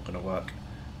 That's not going to work.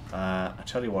 I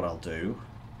tell you what I'll do.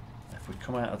 If we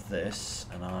come out of this,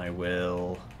 and I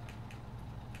will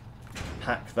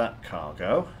pack that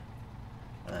cargo,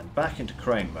 and then back into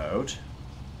crane mode,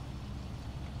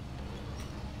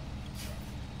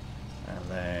 and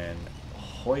then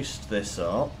hoist this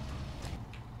up,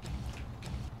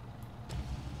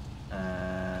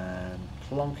 and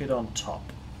plonk it on top,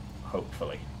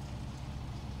 hopefully.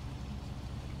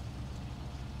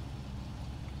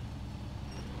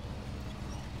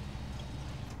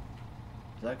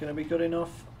 Is that going to be good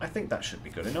enough? I think that should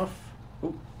be good enough.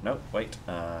 Oh, no, wait.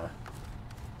 I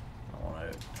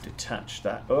want to detach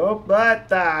that. Oh, but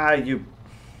you...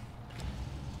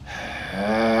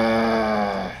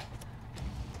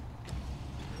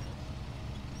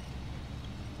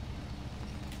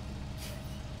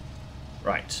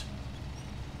 Right.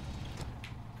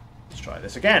 Let's try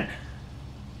this again.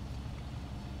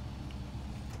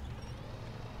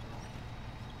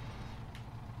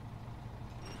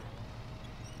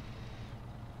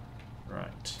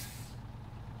 Right.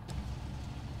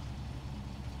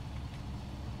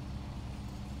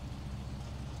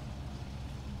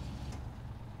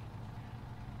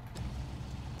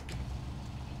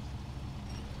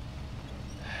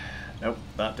 Nope,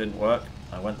 that didn't work.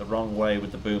 I went the wrong way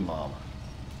with the boom arm.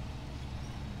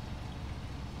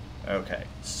 Okay,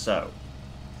 so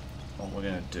what we're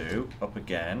going to do, up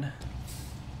again,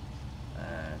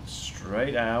 and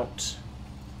straight out.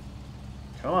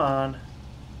 Come on.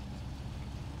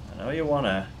 I know you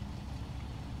wanna.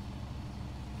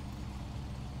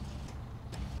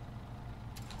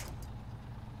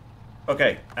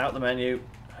 Okay, out the menu.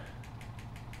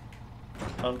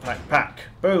 Unpack, pack.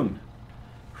 Boom.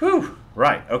 Whew.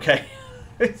 Right, okay.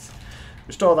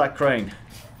 Restore that crane.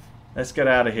 Let's get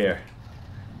out of here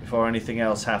before anything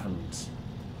else happens.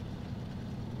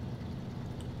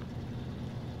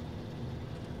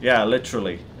 Yeah,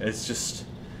 literally. It's just...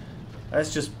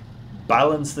 Let's just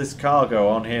balance this cargo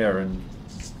on here and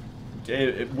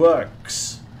it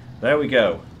works. There we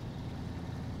go.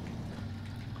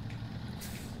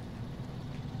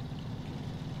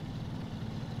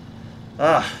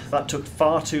 Ah, that took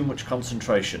far too much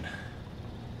concentration.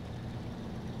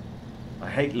 I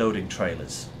hate loading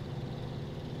trailers.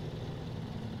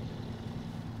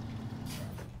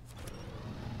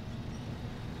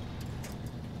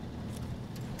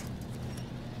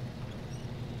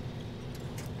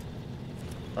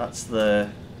 That's the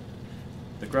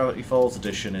Gravity Falls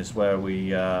edition is where we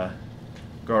go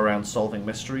around solving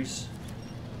mysteries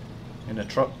in a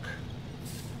truck.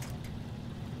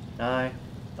 Aye.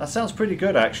 That sounds pretty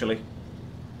good, actually.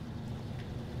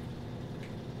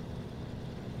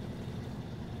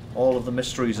 All of the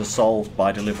mysteries are solved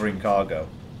by delivering cargo.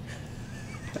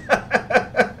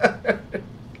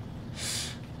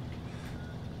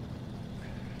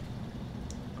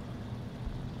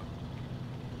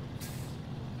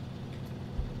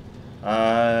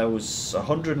 It was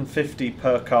 150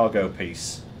 per cargo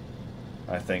piece,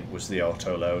 I think, was the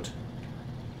auto load.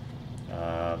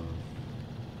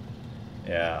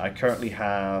 Yeah, I currently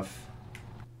have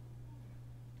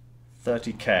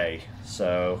 30k,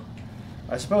 so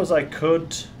I suppose I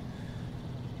could...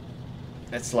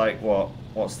 It's like,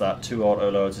 what's that? 2 auto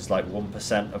loads is like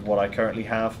 1% of what I currently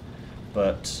have,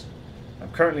 but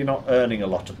I'm currently not earning a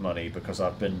lot of money because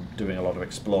I've been doing a lot of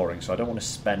exploring, so I don't want to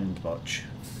spend much.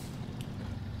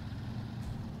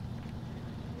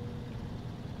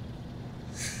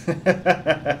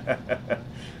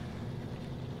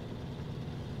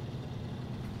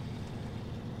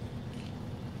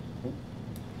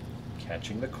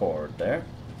 Catching the cord there.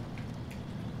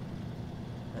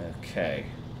 Okay.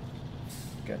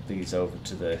 Get these over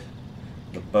to the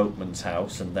boatman's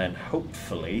house and then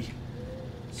hopefully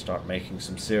start making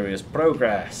some serious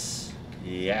progress.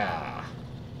 Yeah.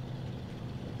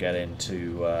 Get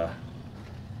into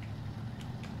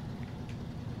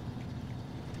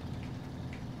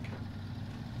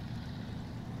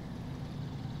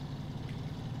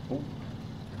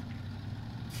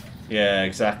yeah,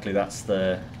 exactly. That's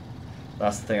the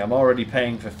thing. I'm already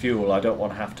paying for fuel. I don't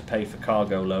want to have to pay for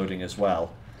cargo loading as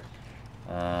well.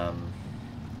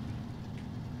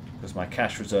 Because my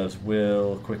cash reserves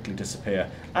will quickly disappear.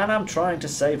 And I'm trying to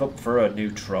save up for a new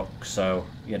truck, so,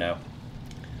 you know,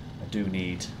 I do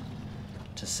need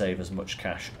to save as much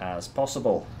cash as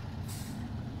possible.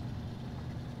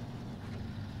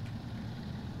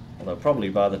 Although probably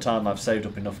by the time I've saved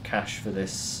up enough cash for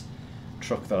this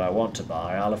truck that I want to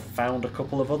buy, I'll have found a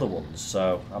couple of other ones,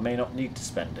 so I may not need to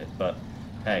spend it, but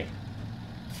hey.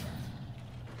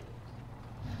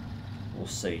 We'll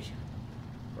see.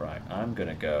 Right, I'm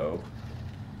gonna go...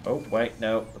 Oh, wait,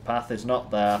 no, the path is not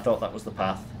there. I thought that was the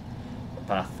path. The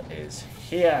path is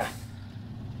here.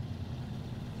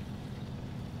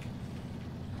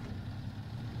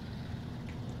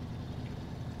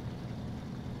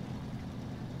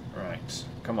 Right,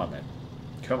 come on then.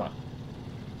 Come on.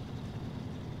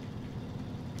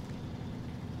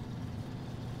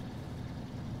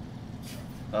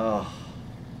 Oh.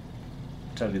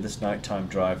 Tell you, this nighttime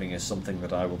driving is something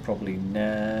that I will probably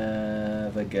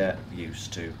never get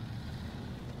used to.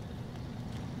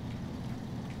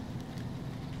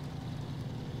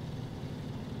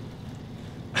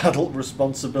 Adult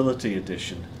Responsibility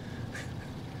Edition.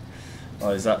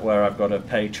 Oh, is that where I've got to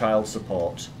pay child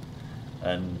support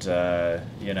and,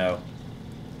 you know,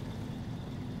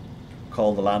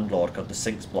 call the landlord because the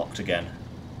sink's blocked again?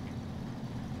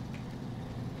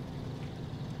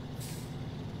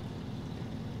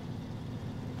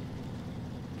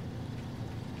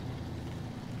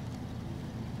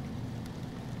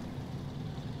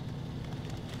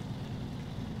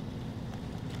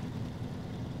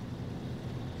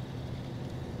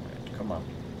 Come on.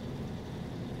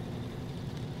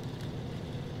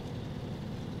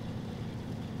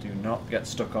 Do not get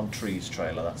stuck on trees,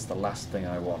 trailer. That's the last thing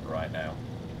I want right now.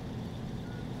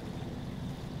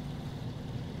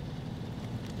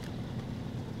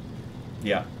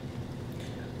 Yeah.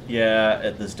 Yeah,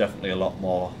 there's definitely a lot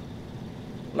more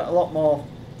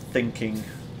thinking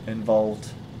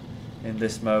involved in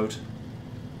this mode.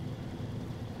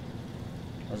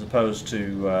 As opposed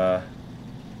to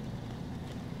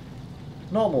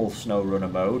normal SnowRunner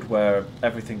mode, where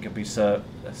everything can be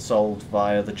solved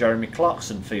via the Jeremy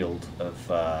Clarkson field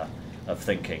of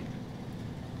thinking.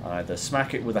 Either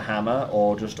smack it with a hammer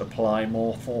or just apply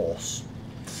more force.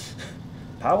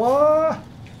 Power!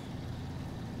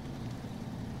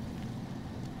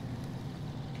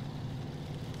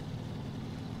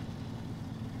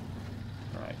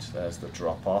 Right, there's the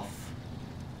drop off.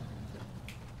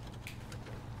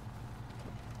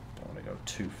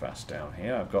 Too fast down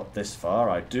here. I've got this far.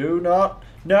 I do not.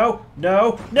 No,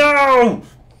 no, no!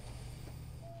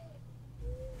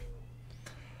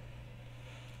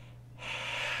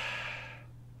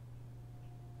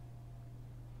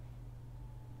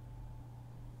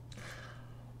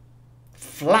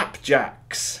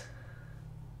 Flapjacks.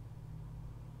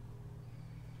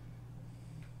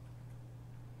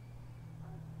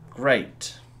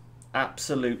 Great.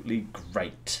 Absolutely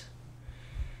great.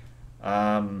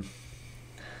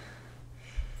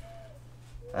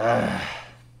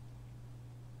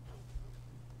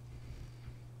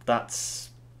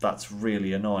 That's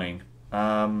really annoying.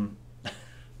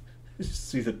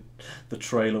 See the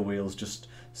trailer wheels just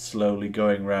slowly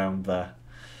going round there.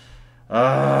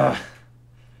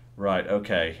 Right,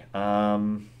 okay.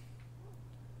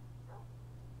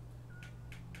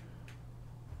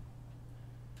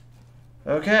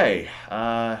 Okay,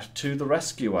 to the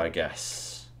rescue, I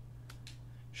guess.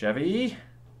 Chevy?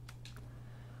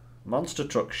 Monster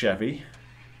truck Chevy.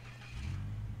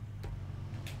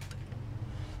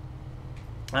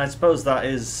 I suppose that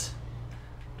is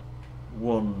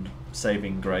one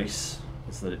saving grace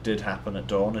is that it did happen at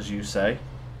dawn, as you say.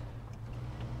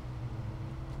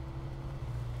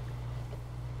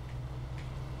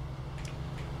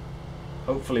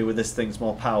 Hopefully with this thing's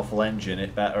more powerful engine,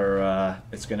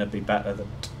 it's going to be better than...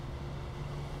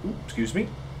 Ooh, excuse me.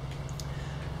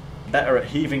 Better at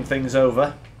heaving things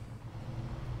over.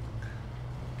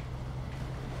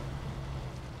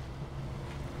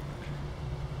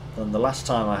 Than the last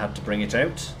time I had to bring it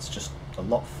out. It's just a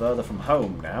lot further from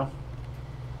home now.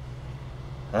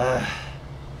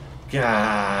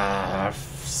 God,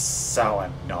 so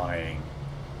annoying.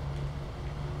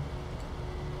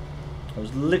 I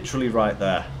was literally right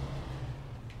there.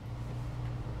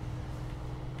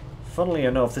 Funnily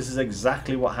enough, this is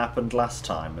exactly what happened last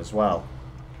time as well.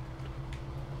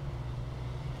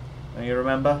 Now you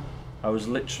remember? I was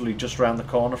literally just round the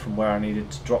corner from where I needed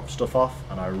to drop stuff off,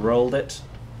 and I rolled it.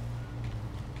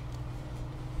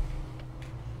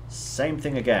 Same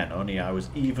thing again, only I was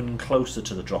even closer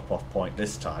to the drop-off point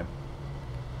this time.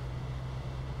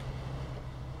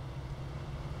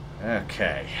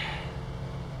 Okay.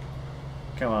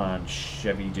 Come on,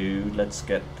 Chevy dude, let's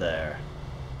get there.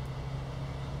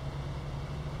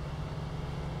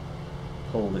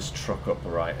 Pull this truck up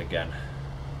right again.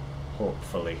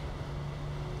 Hopefully.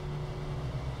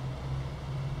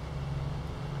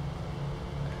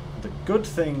 The good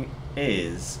thing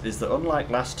is that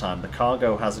unlike last time, the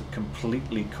cargo hasn't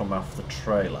completely come off the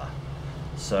trailer.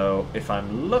 So if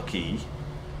I'm lucky,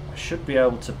 I should be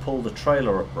able to pull the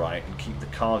trailer upright and keep the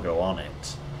cargo on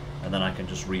it. And then I can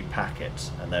just repack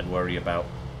it and then worry about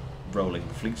rolling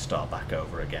the Fleet Star back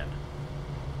over again.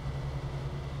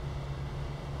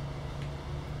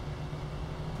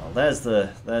 Well, there's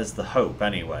the hope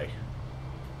anyway.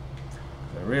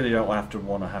 I really don't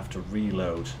want to have to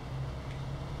reload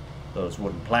those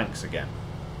wooden planks again.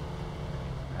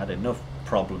 I had enough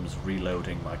problems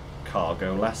reloading my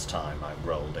cargo last time I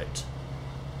rolled it.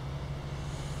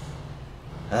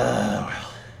 Well.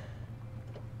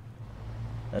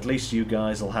 At least you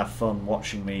guys will have fun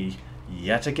watching me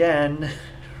yet again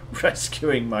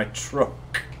rescuing my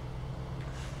truck.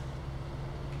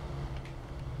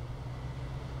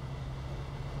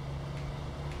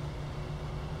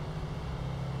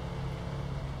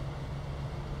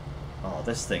 Oh,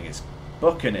 this thing is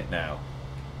booking it now.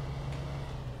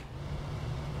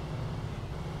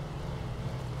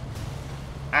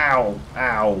 Ow!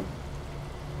 Ow!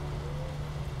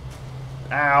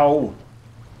 Ow!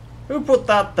 Who put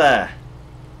that there?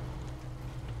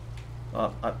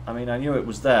 Well, I mean, I knew it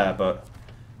was there, but...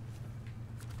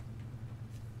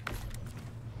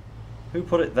 Who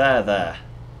put it there?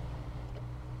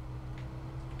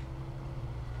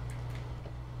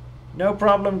 No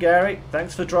problem, Gary.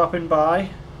 Thanks for dropping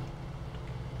by.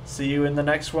 See you in the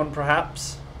next one,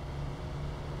 perhaps.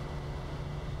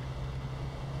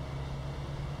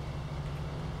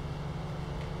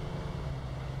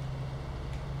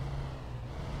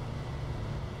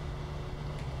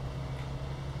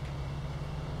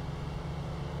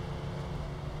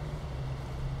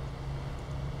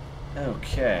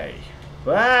 Okay.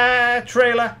 Ah,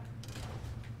 trailer!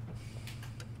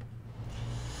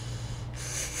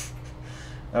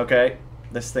 Okay,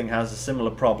 this thing has a similar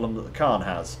problem that the Khan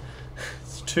has.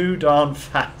 It's too darn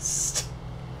fast.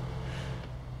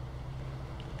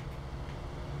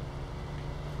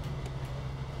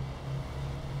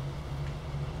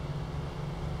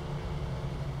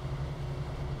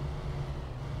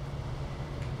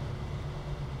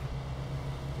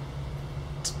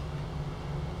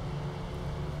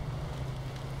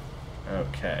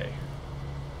 Okay.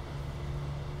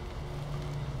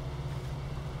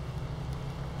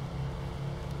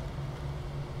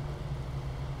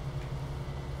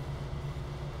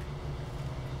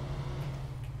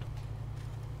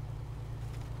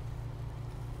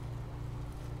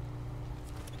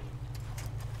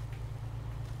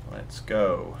 Let's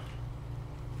go.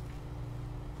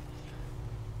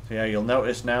 So yeah, you'll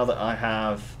notice now that I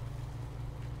have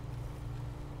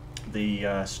the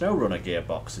SnowRunner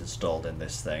gearbox installed in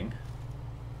this thing.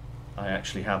 I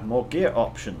actually have more gear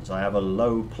options. I have a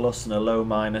low plus and a low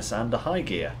minus and a high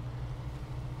gear,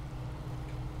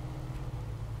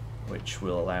 which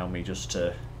will allow me just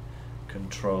to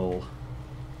control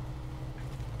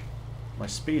my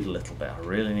speed a little bit. I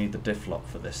really need the diff lock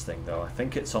for this thing though. I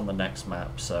think it's on the next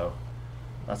map, so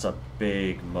that's a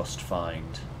big must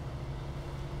find.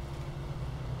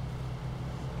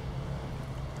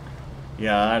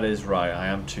 Yeah, that is right. I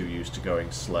am too used to going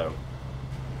slow.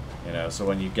 You know, so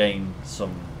when you gain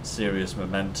some serious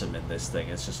momentum in this thing,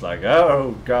 it's just like,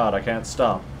 oh god, I can't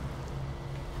stop.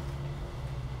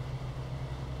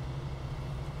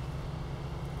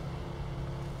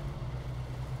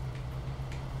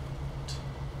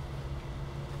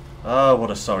 Oh, what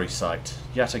a sorry sight.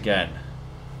 Yet again.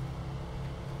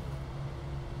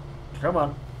 Come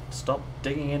on. Stop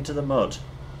digging into the mud.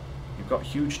 You've got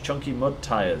huge chunky mud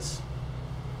tyres.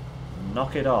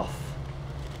 Knock it off.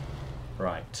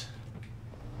 Right.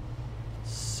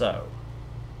 So,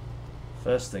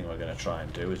 first thing we're going to try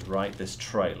and do is right this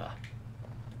trailer.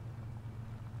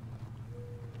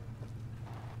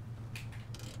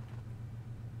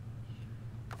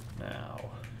 Now,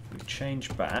 we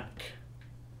change back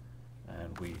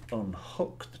and we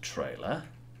unhook the trailer.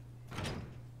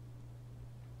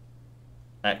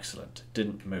 Excellent.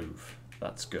 Didn't move.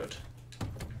 That's good.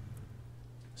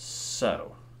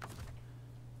 So,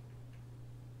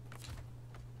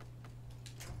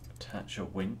 attach a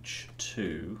winch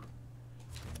to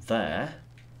there.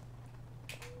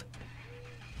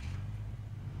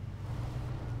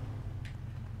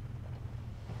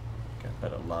 Get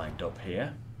better lined up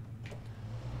here.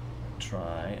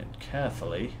 Try and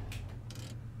carefully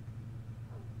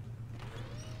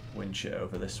winch it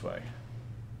over this way.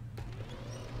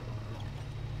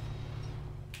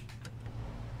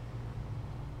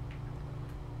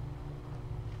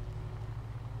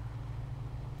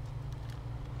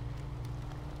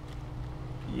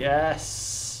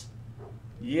 Yes!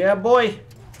 Yeah, boy!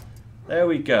 There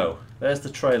we go. There's the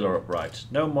trailer upright.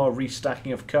 No more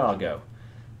restacking of cargo.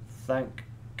 Thank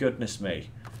goodness me.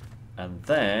 And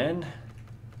then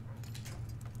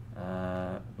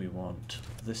we want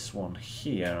this one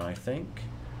here, I think.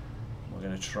 We're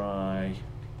going to try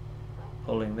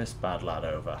pulling this bad lad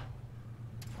over.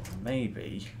 Or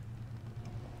maybe,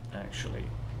 actually,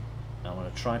 I'm going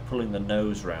to try pulling the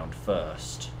nose round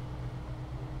first.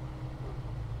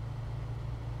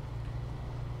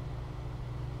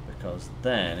 Because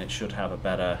then it should have a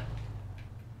better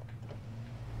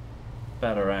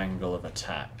angle of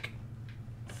attack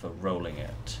for rolling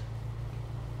it.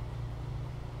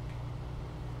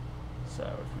 So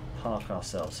if we park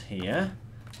ourselves here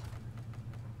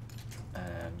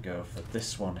and go for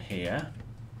this one here.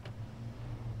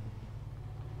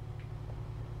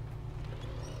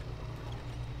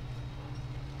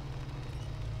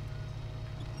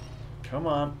 Come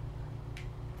on.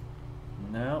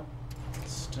 No.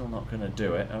 Still not going to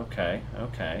do it. Okay,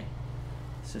 okay.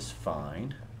 This is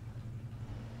fine.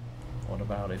 What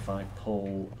about if I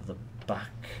pull the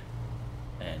back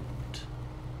end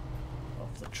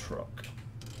of the truck?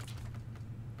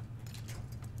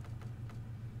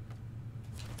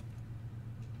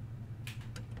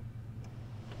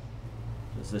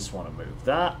 Does this want to move?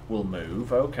 That will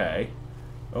move. Okay.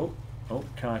 Oh,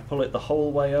 can I pull it the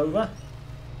whole way over?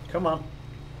 Come on.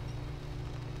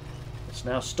 It's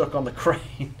now stuck on the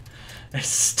crane. It's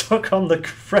stuck on the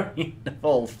crane of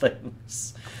all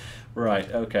things. Right,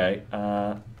 okay.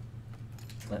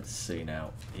 Let's see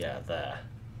now. Yeah, there.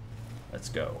 Let's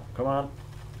go. Come on.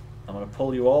 I'm going to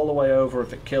pull you all the way over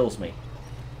if it kills me.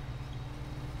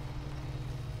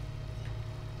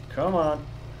 Come on.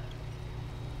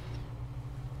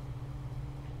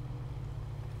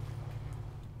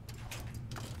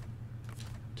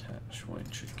 Attach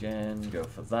winch again. Go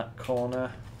for that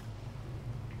corner.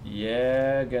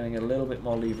 Yeah, getting a little bit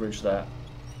more leverage there.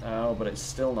 Oh, but it's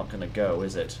still not going to go,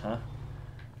 is it, huh?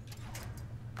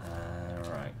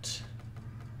 Right.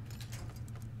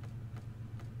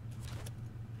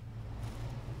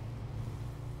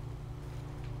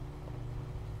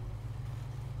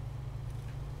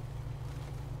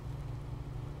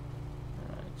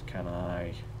 Right, can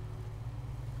I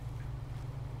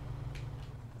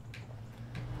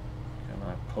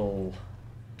pull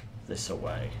this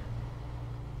away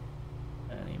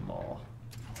anymore?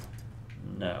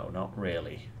 No, not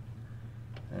really.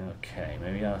 Okay,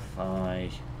 maybe if I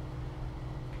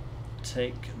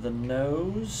take the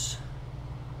nose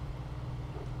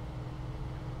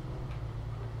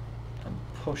and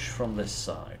push from this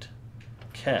side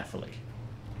carefully.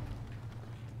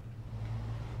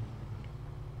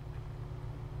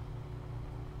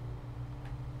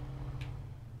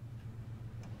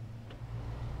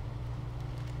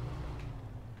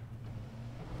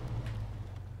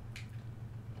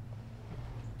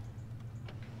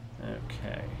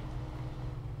 Okay.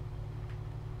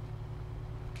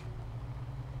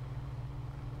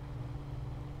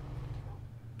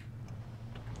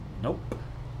 Nope.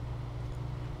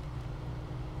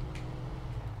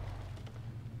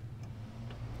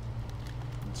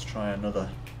 Let's try another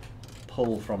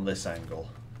pull from this angle.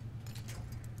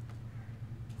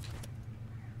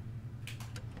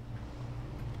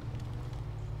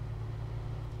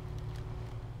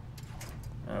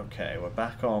 Okay, we're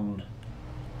back on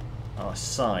our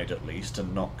side at least,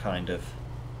 and not kind of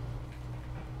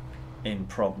in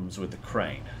problems with the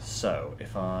crane. So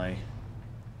if I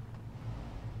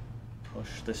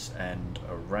push this end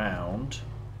around,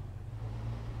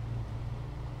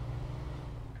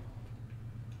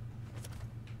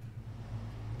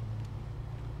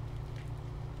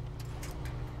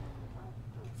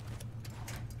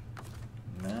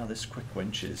 now this quick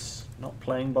winch is not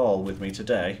playing ball with me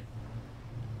today,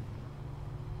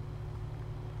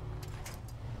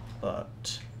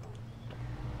 but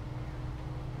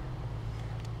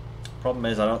problem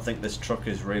is I don't think this truck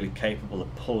is really capable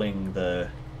of pulling the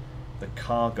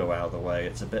cargo out of the way.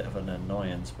 It's a bit of an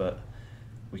annoyance, but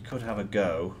we could have a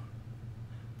go.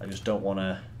 I just don't want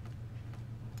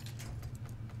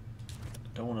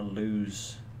to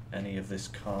lose any of this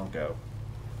cargo.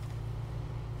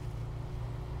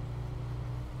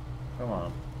 Come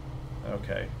on.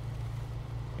 Okay.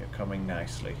 You're coming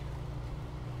nicely.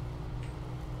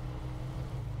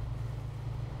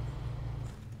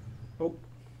 Oh.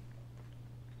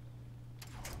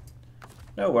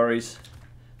 No worries.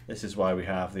 This is why we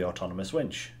have the autonomous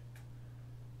winch.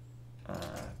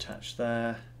 Attach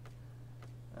there.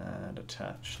 And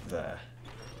attach there.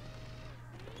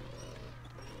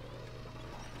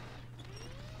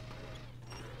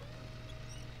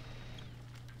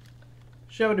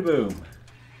 Showity boom.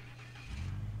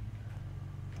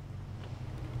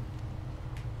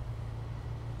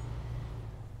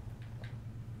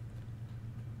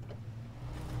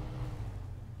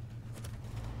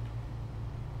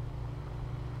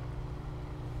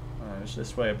 Just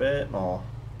this way a bit more.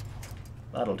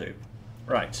 That'll do.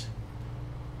 Right.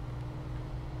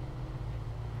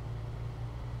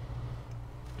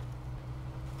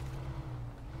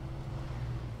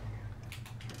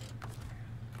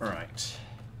 Right.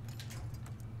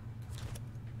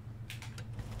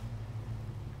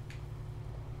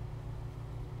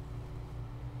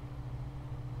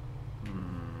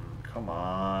 Come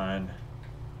on.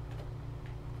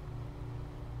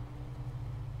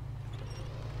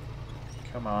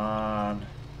 Come on.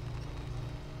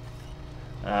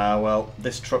 Well,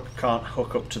 this truck can't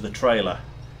hook up to the trailer.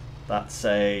 That's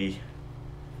I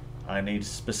need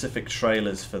specific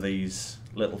trailers for these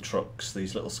little trucks,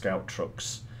 these little scout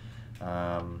trucks,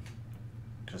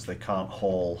 because they can't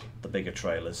haul the bigger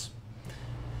trailers.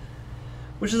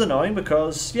 Which is annoying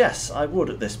because, yes, I would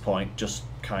at this point just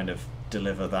kind of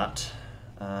deliver that.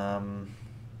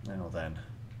 Now then.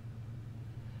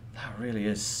 That really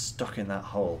is stuck in that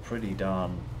hole pretty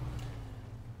darn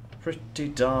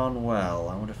well.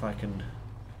 I wonder if I can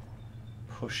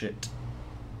push it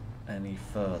any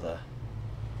further.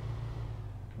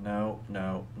 No,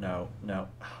 no, no, no.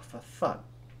 Oh, for fuck.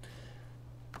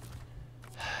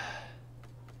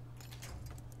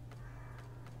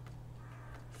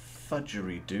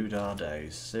 Fudgery doodah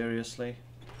days. Seriously?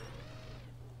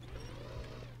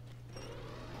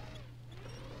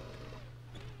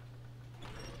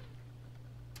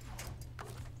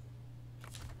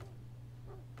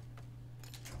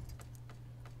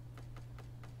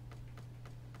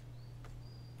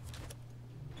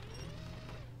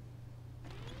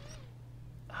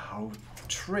 Oh,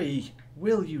 tree,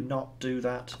 will you not do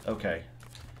that? Okay,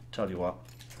 tell you what.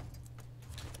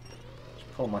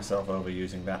 Just pull myself over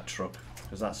using that truck,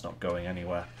 because that's not going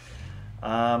anywhere.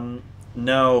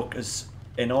 No, because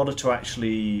in order to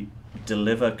actually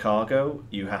deliver cargo,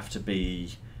 you have to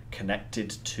be connected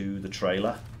to the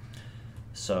trailer.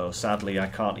 So sadly, I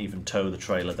can't even tow the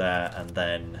trailer there and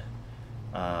then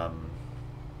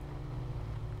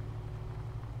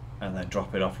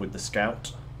drop it off with the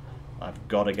scout. I've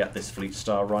got to get this Fleet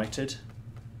Star righted.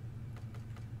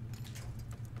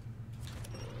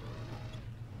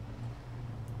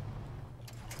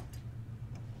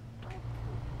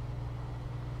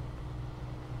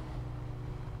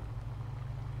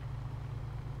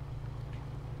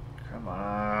 Come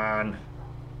on.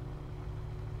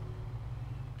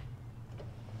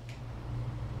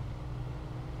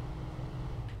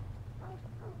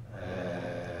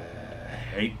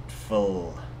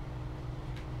 Hateful.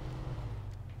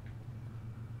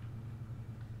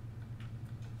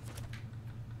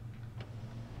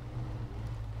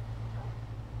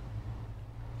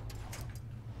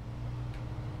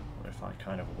 I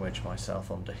kind of wedge myself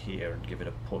under here and give it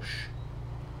a push.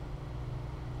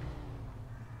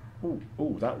 Ooh,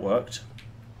 ooh, that worked.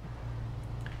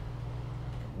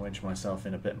 Wedge myself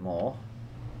in a bit more.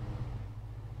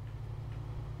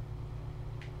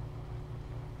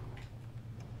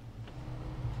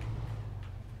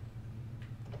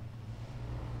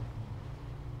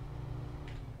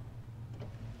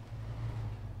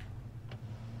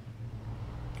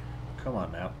 Come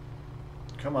on now.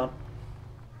 Come on.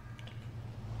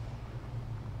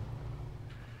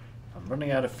 I'm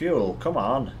running out of fuel. Come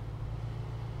on.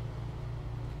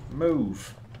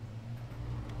 Move.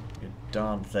 You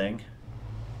darn thing.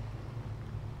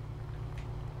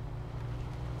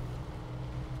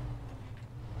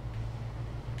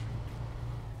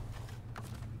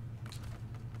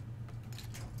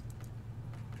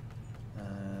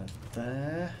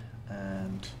 There.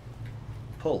 And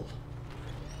pull.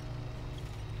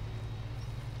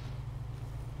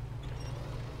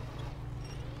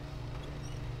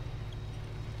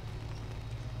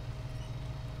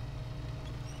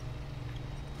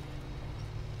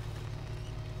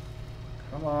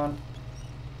 Come on.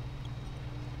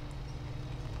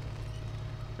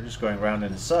 We're just going round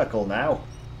in a circle now.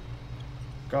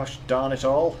 Gosh darn it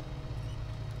all.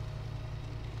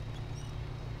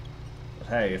 But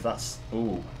hey, if that's...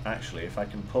 Ooh, actually, if I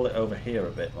can pull it over here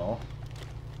a bit more.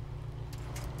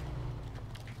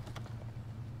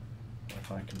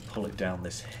 If I can pull it down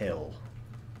this hill.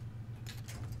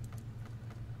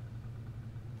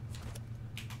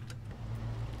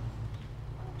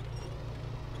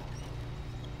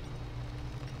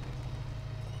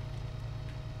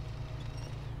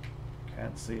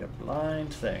 Can't see a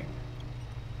blind thing.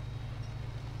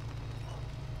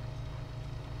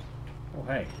 Oh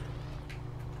hey,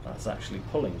 that's actually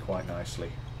pulling quite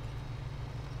nicely.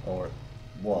 Or it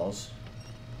was.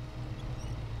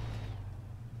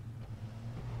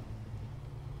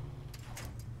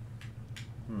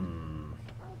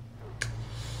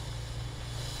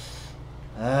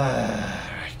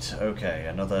 Right, okay,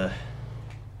 another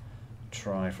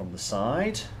try from the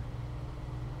side.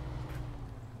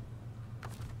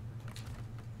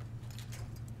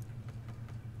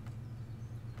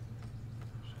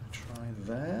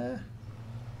 There.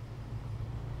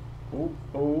 Oh,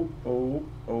 oh, oh,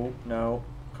 oh, no.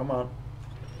 Come on.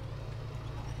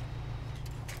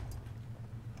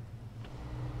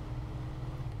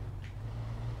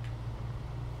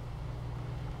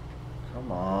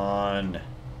 Come on.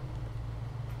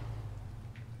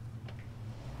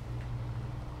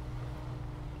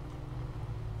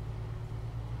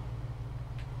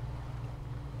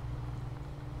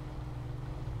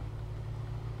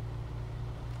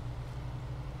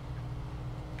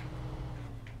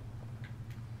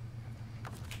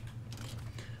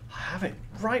 Have it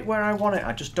right where I want it.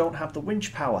 I just don't have the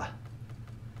winch power.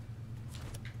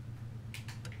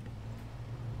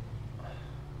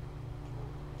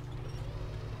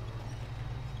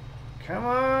 Come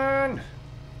on.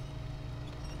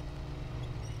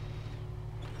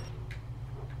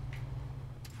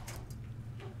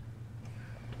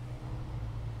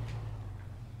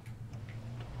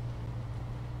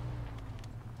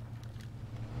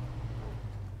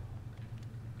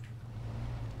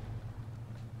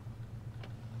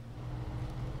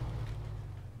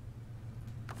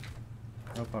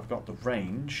 Hope I've got the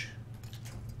range.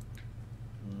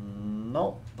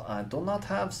 Nope, I do not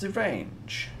have the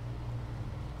range.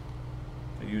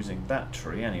 For using that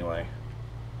tree anyway.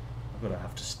 I'm gonna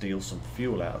have to steal some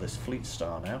fuel out of this Fleet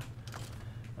Star now.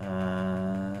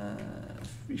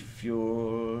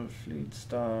 Refuel Fleet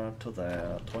Star to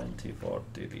there,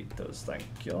 2040 liters,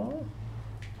 thank you.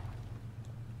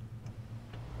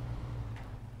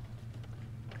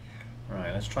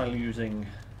 Right, let's try using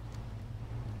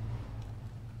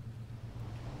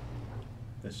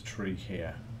this tree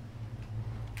here.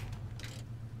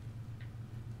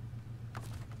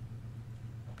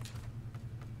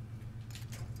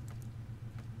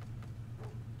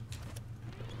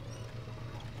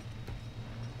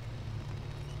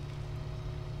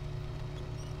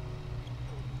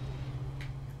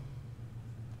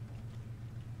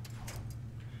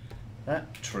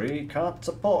 That tree can't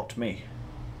support me.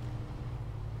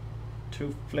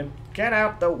 Too flim. Get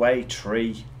out the way,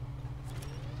 tree.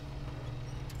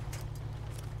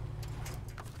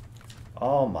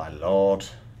 Oh my lord.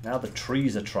 Now the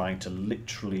trees are trying to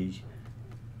literally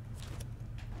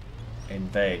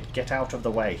invade. Get out of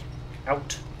the way.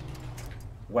 Out.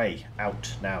 Way.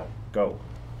 Out. Now. Go.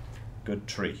 Good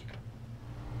tree.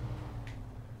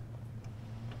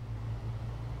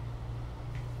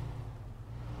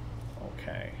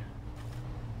 Okay.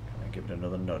 Can I give it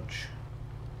another nudge?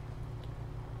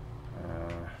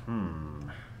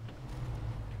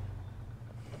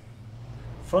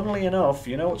 Funnily enough,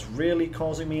 you know what's really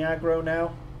causing me aggro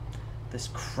now? This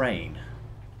crane.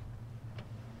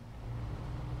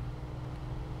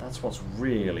 That's what's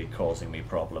really causing me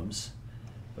problems.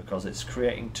 Because it's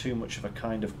creating too much of a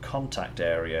kind of contact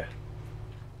area.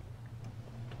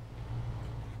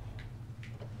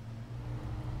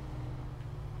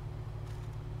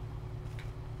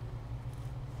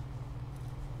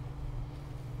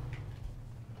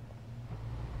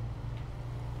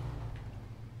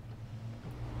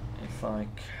 if I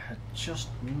could just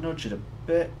nudge it a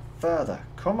bit further.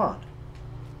 Come on.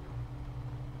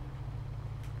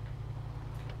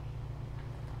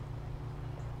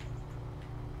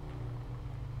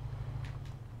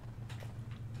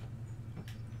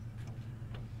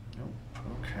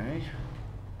 Okay.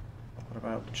 What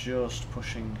about just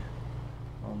pushing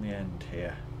on the end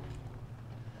here?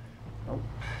 Nope.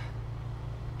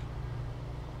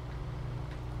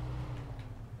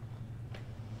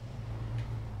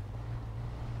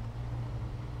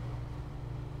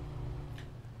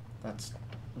 That's...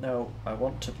 No, I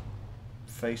want to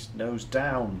face nose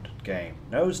down, game.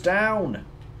 Nose down!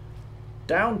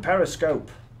 Down,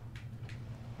 periscope!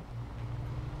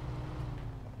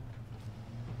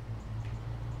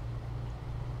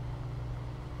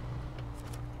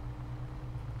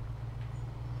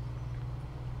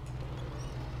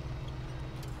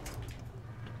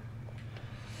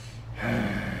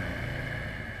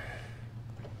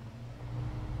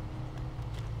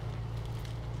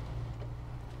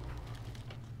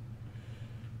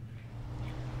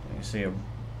 See,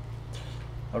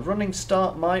 a running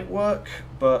start might work,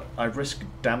 but I risk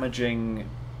damaging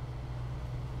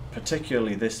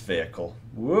particularly this vehicle.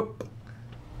 Whoop!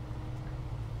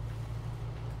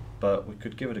 But we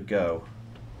could give it a go.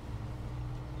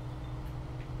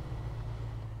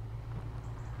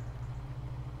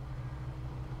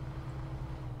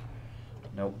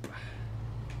 Nope.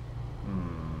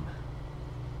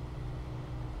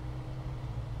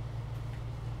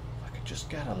 Just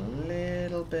get a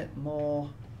little bit more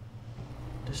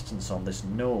distance on this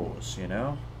nose, you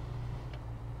know?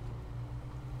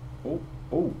 Oh,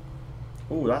 oh,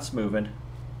 oh, that's moving.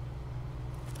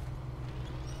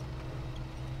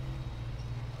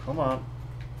 Come on.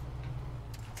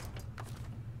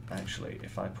 Actually,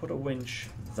 if I put a winch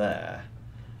there...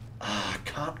 Ah, I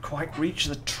can't quite reach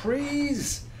the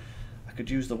trees! I could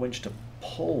use the winch to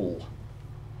pull.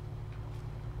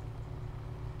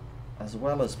 As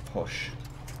well as push.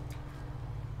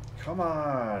 Come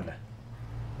on!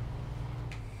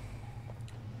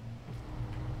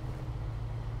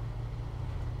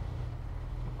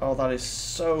 Oh, that is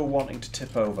so wanting to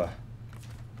tip over.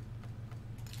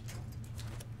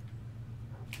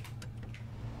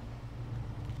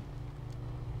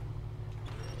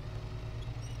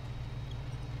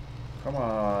 Come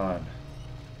on.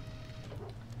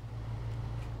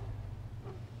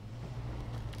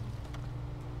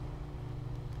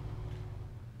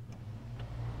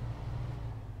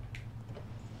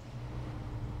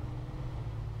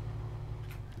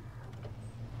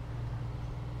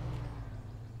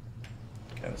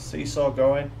 Get a seesaw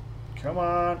going. Come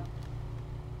on.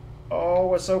 Oh,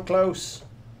 we're so close.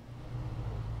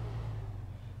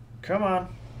 Come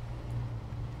on.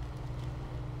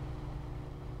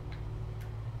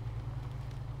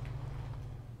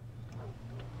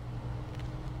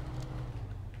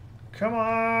 Come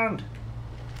on.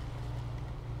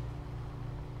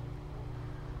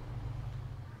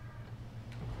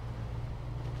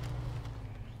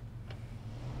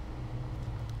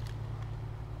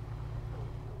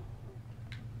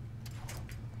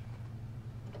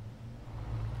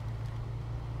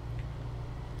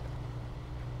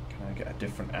 Get a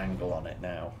different angle on it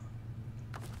now.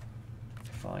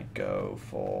 If I go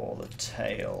for the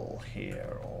tail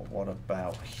here, or what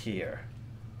about here?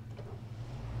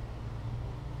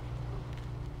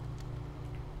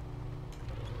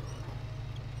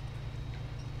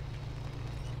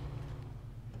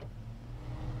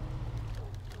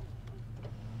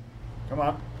 Come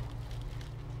on.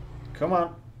 Come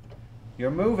on.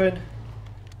 You're moving.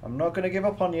 I'm not going to give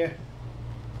up on you.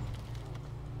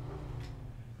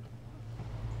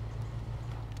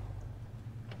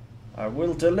 I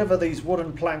will deliver these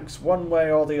wooden planks one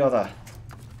way or the other.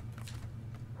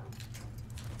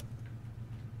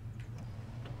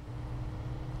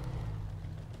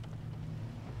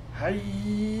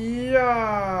 Hiya!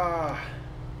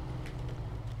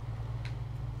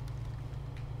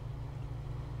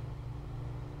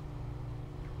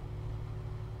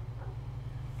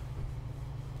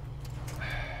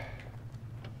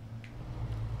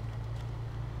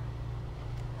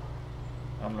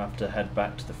 I'm gonna have to head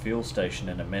back to the fuel station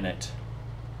in a minute.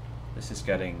 This is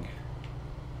getting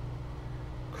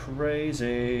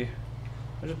crazy.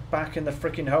 I'm just back in the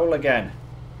freaking hole again.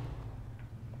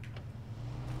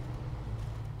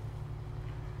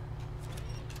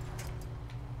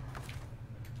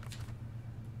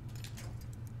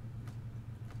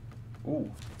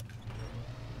 Ooh.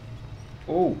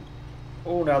 Ooh.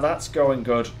 Ooh, now that's going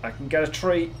good. I can get a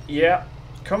tree. Yeah.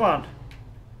 Come on.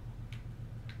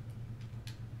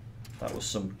 That was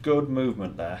some good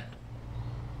movement there.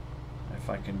 If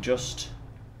I can just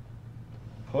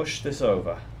Push this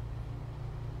over.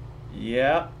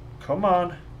 Yeah, come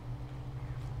on.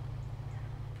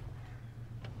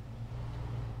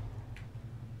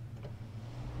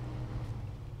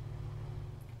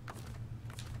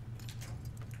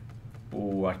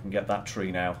 Ooh, I can get that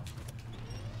tree now.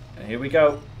 And here we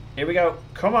go. Here we go.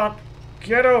 Come on.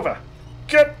 Get over.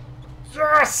 Get.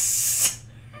 Yes!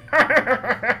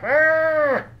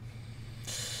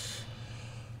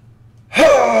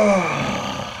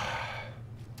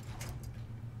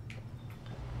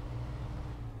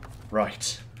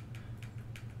 Right.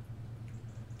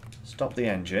 Stop the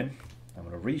engine. I'm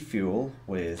going to refuel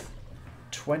with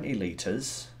 20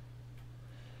 litres.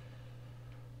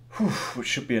 Which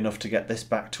should be enough to get this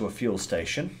back to a fuel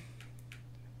station.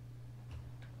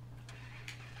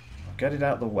 I'll get it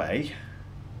out of the way.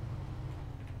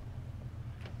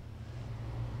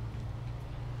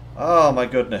 Oh my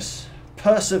goodness.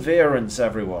 Perseverance,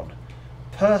 everyone.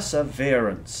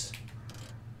 Perseverance.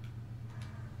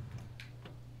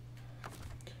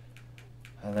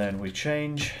 And then we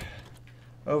change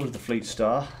over to the Fleet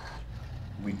Star.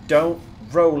 We don't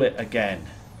roll it again.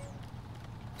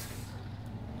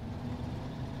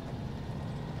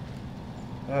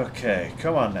 Okay,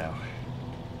 come on now.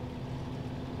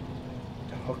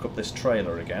 Hook up this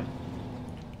trailer again.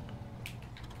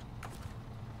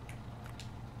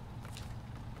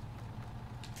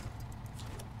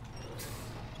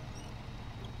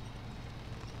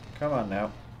 Come on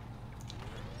now.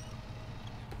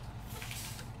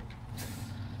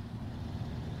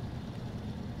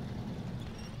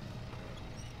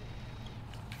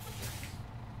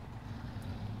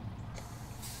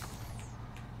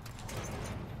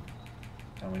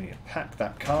 And we need to pack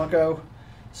that cargo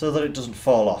so that it doesn't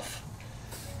fall off.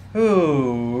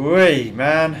 Ooh-wee,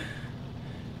 man.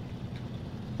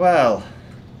 Well,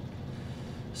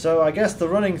 so I guess the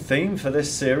running theme for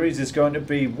this series is going to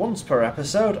be once per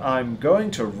episode, I'm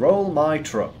going to roll my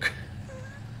truck.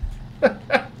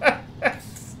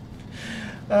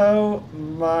 Oh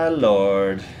my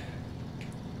lord.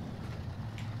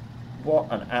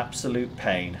 What an absolute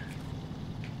pain.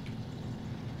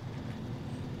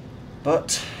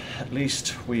 But at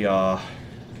least we are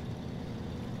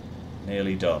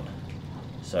nearly done.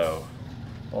 So,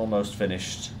 almost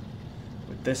finished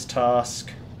with this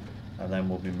task, and then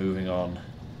we'll be moving on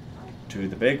to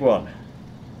the big one.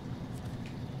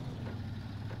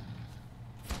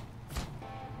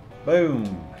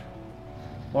 Boom!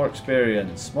 More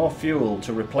experience, more fuel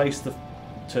to replace the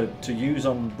to use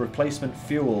on replacement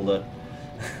fuel that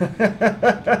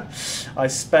I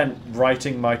spent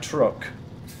writing my truck.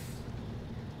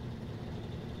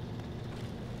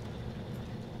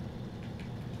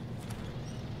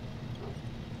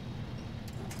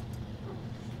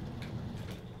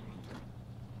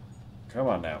 Come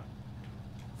on now.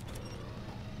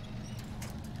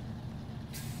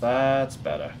 That's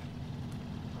better.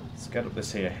 Let's get up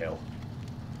this here hill.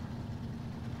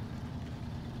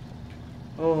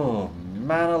 Oh,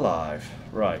 man alive.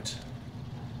 Right.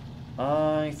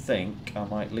 I think I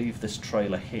might leave this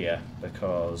trailer here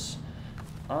because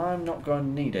I'm not going to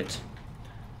need it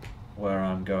where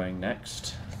I'm going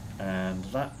next. And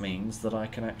that means that I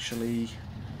can actually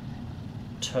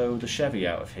tow the Chevy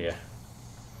out of here.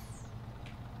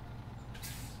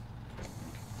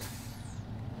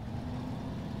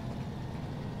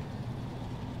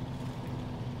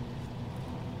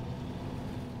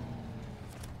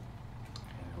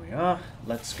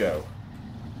 Let's go.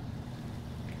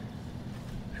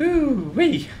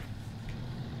 Hoo-wee!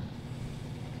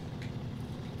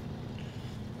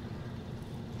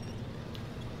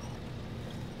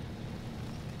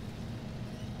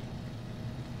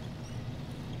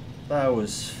 That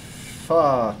was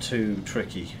far too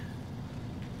tricky.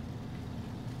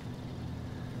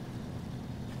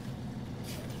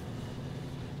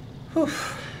 Whew.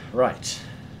 Right.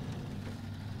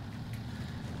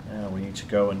 Now we need to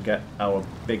go and get our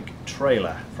big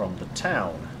trailer from the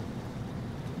town.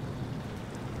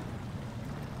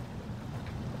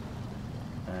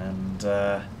 And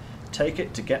take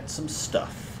it to get some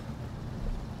stuff.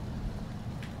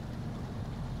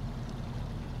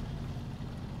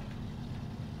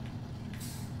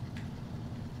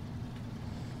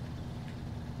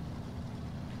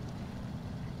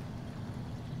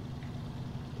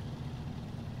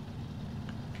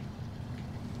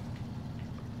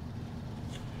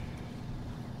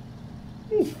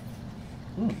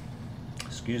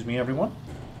 Excuse me, everyone.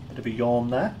 Bit of a yawn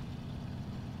there.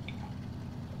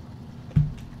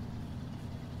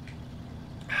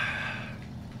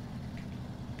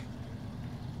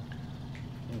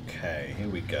 Okay, here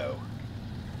we go.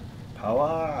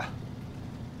 Power!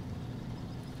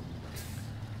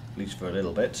 At least for a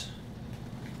little bit.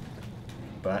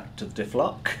 Back to the diff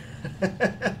lock.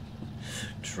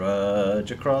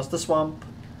 Trudge across the swamp.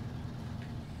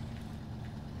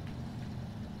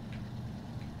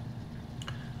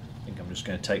 I think I'm just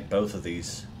going to take both of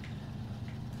these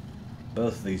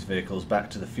vehicles back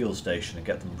to the fuel station and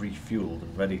get them refueled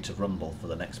and ready to rumble for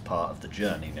the next part of the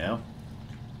journey now.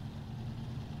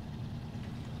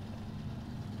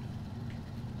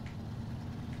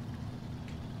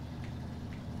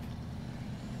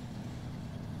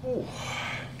 Ooh.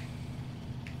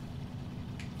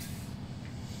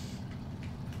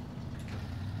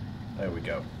 There we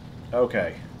go.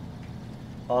 Okay.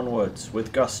 Onwards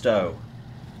with gusto.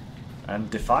 And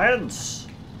defiance!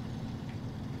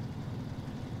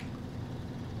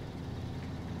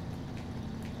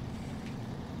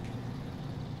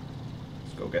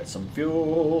 Let's go get some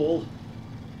fuel.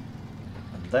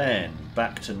 And then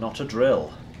back to not a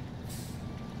drill.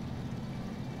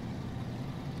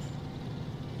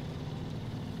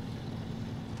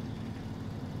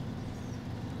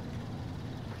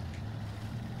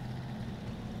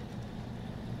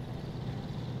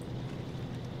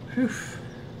 Whew.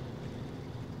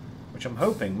 Which I'm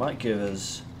hoping might give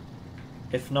us,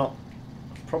 if not,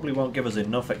 probably won't give us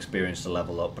enough experience to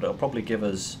level up, but it'll probably give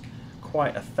us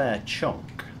quite a fair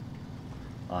chunk,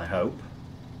 I hope.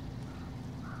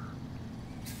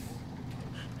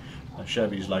 And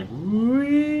Chevy's like,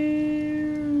 whoo!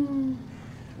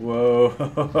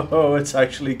 Whoa, it's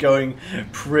actually going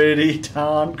pretty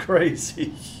darn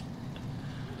crazy.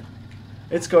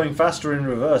 It's going faster in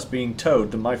reverse being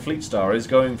towed than my Fleet Star is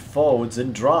going forwards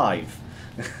in drive.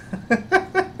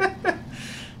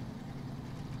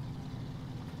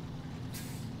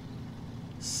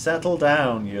 Settle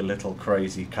down, you little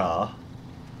crazy car.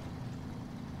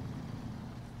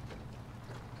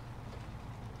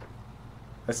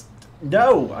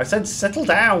 No! I said settle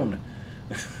down!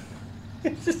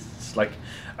 It's just like,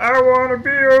 I want to be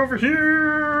over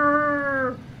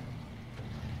here!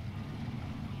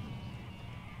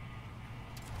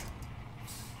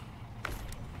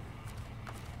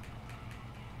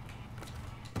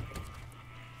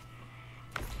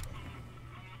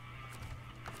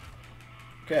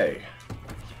 Okay,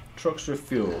 truck's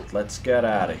refueled. Let's get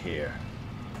out of here.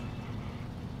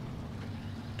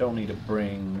 Don't need to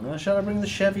bring... shall I bring the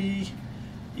Chevy?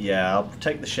 Yeah, I'll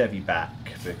take the Chevy back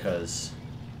because...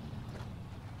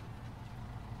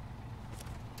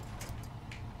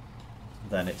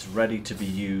 then it's ready to be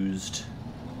used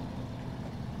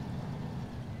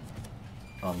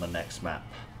on the next map.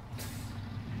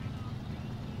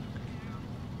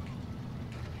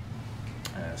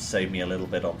 Save me a little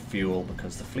bit on fuel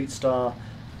because the Fleet Star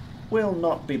will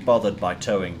not be bothered by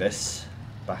towing this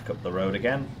back up the road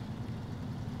again.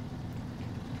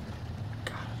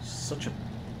 God, such a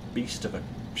beast of a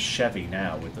Chevy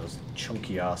now with those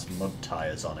chunky ass mud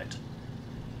tyres on it.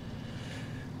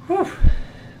 Whew,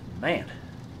 man.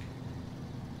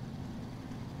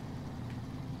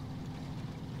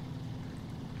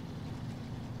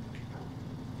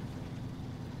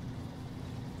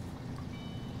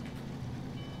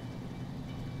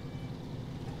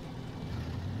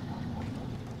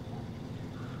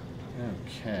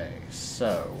 Okay,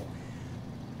 so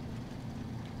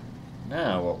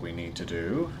now what we need to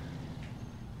do,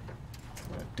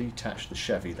 we'll detach the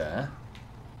Chevy there,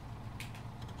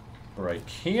 brake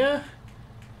here,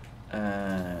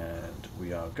 and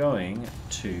we are going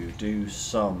to do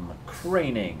some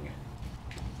craning.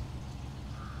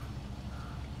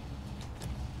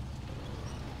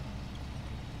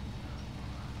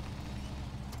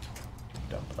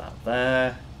 Dump that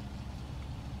there.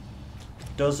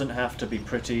 Doesn't have to be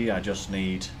pretty, I just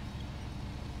need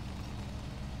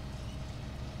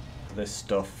this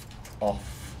stuff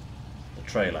off the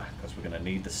trailer because we're going to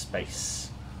need the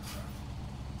space.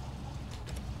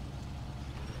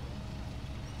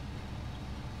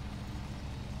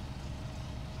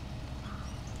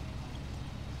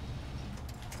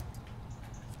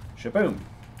 Shaboom!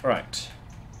 Right.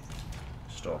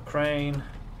 Store crane,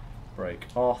 brake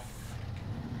off.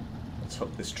 Let's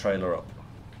hook this trailer up.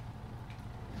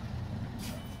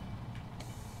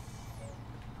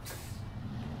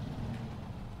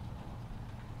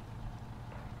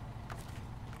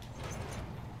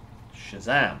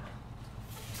 Shazam!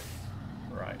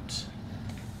 Right.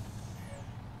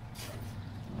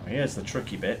 Now here's the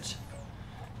tricky bit.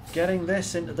 Getting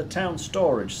this into the town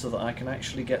storage so that I can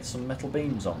actually get some metal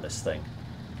beams on this thing.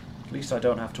 At least I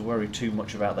don't have to worry too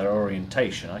much about their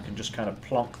orientation. I can just kind of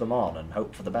plonk them on and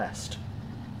hope for the best.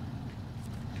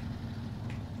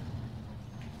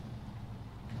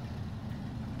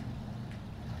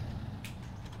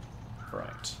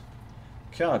 Right.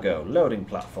 Cargo, loading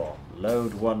platform.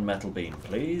 Load 1 metal beam,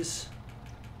 please.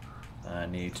 I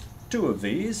need 2 of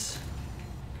these.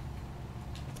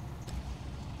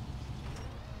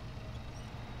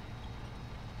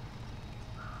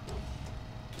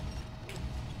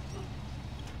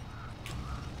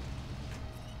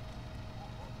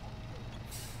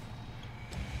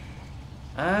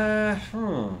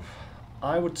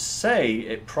 I would say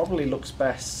it probably looks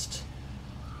best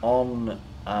on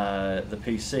the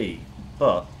PC,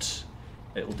 but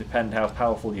it will depend how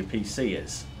powerful your PC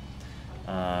is.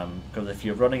 Because if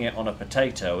you're running it on a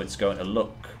potato, it's going to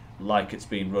look like it's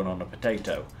being run on a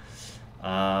potato.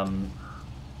 I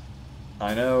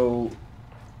know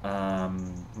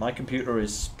my computer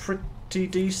is pretty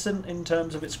decent in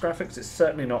terms of its graphics. It's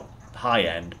certainly not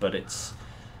high-end, but it's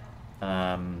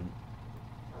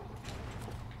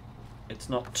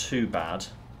not too bad.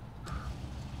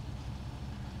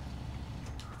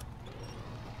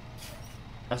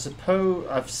 I suppose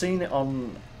I've seen it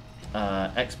on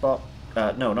Xbox.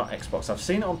 No, not Xbox. I've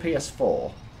seen it on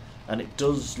PS4, and it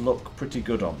does look pretty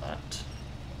good on that.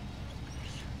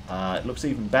 It looks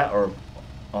even better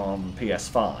on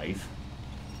PS5.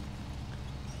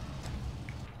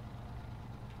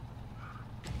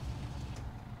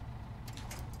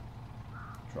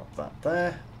 Drop that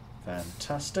there.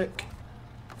 Fantastic.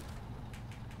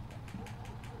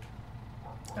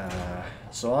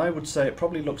 So I would say it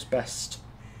probably looks best.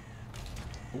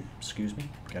 Oh, excuse me,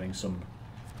 getting some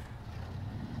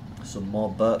more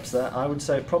burps there. I would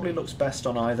say it probably looks best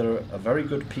on either a very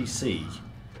good PC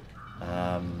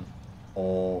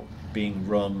or being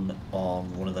run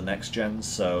on one of the next gens,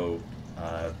 so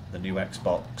the new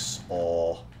Xbox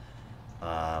or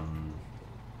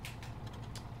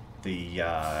the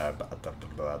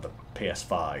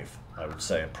PS5. I would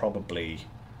say are probably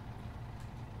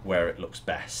where it looks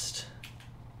best.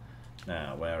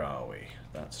 Now, where are we?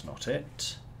 That's not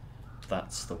it.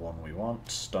 That's the one we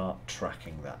want. Start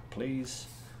tracking that, please.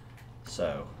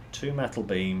 So, 2 metal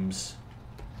beams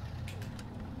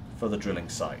for the drilling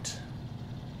site.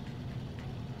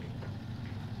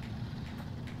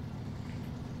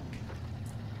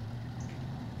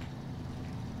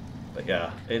 But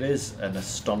yeah, it is an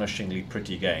astonishingly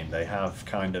pretty game. They have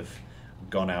kind of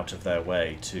gone out of their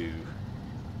way to,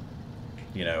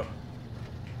 you know,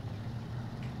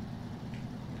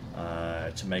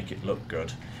 to make it look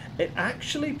good. It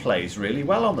actually plays really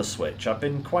well on the Switch. I've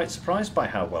been quite surprised by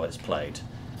how well it's played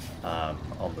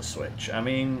on the Switch. I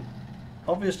mean,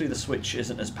 obviously the Switch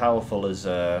isn't as powerful as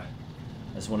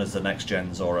one of the next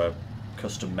gens or a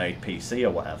custom-made PC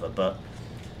or whatever, but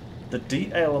the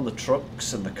detail on the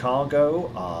trucks and the cargo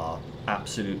are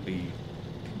absolutely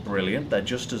brilliant. They're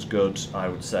just as good, I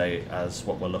would say, as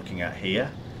what we're looking at here.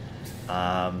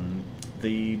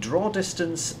 The draw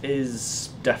distance is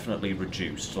definitely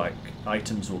reduced, like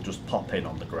items will just pop in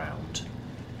on the ground.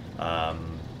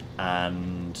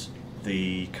 And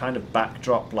the kind of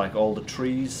backdrop, like all the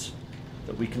trees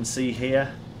that we can see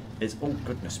here, is, oh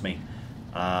goodness me,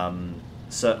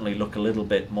 certainly look a little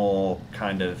bit more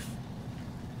kind of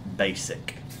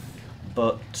basic.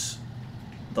 But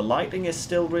the lighting is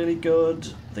still really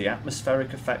good, the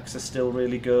atmospheric effects are still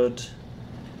really good.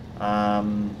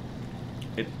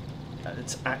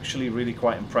 It's actually really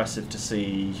quite impressive to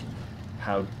see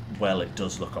how well it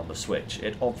does look on the Switch.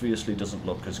 It obviously doesn't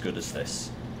look as good as this,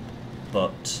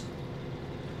 but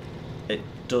it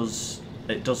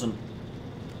doesn't,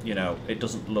 you know, it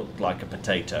doesn't look like a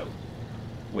potato,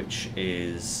 which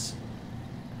is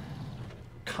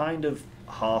kind of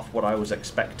half what I was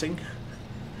expecting.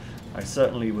 I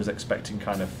certainly was expecting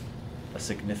kind of a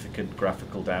significant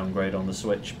graphical downgrade on the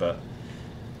Switch, but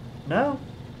no,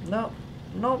 not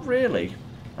really.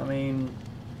 I mean,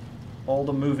 all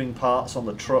the moving parts on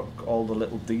the truck, all the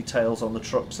little details on the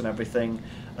trucks and everything,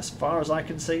 as far as I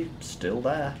can see, still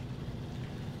there.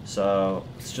 So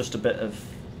it's just a bit of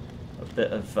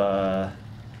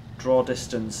draw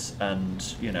distance and,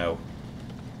 you know,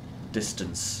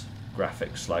 distance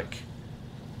graphics. Like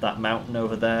that mountain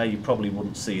over there, you probably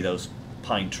wouldn't see those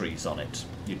pine trees on it.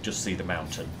 You'd just see the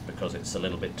mountain because it's a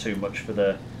little bit too much for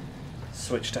the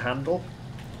Switch to handle.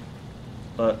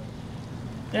 But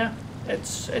yeah, it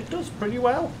does pretty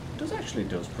well. It actually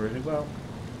does pretty well.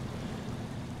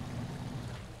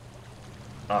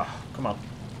 Ah, come on,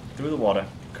 through the water.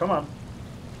 Come on.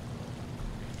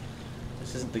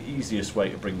 This isn't the easiest way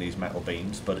to bring these metal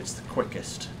beams, but it's the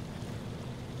quickest.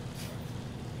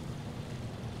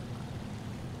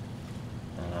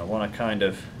 And I want to kind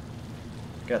of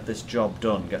get this job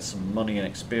done, get some money and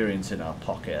experience in our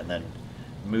pocket, and then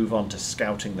move on to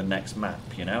scouting the next map,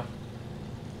 you know?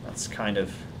 That's kind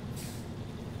of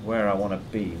where I want to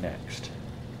be next.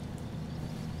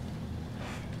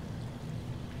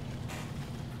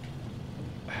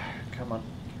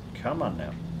 Come on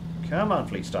now. Come on,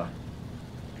 Fleet Star.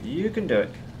 You can do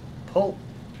it. Pull.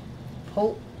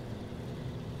 Pull.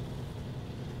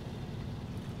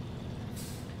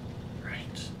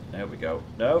 Right. There we go.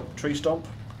 No. Tree stump.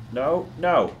 No.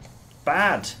 No.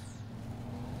 Bad.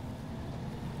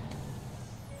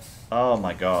 Oh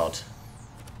my god.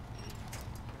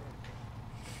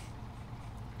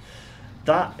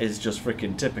 That is just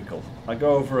freaking typical. I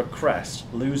go over a crest,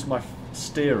 lose my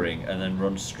steering, and then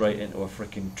run straight into a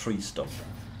freaking tree stump.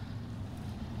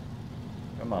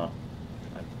 Come on.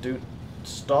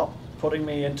 Stop putting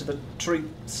me into the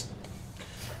trees.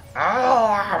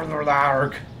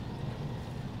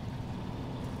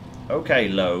 Okay,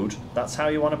 load. That's how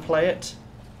you want to play it?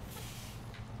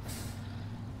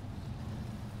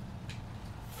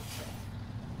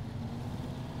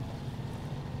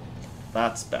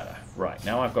 That's better. Right,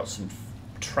 now I've got some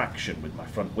traction with my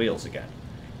front wheels again.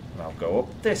 And I'll go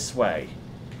up this way.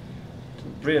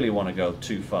 Didn't really want to go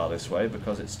too far this way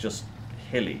because it's just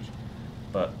hilly.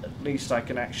 But at least I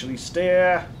can actually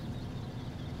steer.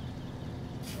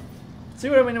 See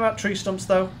what I mean about tree stumps,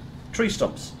 though? Tree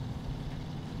stumps.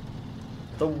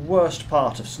 The worst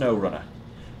part of SnowRunner.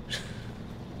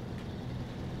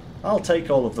 I'll take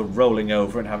all of the rolling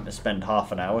over and having to spend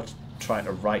half an hour trying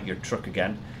to right your truck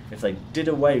again if they did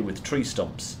away with tree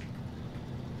stumps.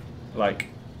 Like,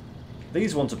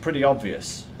 these ones are pretty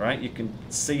obvious, right? You can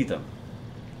see them.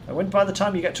 And when by the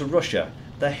time you get to Russia,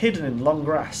 they're hidden in long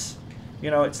grass.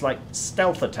 You know, it's like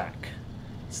stealth attack.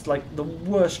 It's like the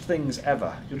worst things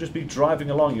ever. You'll just be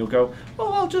driving along, you'll go,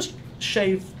 oh, I'll just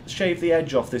shave the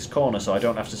edge off this corner so I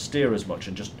don't have to steer as much,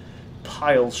 and just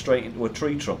pile straight into a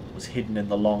tree trunk that was hidden in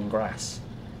the long grass.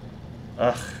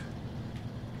 Ugh.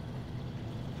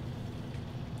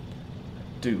 I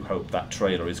do hope that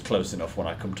trailer is close enough when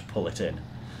I come to pull it in.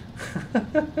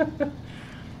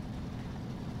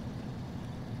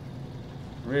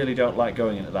 Really don't like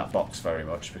going into that box very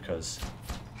much because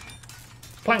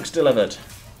planks delivered.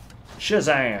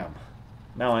 Shazam!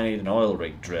 Now I need an oil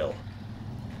rig drill.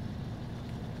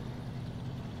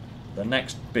 The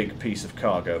next big piece of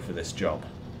cargo for this job.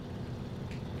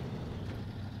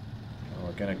 And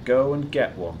we're going to go and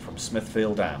get one from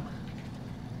Smithfield Dam.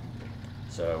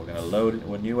 So we're going to load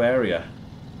into a new area.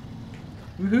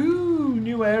 Woohoo!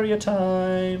 New area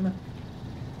time!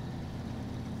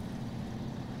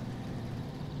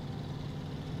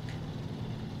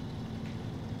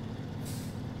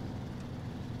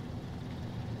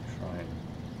 Try and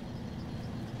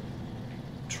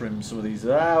trim some of these.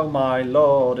 Oh my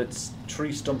lord, it's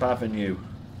Tree Stump Avenue.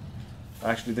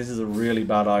 Actually, this is a really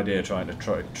bad idea trying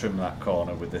to trim that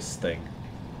corner with this thing.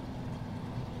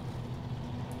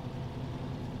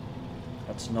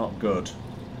 That's not good.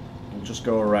 We'll just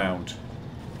go around.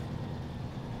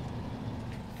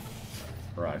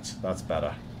 Right, that's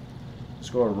better. Let's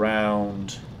go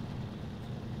around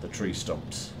the tree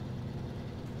stumps.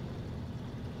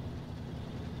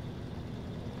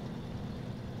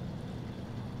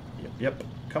 Yep.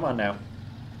 Come on now.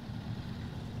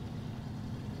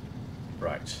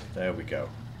 Right, there we go.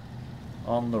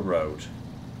 On the road.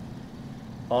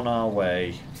 On our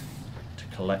way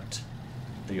to collect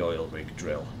the oil rig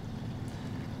drill.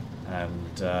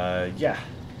 And yeah,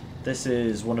 this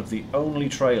is one of the only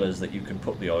trailers that you can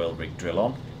put the oil rig drill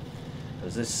on,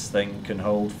 because this thing can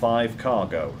hold 5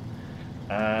 cargo,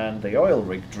 and the oil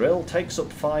rig drill takes up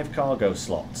 5 cargo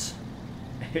slots.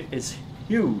 It is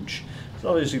huge. It's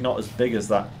obviously not as big as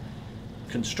that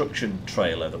construction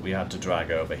trailer that we had to drag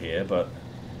over here, but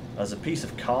as a piece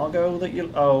of cargo that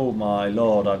you... Oh my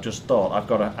lord, I've just thought I've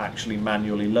got to actually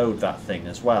manually load that thing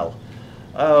as well.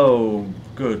 Oh,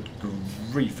 good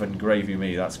grief and gravy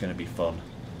me, that's going to be fun.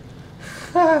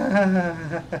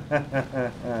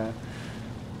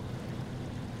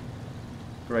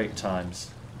 Great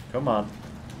times. Come on.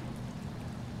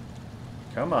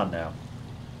 Come on now.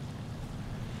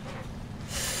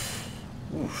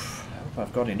 Oof, I hope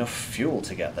I've got enough fuel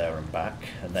to get there and back,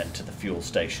 and then to the fuel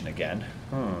station again.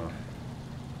 I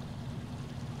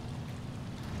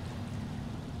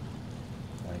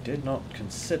did not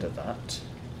consider that.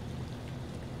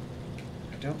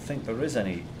 I don't think there is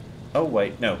any... Oh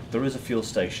wait, no, there is a fuel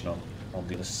station on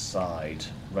the other side,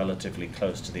 relatively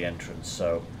close to the entrance,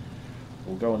 so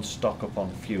we'll go and stock up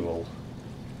on fuel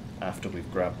after we've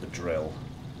grabbed the drill.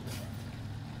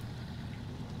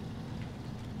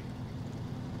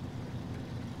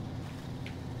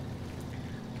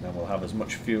 And then we'll have as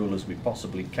much fuel as we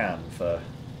possibly can for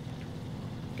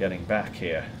getting back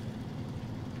here.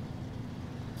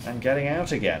 And getting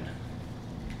out again.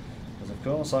 Because of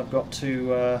course I've got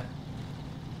to...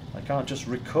 I can't just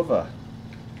recover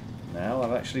now.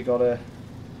 I've actually got to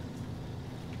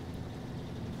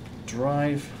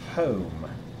drive home.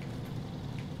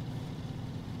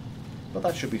 But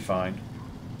that should be fine.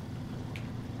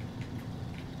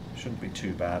 Shouldn't be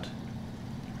too bad.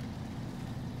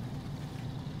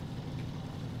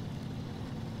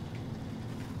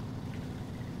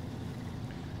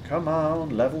 Come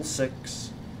on, level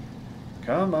 6.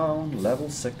 Come on, level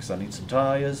 6. I need some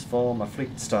tyres for my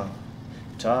Fleet Star.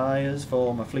 Tyres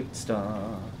for my Fleet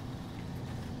Star.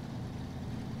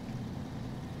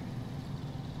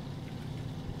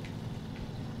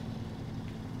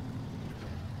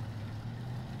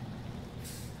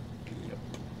 Yep.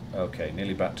 Okay,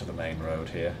 nearly back to the main road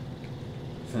here.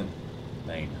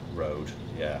 Main road,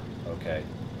 yeah, okay.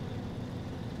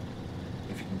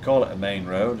 If you can call it a main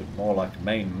road, more like a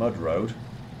main mud road.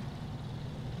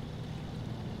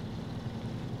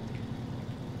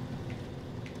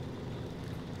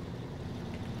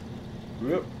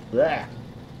 There.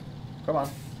 Come on.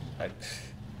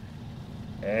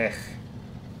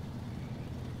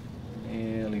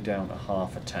 Nearly down to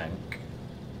half a tank.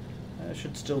 It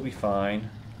should still be fine.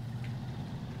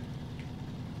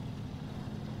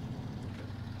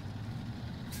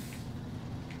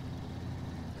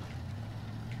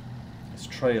 This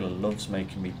trailer loves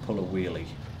making me pull a wheelie.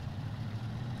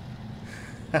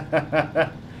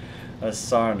 A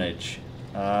Sarnage.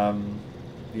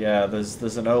 Yeah,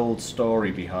 there's an old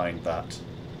story behind that.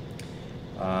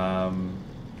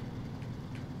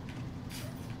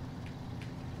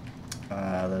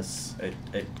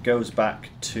 It goes back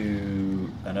to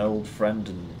an old friend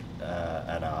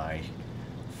and I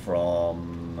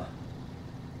from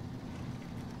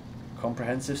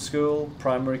comprehensive school,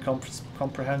 primary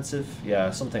comprehensive, yeah,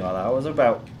 something like that. I was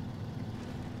about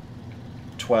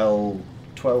 12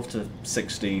 to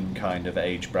 16 kind of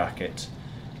age bracket.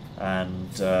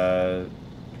 And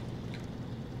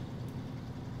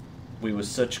we were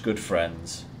such good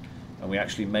friends, and we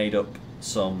actually made up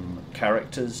some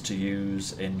characters to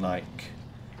use in like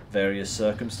various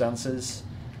circumstances,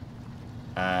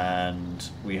 and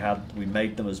we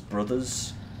made them as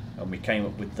brothers, and we came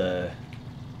up with the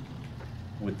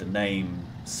name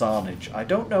Sarnage. I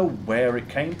don't know where it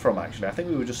came from actually. I think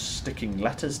we were just sticking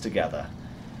letters together.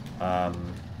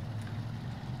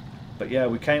 But yeah,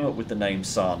 we came up with the name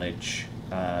Sarnage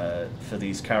for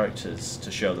these characters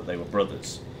to show that they were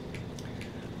brothers.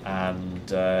 And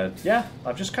yeah,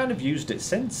 I've just kind of used it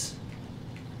since.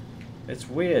 It's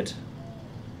weird.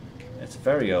 It's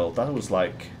very old. That was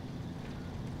like,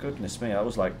 goodness me, that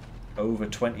was like over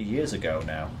 20 years ago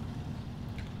now.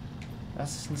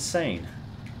 That's insane.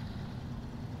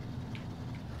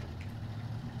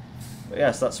 But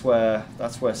yes, that's where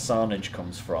Sarnage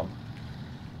comes from.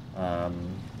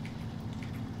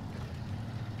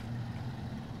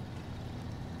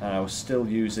 And I was still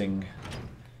using,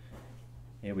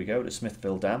 here we go, to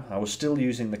Smithville Dam. I was still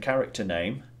using the character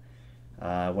name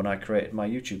when I created my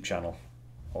YouTube channel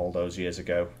all those years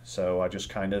ago. So I just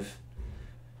kind of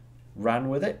ran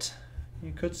with it,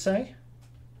 you could say.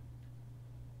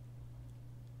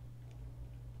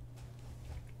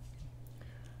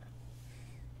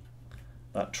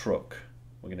 That truck,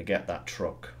 we're going to get that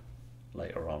truck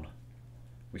later on.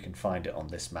 We can find it on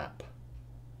this map.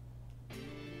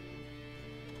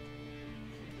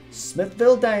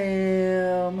 Smithville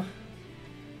Dam!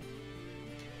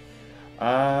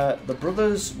 The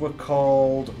brothers were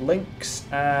called Lynx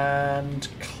and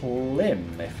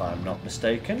Clim, if I'm not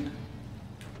mistaken.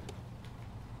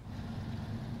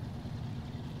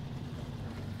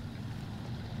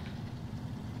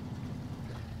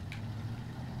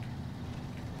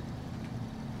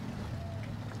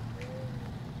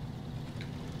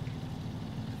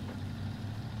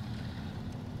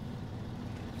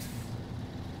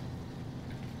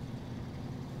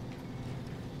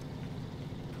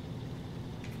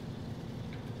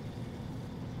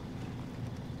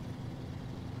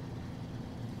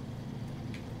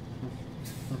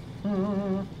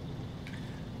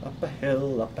 Up a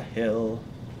hill, up a hill.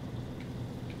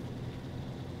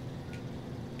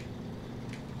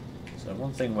 So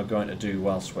one thing we're going to do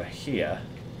whilst we're here,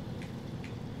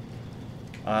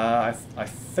 I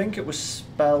think it was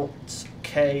spelt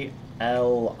K-L-I-M,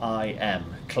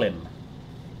 Clim.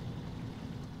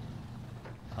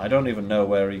 I don't even know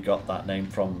where he got that name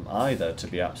from either, to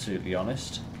be absolutely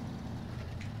honest.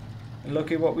 And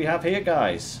look at what we have here,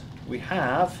 guys. We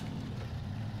have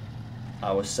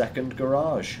our second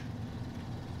garage.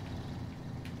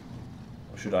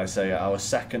 Or should I say our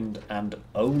second and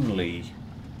only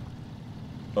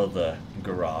other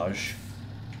garage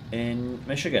in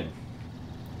Michigan.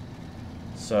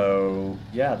 So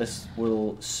yeah, this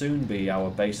will soon be our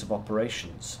base of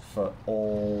operations for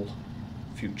all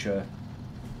future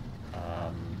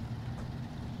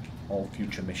all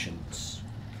future missions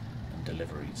and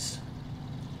deliveries.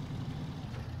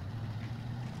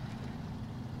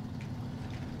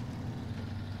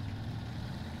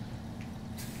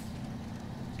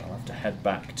 So I'll have to head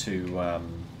back to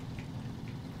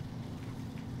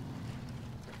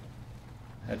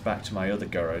my other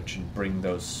garage and bring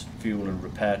those fuel and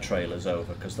repair trailers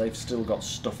over, because they've still got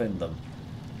stuff in them,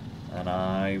 and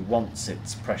I wants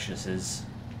its preciouses.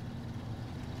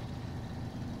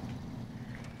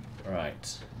 Right,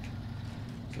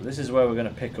 so this is where we're going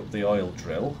to pick up the oil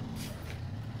drill.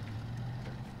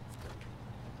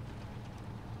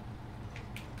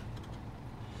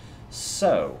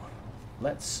 So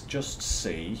let's just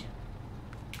see,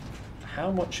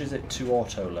 how much is it to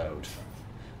auto load?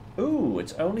 Ooh,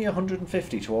 it's only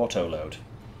 150 to auto load.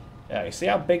 Yeah, you see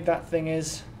how big that thing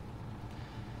is?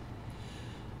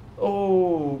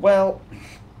 Oh, well,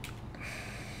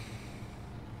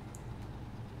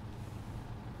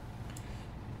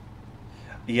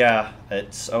 yeah,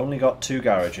 it's only got 2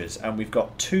 garages, and we've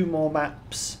got 2 more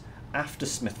maps after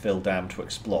Smithville Dam to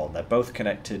explore. They're both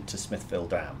connected to Smithville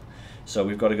Dam, so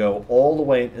we've got to go all the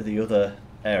way into the other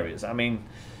areas. I mean,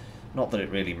 not that it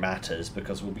really matters,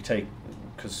 because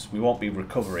we won't be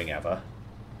recovering ever.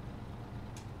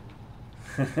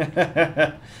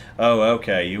 Oh,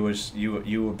 okay. You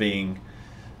were being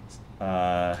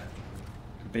that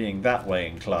way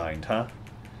inclined, huh?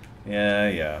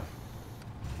 Yeah.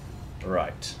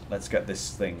 Right. Let's get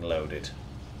this thing loaded.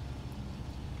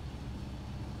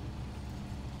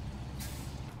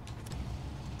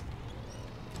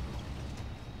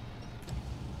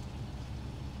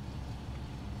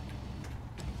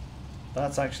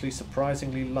 That's actually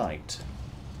surprisingly light.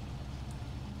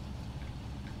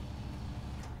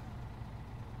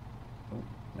 Oh,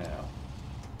 now.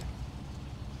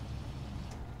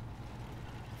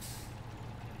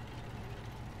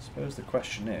 I suppose the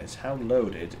question is, how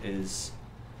loaded is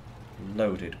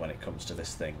loaded when it comes to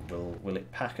this thing? Will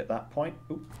it pack at that point?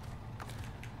 Ooh.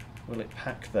 Will it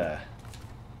pack there?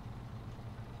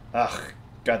 Ugh,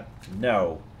 God,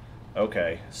 no.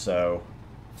 Okay, so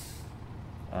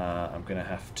I'm going to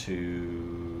have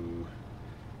to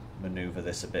maneuver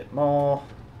this a bit more.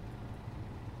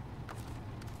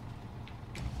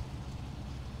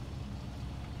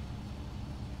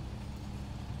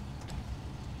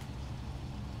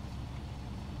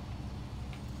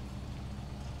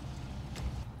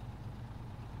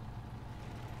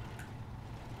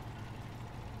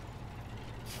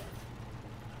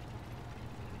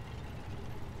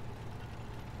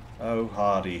 Oh,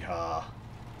 hardy ha.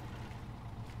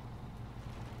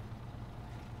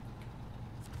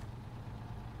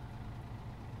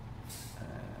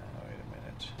 Wait a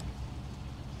minute.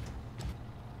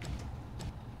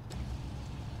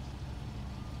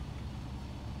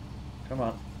 Come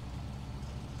on.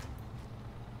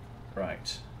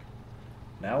 Right.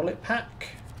 Now will it pack?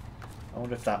 I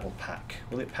wonder if that will pack.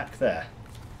 Will it pack there?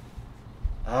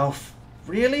 Oh,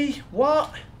 really?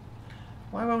 What?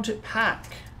 Why won't it pack?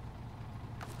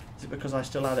 Is it because I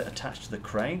still had it attached to the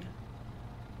crane?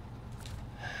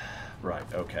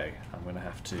 Right, okay. I'm going to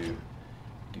have to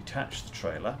detach the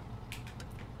trailer.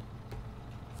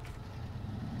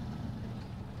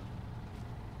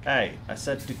 Hey, I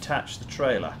said detach the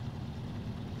trailer.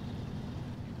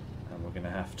 And we're going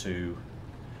to have to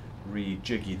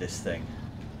rejiggy this thing.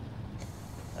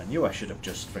 I knew I should have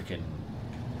just frickin'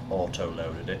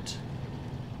 auto-loaded it.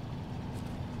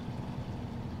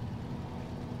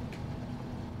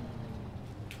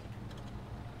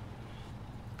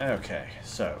 Okay,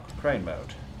 so, crane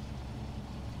mode.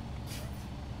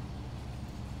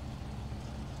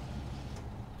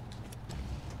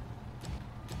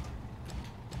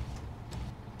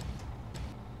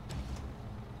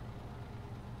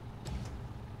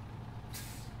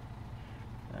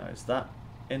 Now, is that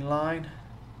in line?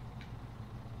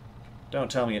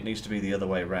 Don't tell me it needs to be the other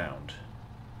way round.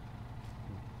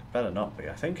 It better not be.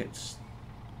 I think it's...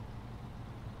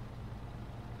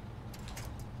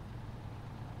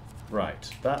 Right,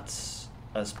 that's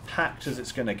as packed as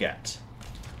it's going to get.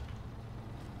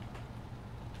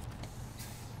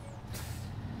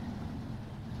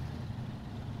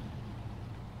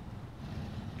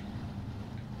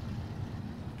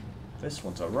 This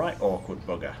one's a right awkward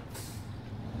bugger.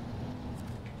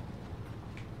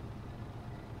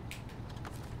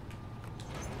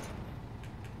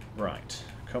 Right,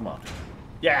 come on.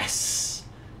 Yes!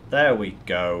 There we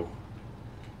go.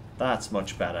 That's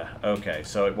much better. Okay,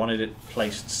 so it wanted it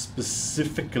placed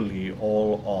specifically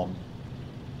all on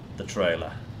the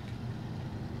trailer.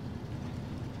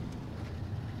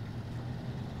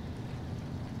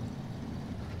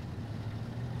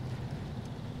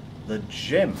 The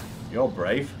gym. You're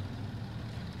brave.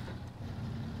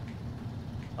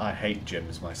 I hate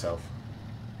gyms myself.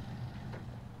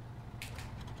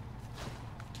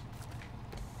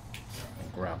 I'll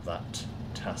grab that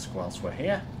task whilst we're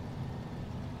here.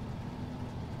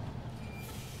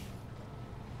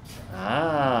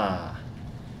 Ah,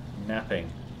 napping.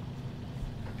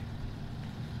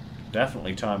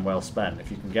 Definitely time well spent. If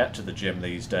you can get to the gym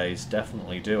these days,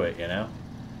 definitely do it, you know?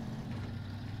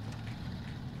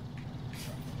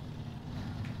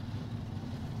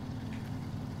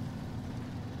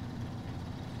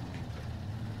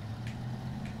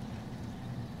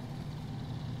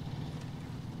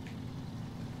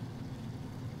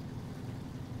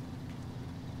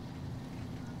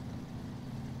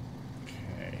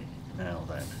 Now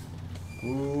then.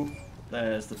 Ooh,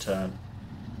 there's the turn.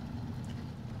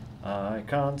 I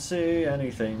can't see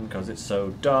anything because it's so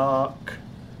dark.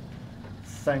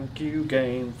 Thank you,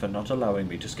 game, for not allowing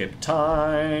me to skip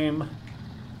time.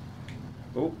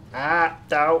 Ooh,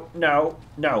 no, no,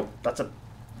 no. That's a...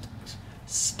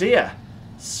 Steer.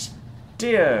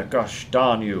 Steer, gosh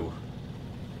darn you.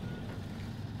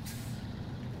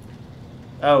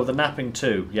 Oh, the napping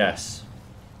too, yes.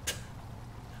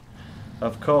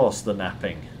 Of course, the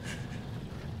napping.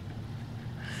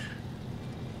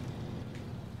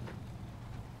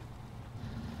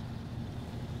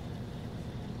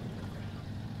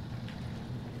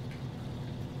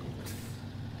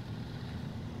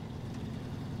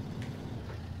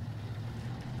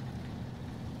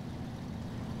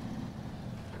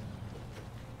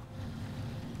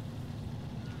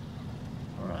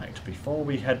 Alright, before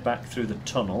we head back through the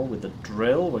tunnel with the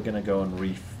drill, we're going to go and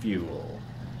refuel.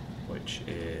 Which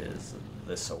is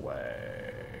this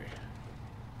away.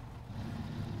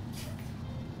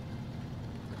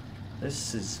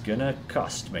 This is gonna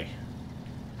cost me.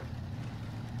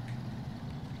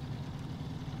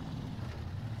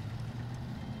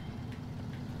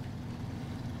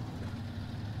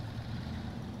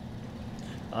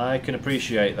 I can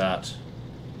appreciate that.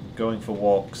 Going for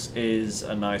walks is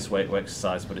a nice way to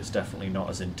exercise, but it's definitely not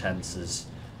as intense as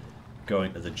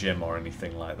going to the gym or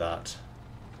anything like that.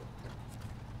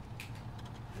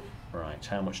 Right,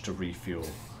 how much to refuel?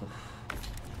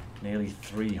 Nearly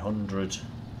 300.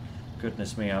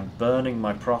 Goodness me, I'm burning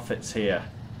my profits here.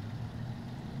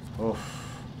 Oof.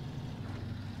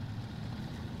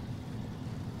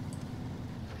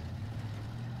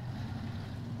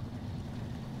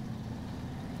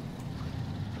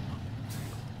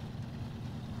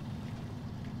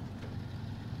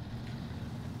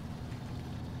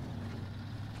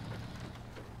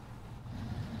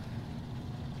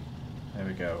 There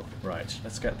we go. Right,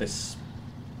 let's get this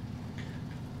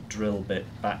drill bit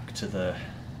back to the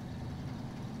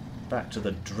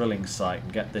drilling site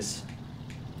and get this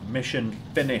mission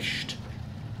finished.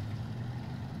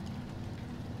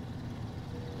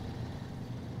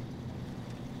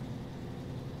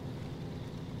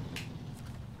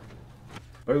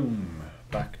 Boom,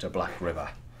 back to Black River.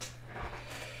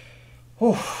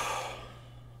 Oh.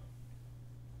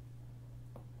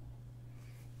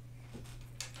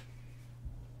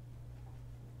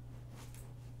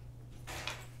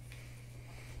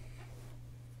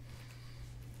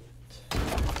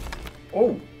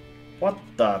 Oh, what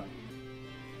the?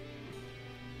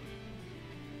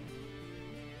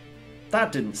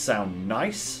 That didn't sound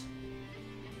nice.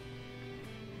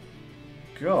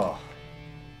 God.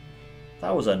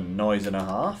 That was a noise and a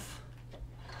half.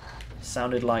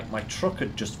 Sounded like my truck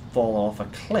had just fallen off a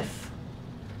cliff.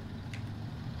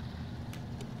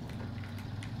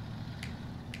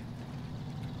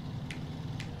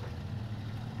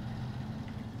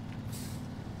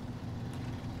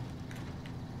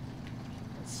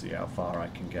 See how far I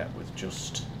can get with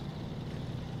just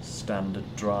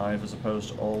standard drive as opposed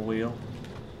to all-wheel.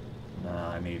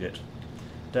 Nah, I need it.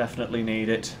 Definitely need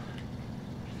it.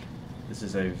 This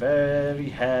is a very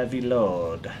heavy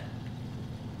load.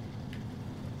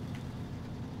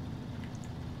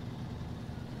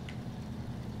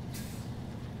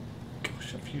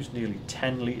 Gosh, I've used nearly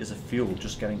 10 litres of fuel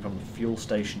just getting from the fuel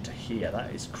station to here.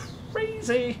 That is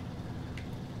crazy!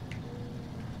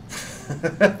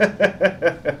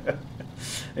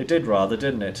 It did rather,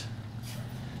 didn't it?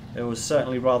 It was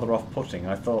certainly rather off-putting.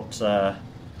 I thought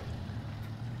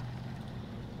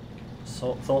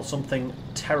thought something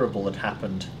terrible had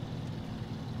happened.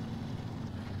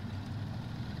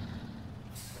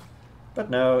 But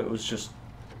no, it was just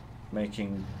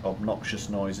making obnoxious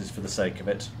noises for the sake of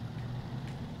it.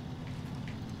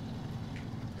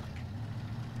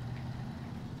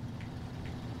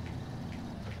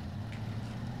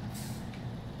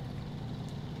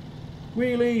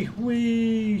 Wheelie!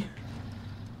 Whee!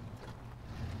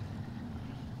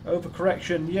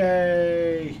 Overcorrection,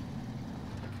 yay!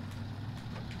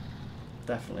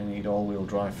 Definitely need all-wheel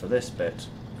drive for this bit.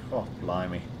 Oh,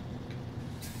 blimey.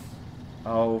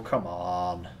 Oh, come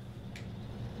on.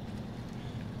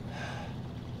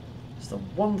 It's the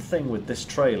one thing with this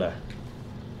trailer.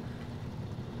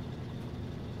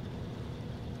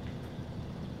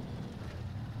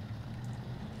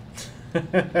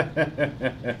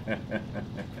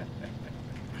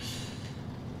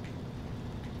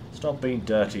 Stop being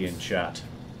dirty in chat.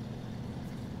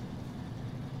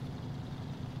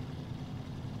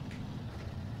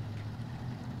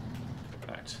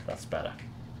 Right, that's better.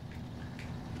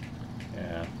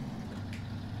 Yeah.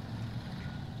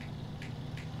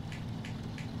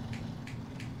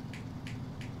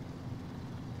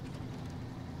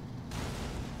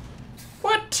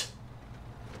 What?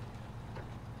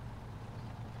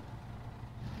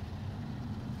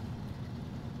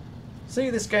 See,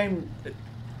 this game,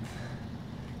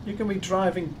 you can be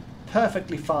driving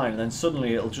perfectly fine and then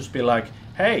suddenly it'll just be like,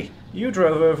 hey, you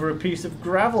drove over a piece of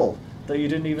gravel that you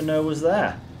didn't even know was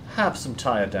there. Have some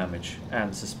tyre damage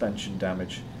and suspension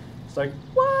damage. It's like,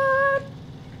 what?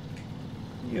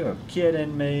 You're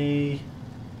kidding me.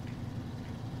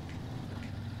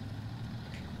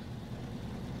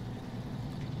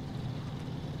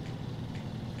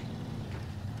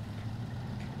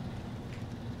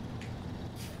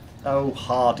 Oh,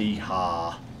 hardy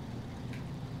ha.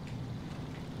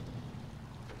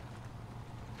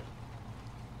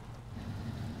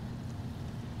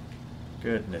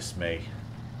 Goodness me.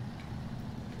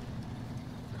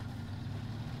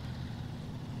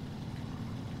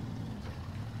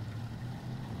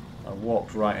 I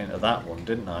walked right into that one,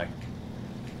 didn't I?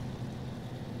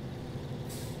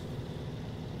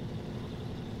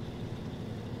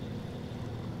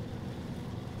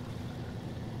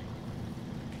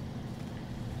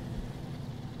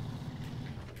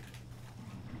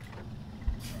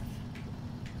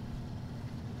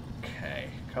 Okay,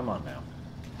 come on now.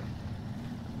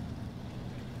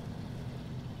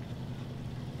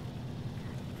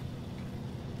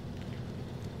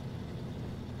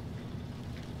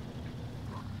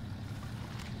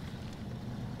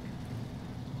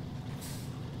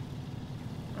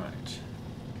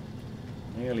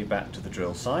 Nearly back to the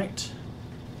drill site.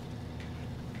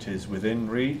 It is within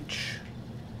reach.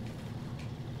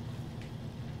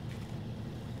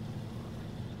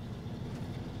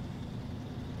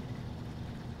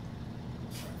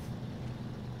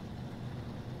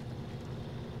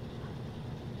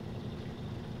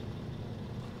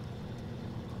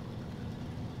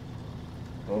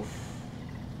 Oof.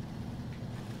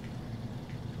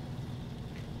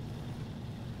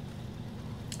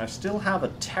 I still have a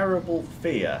terrible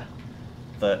fear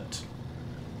that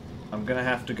I'm going to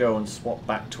have to go and swap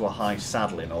back to a high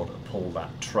saddle in order to pull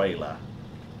that trailer.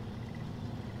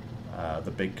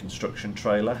 The big construction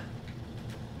trailer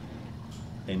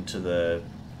into the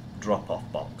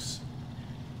drop-off box.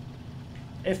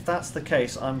 If that's the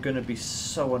case, I'm going to be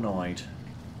so annoyed.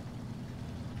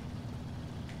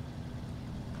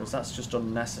 Because that's just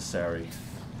unnecessary.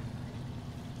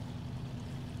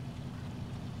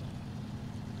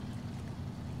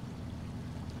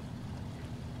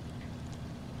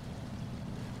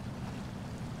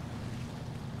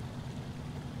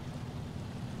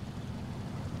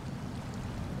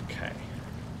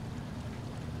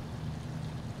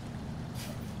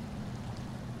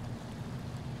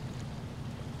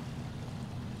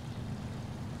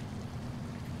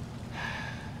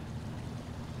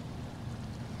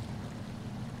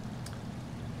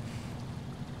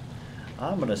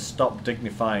 I'm going to stop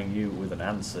dignifying you with an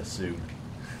answer soon.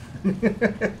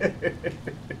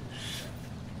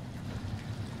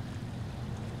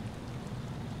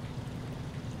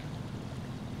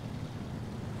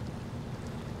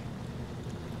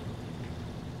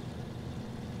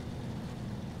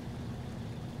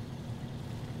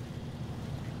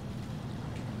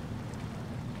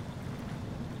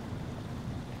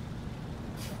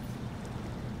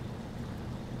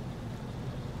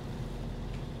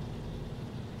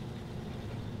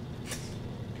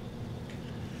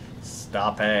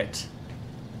 Stop it.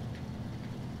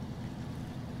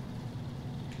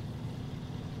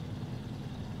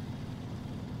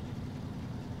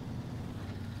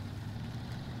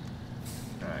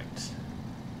 Right.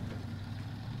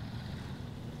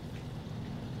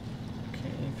 Okay,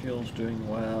 fuel's doing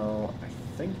well. I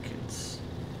think it's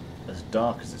as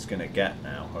dark as it's going to get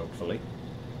now, hopefully.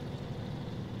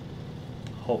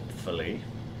 Hopefully.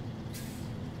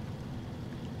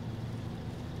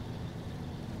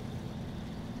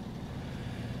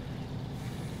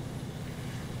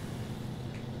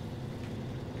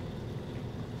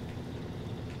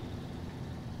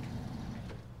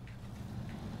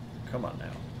 Come on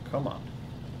now. Come on.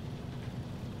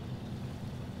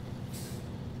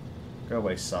 Go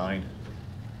away, sign.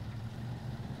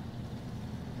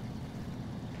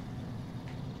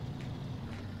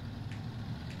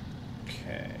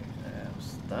 Okay,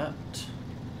 there's that.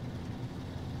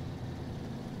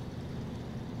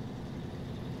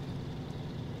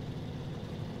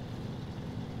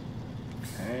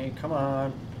 Okay, come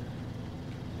on.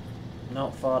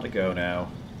 Not far to go now.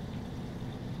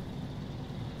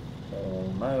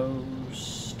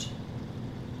 Almost.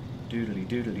 Doodly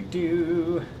doodly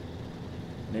doo.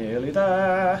 Nearly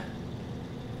there.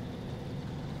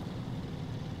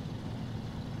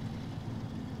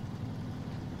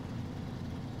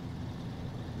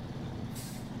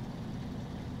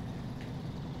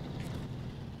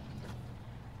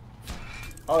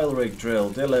 Oil rig drill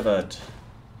delivered.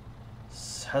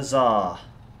 Huzzah.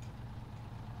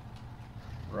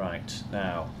 Right,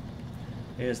 now,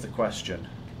 here's the question.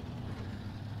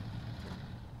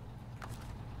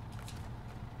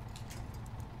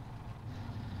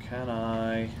 Can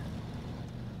I...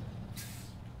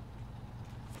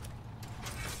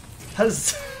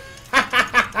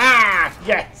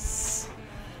 Yes!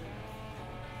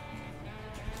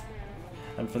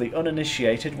 And for the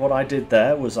uninitiated, what I did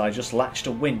there was I just latched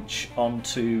a winch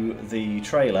onto the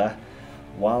trailer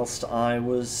whilst I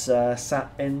was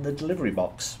sat in the delivery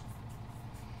box.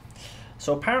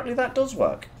 So apparently that does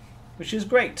work, which is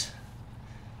great.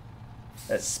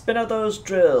 Let's spin out those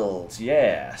drills.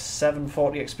 Yeah,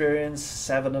 740 experience,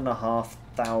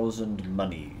 7,500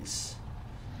 monies.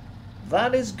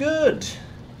 That is good.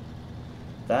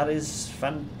 That is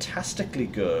fantastically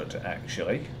good,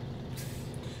 actually.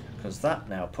 Because that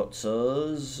now puts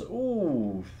us,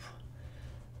 ooh,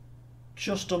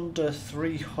 just under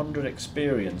 300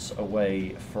 experience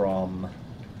away from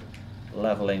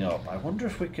leveling up. I wonder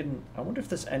if we can, I wonder if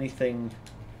there's anything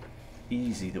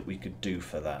easy that we could do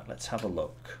for that. Let's have a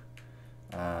look.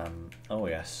 Oh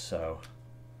yes, so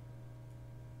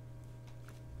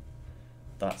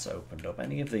that's opened up.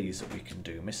 Any of these that we can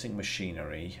do? Missing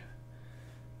machinery.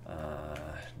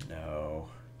 No.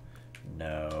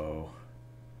 No.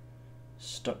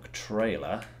 Stuck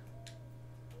trailer.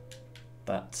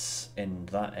 That's in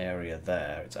that area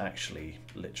there. It's actually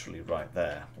literally right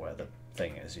there where the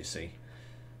thing is, you see.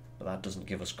 But that doesn't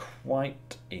give us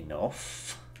quite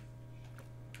enough.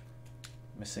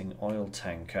 Missing oil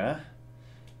tanker.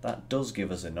 That does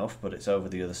give us enough, but it's over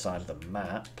the other side of the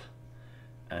map.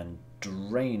 And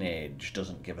drainage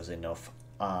doesn't give us enough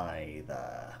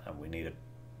either. And we need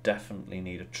definitely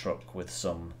need a truck with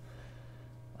some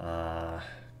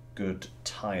good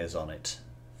tyres on it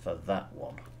for that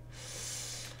one.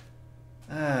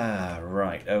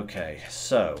 Right, okay,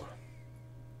 so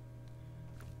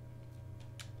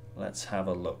let's have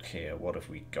a look here. What have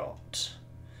we got?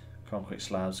 Concrete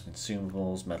slabs,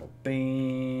 consumables, metal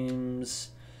beams.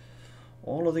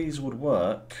 All of these would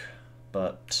work,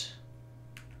 but...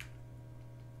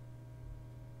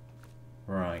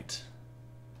 Right.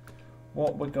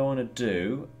 What we're going to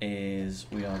do is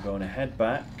we are going to head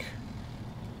back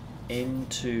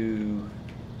into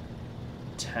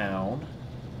town.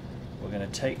 We're going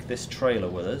to take this trailer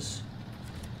with us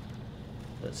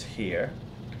that's here,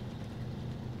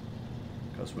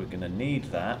 because we're going to need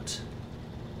that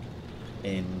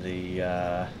in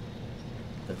the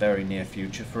very near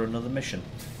future for another mission.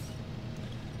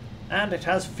 And it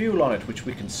has fuel on it which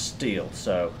we can steal,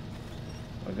 so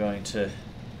we're going to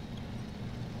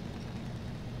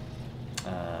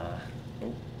oh,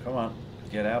 come on,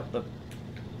 get out the...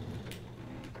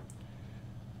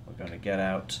 We're going to get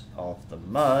out of the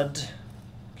mud,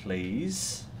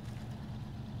 please.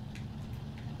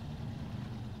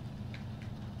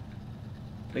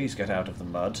 Please get out of the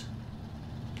mud.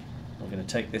 We're going to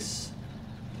take this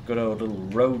good old little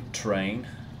road train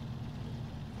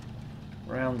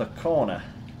round the corner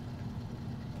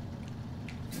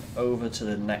over to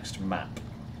the next map.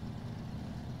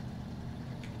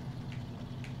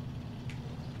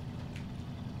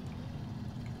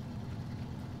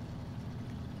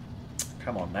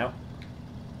 Come on now.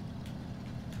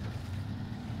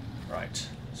 Right,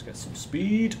 let's get some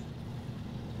speed.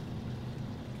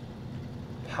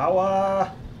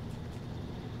 Power.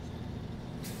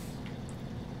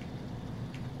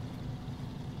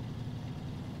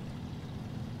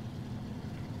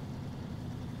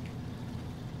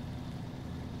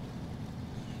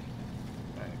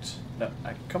 Right. No,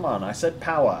 come on, I said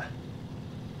power.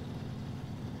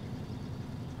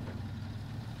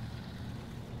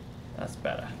 That's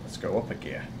better. Let's go up a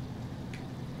gear.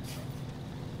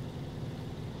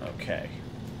 Okay.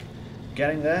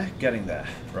 Getting there, getting there.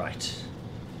 Right.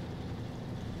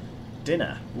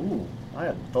 Dinner. Ooh, I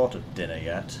hadn't thought of dinner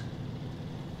yet.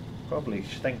 Probably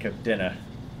should think of dinner.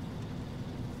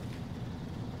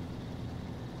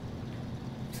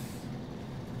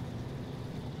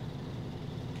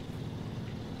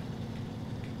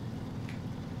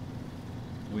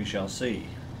 We shall see.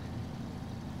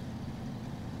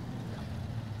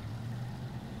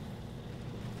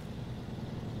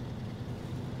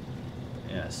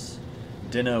 Yes.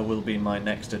 Dinner will be my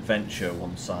next adventure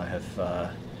once I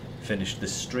have finished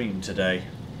this stream today.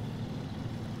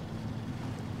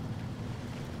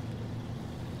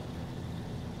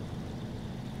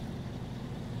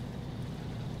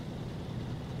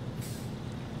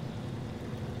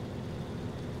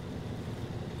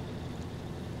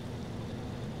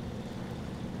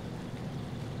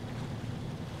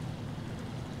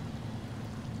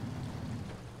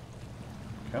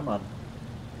 Come on.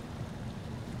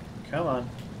 Come on.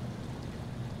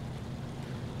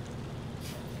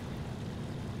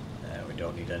 We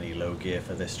don't need any low gear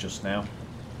for this just now.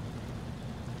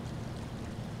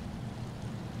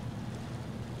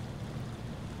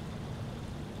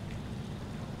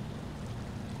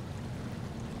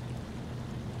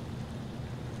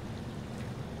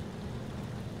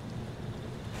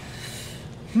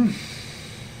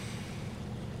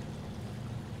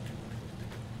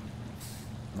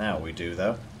 Now we do,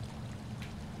 though.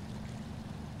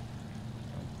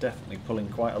 Definitely pulling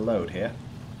quite a load here.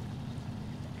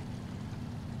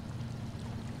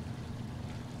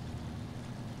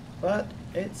 But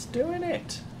it's doing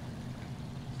it.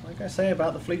 Like I say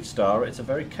about the Fleet Star, it's a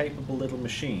very capable little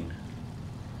machine.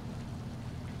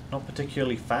 Not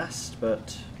particularly fast,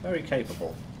 but very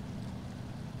capable.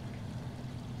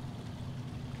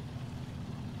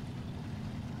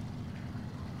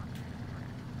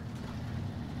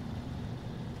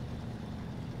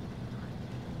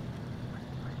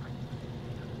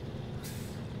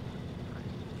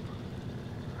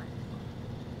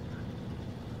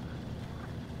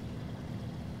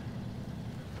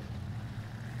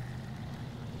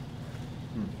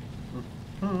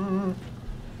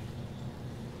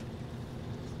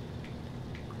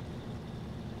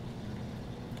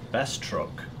 Best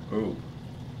truck. Ooh.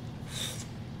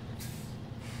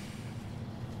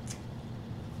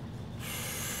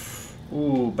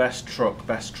 Ooh, best truck,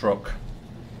 best truck.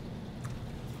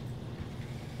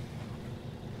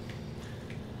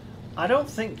 I don't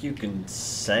think you can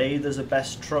say there's a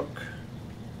best truck,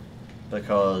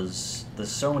 because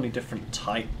there's so many different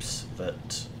types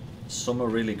that some are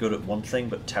really good at one thing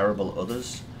but terrible at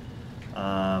others.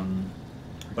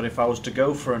 But if I was to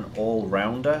go for an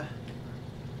all-rounder,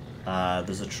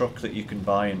 there's a truck that you can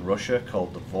buy in Russia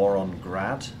called the Voron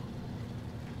Grad,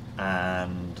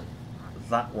 and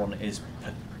that one is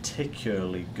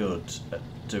particularly good at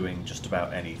doing just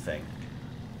about anything.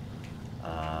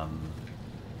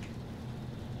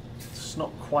 It's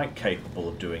not quite capable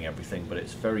of doing everything, but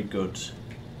it's very good,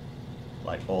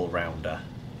 like, all-rounder.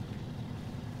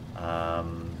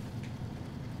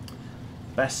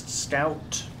 Best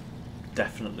scout,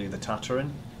 definitely the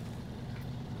Tatarin.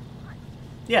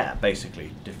 Yeah,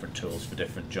 basically different tools for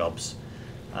different jobs.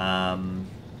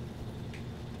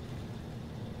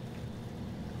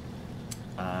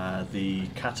 The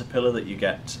Caterpillar that you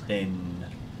get in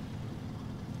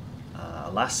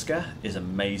Alaska is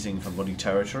amazing for muddy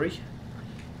territory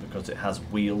because it has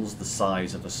wheels the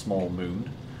size of a small moon.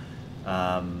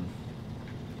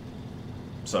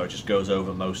 So it just goes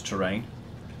over most terrain.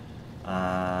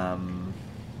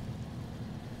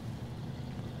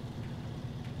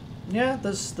 Yeah,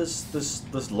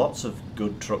 there's lots of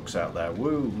good trucks out there.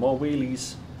 Woo, more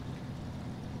wheelies.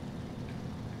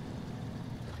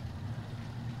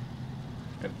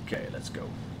 Okay, let's go.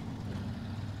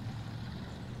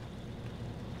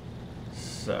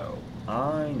 So,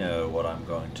 I know what I'm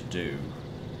going to do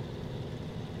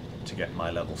to get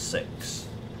my level 6.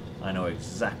 I know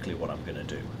exactly what I'm going to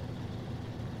do.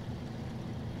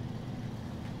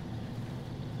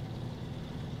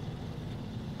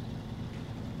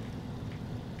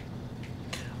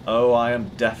 Oh, I am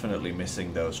definitely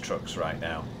missing those trucks right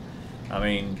now. I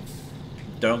mean,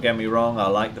 don't get me wrong, I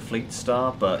like the Fleet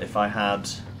Star, but if I had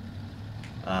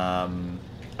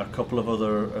a couple of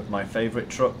other of my favourite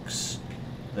trucks,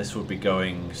 this would be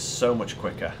going so much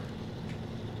quicker.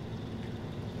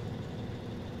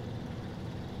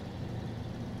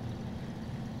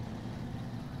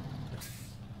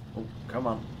 Oh, come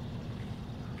on.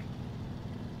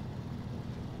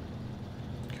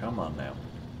 Come on now.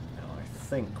 I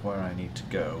think where I need to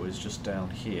go is just down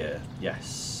here.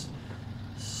 Yes.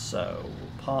 So,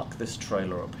 we'll park this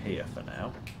trailer up here for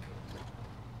now.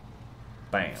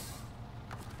 Bam.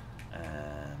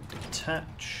 And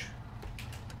detach.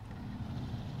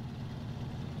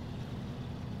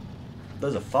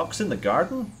 There's a fox in the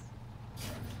garden?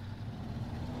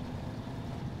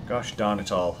 Gosh darn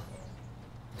it all.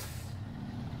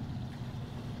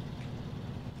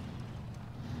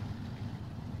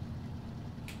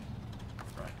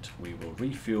 Right, we will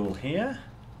refuel here.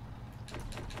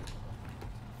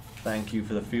 Thank you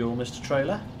for the fuel, Mr.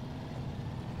 Trailer.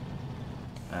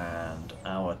 And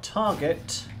our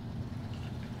target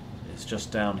is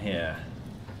just down here.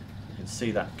 You can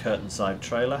see that curtain side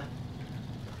trailer.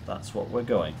 That's what we're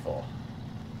going for.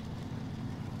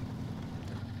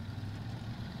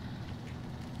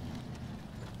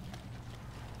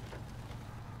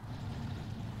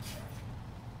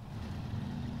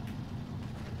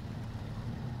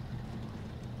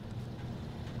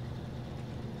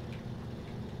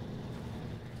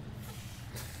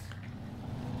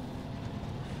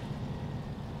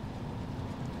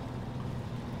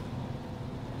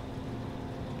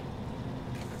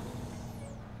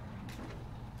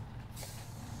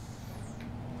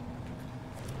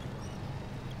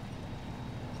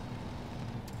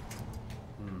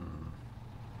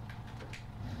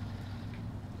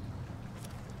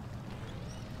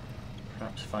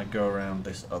 Perhaps if I go around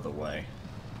this other way.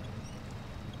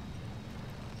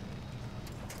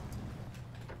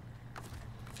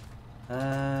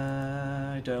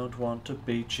 I don't want to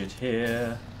beach it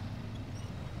here.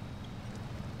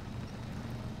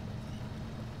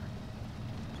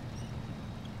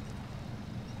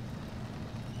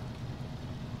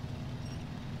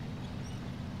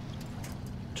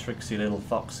 Tricksy little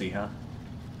foxy, huh?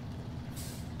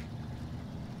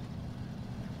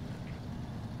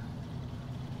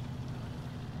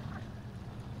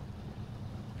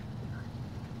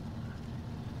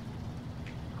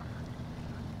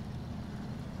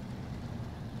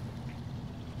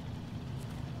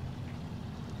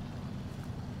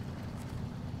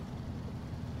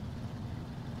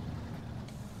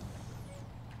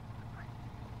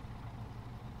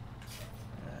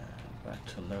 Back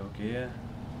to low gear.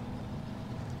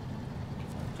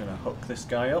 I'm gonna hook this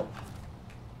guy up.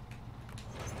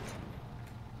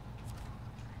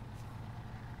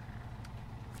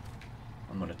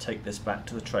 I'm gonna take this back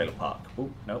to the trailer park. Oh,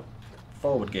 no.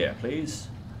 Forward gear, please.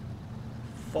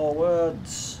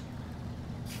 Forwards.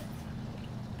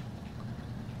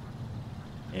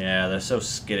 Yeah, they're so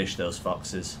skittish, those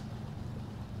foxes.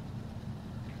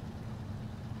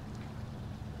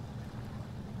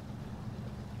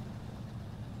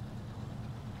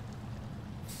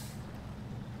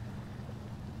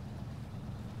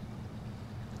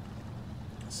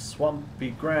 Swampy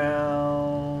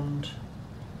ground.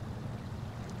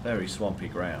 Very swampy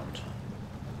ground.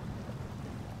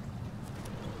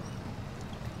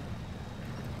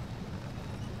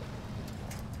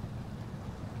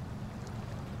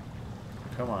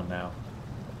 Come on now.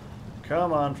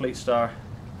 Come on, Fleet Star.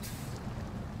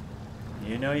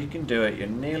 You know you can do it. You're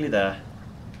nearly there.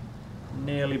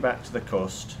 Nearly back to the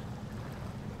coast.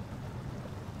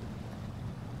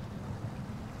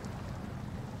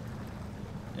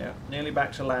 Yeah, nearly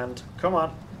back to land. Come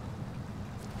on.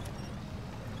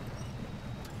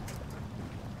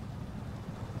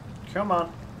 Come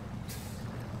on.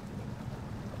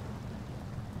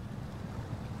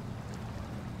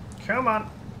 Come on.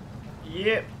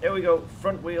 Yep, there we go.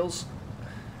 Front wheels.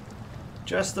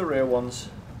 Just the rear ones.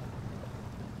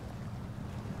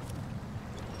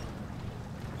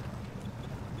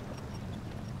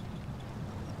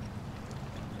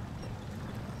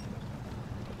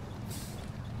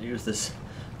 Use this.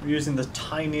 I'm using the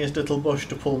tiniest little bush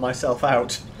to pull myself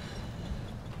out.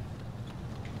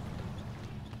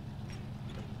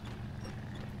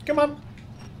 Come on.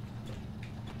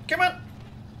 Come on.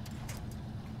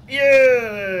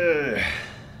 Yeah.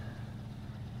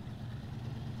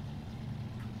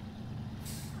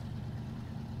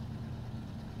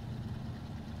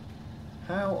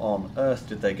 How on earth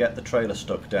did they get the trailer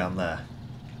stuck down there?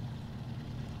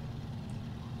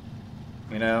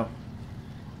 You know,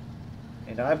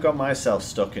 I've got myself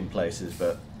stuck in places,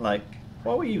 but, like,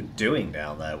 what were you doing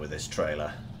down there with this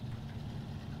trailer?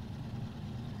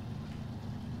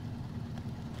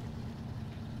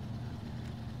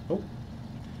 Oh,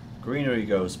 greenery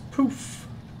goes poof.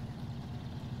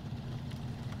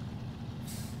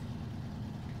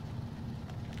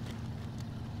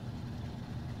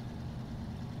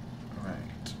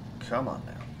 Right, come on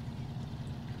now.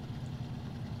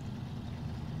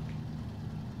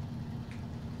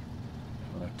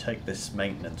 Take this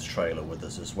maintenance trailer with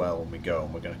us as well when we go,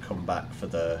 and we're going to come back for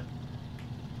the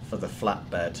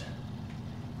flatbed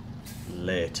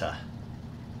later.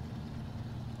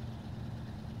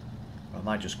 I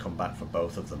might just come back for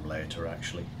both of them later,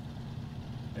 actually.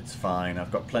 It's fine,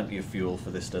 I've got plenty of fuel for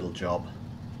this little job.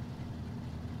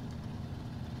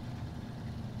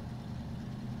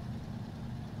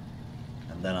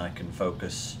 And then I can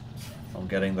focus on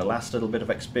getting the last little bit of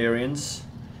experience,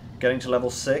 getting to level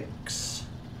 6.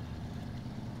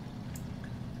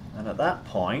 And at that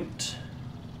point,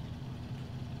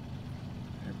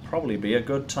 it'd probably be a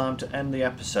good time to end the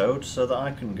episode so that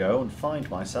I can go and find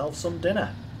myself some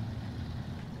dinner.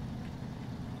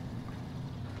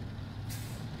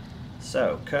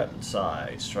 So, curtain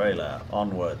sides, trailer,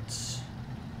 onwards.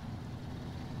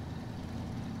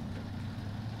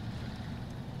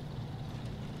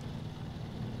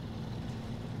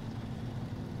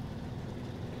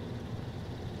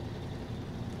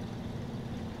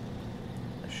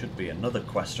 There should be another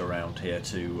quest around here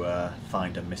to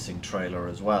find a missing trailer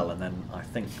as well, and then I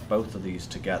think both of these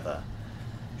together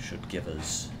should give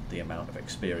us the amount of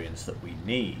experience that we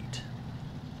need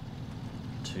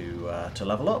to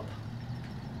level up.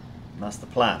 And that's the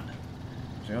plan.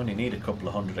 We only need a couple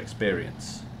of hundred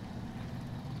experience.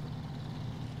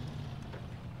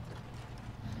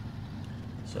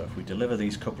 So if we deliver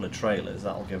these couple of trailers,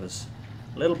 that'll give us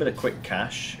a little bit of quick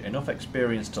cash, enough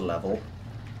experience to level,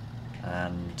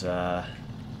 and that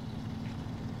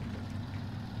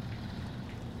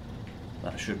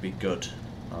should be good,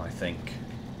 I think.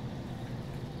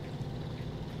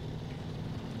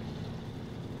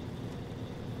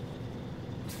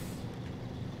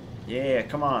 Yeah,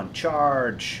 come on,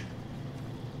 charge!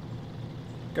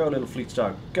 Go, little fleet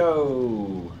star,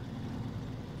 go!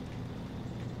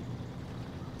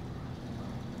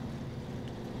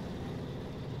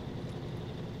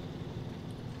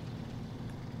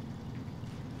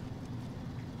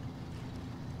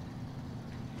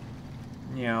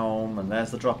 Yum, and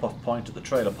there's the drop-off point at the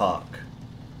trailer park.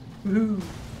 Woohoo!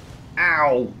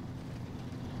 Ow!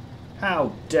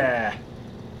 How dare!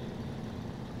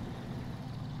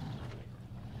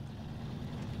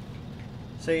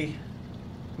 See?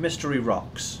 Mystery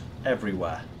rocks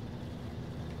everywhere.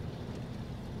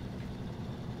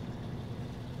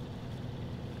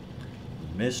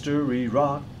 Mystery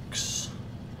rocks.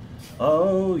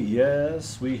 Oh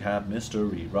yes, we have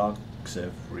mystery rocks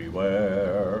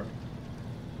everywhere.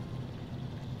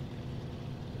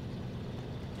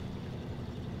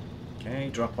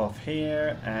 Okay, drop off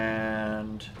here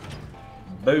and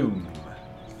boom.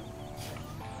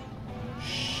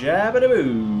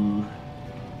 Shabba-daboo.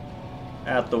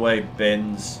 Out the way,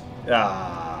 bins.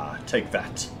 Ah, take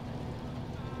that.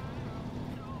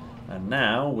 And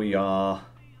now we are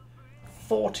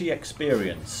 40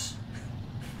 experience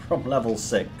from level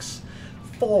 6.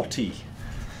 40.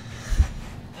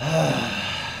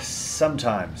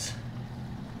 Sometimes.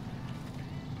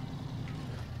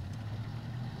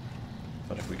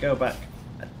 But if we go back...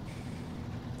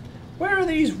 Where are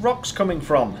these rocks coming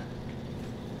from?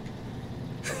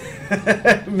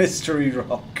 Mystery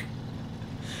rock.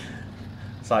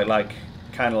 It's like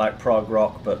kind of like prog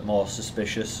rock, but more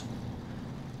suspicious.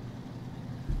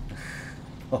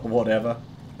 Or whatever.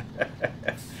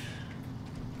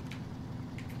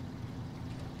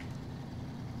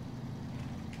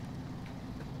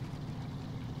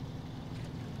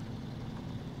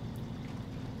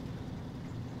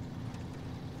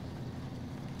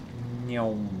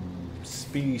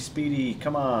 Speedy, speedy,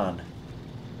 come on.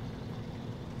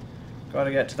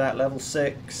 Gotta get to that level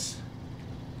 6.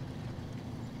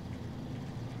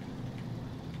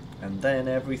 And then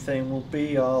everything will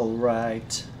be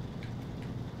alright.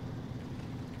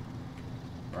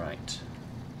 Right.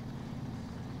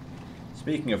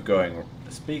 Speaking of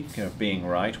being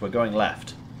right, we're going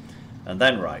left. And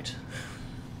then right.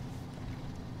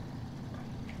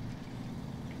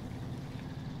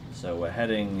 So we're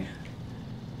heading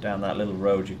down that little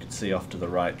road you can see off to the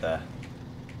right there.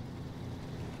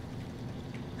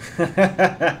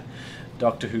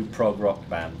 Doctor Who prog rock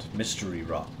band, Mystery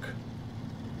Rock.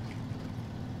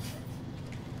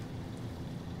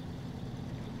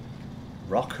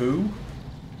 Rock who?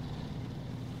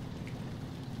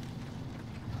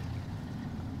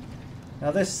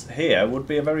 Now this here would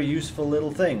be a very useful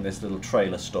little thing, this little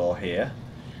trailer store here.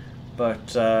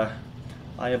 But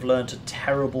I have learnt a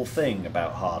terrible thing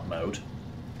about hard mode.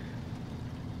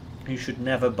 You should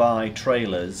never buy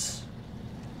trailers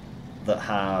that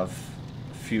have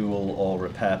fuel or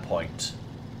repair point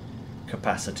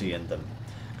capacity in them.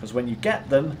 Because when you get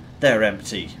them, they're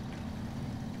empty.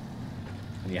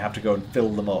 And you have to go and fill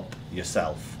them up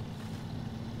yourself.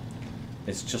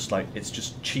 It's just like, it's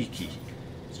just cheeky.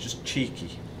 It's just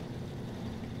cheeky.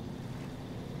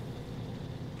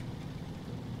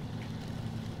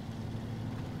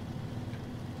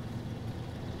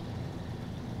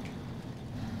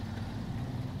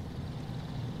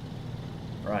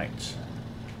 Right.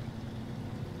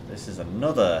 This is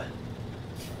another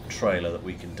trailer that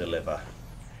we can deliver.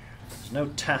 There's no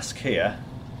task here.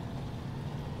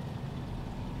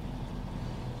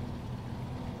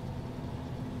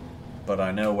 But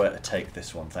I know where to take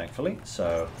this one, thankfully.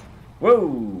 So,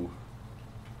 whoa!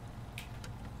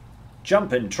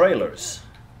 Jumping trailers.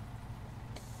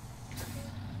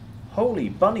 Holy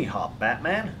bunny hop,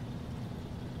 Batman.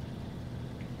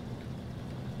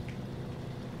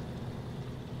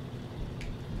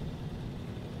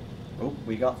 Oh,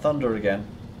 we got thunder again.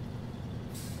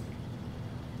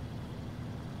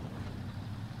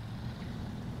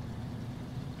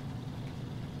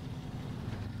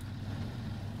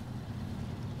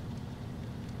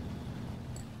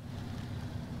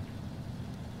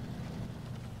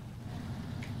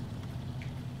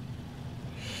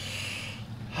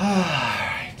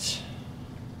 Alright.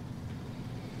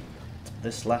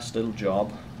 This last little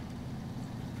job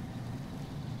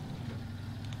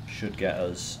should get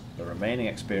us the remaining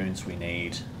experience we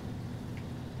need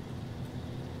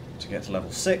to get to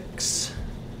level 6.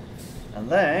 And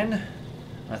then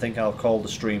I think I'll call the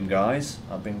stream, guys.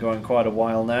 I've been going quite a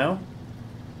while now.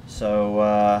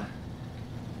 So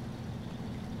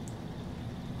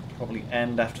probably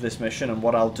end after this mission, and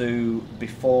what I'll do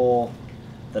before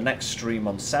the next stream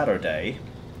on Saturday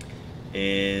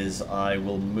is I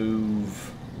will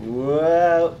move,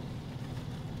 well,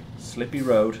 slippy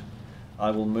road, I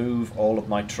will move all of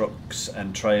my trucks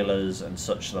and trailers and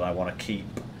such that I want to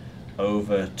keep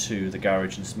over to the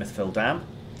garage in Smithville Dam,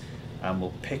 and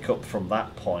we'll pick up from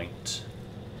that point.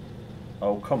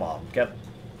 Oh, come on, get...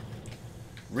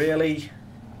 Really?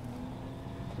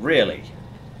 Really?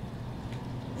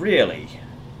 Really?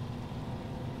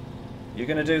 You're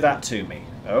going to do that to me?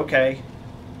 Okay,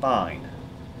 fine.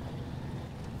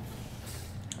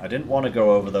 I didn't want to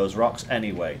go over those rocks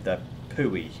anyway. They're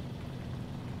pooey.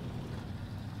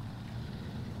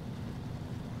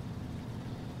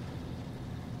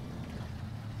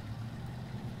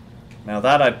 Now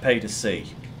that I'd pay to see.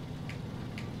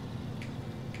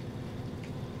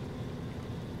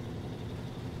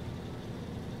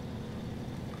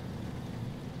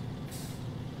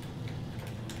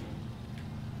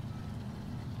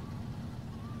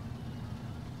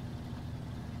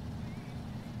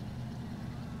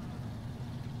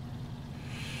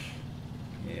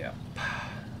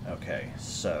 Okay,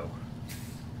 so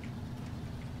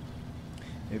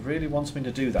it really wants me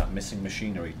to do that missing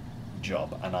machinery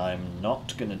job, and I'm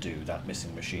not going to do that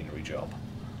missing machinery job.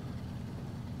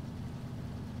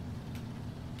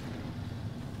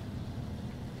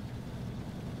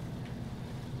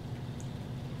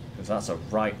 Because that's a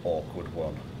right awkward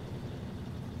one.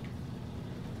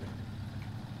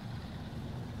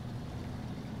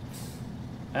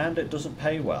 And it doesn't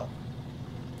pay well.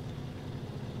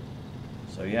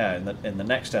 So yeah, in the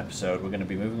next episode we're going to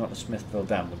be moving on to Smithville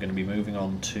Dam. We're going to be moving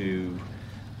on to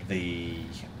the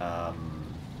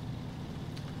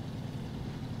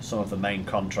some of the main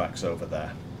contracts over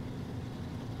there.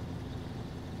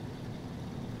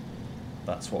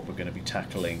 That's what we're going to be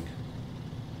tackling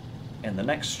in the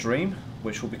next stream,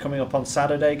 which will be coming up on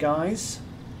Saturday, guys.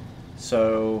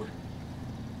 So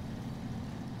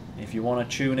if you want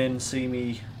to tune in, see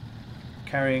me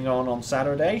carrying on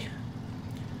Saturday.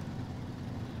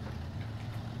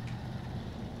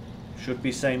 Should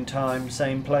be same time,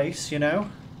 same place, you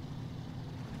know?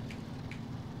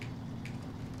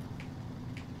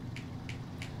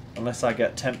 Unless I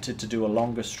get tempted to do a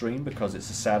longer stream because it's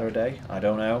a Saturday, I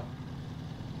don't know.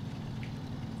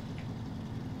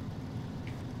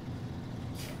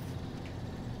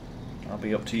 I'll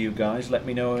be up to you guys. Let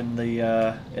me know in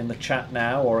the chat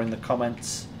now or in the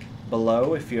comments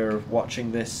below if you're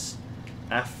watching this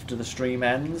after the stream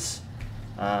ends.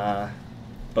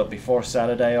 But before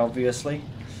Saturday, obviously.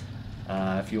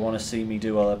 If you want to see me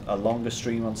do a longer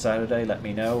stream on Saturday, let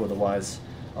me know. Otherwise,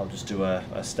 I'll just do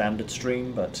a standard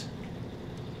stream. But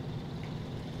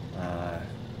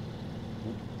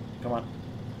come on,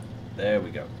 there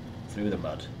we go, through the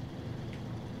mud.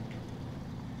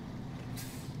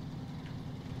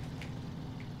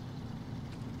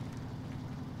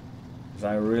 Because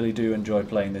I really do enjoy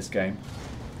playing this game.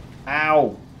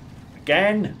 Ow!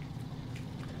 Again!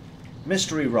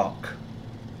 Mystery rock.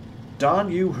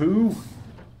 Darn you who?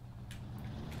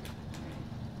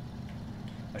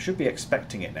 I should be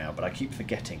expecting it now, but I keep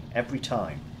forgetting every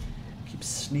time. It keeps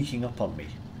sneaking up on me.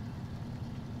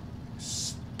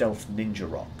 Stealth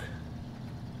ninja rock.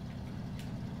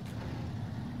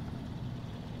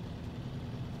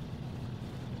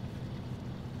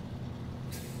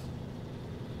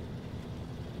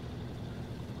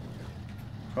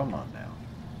 Come on now.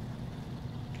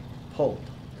 Pull.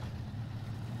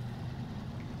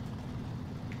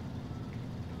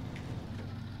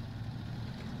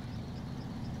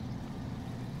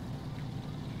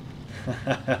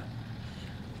 If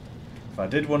I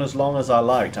did one as long as I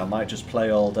liked, I might just play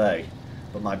all day.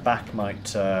 But my back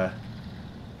might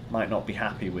not be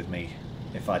happy with me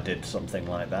if I did something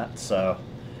like that. So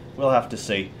we'll have to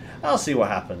see. I'll see what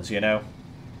happens, you know.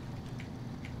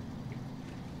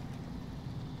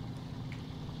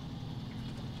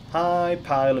 Hi,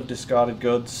 pile of discarded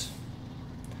goods.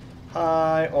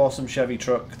 Hi, awesome Chevy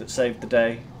truck that saved the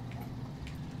day.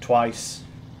 Twice.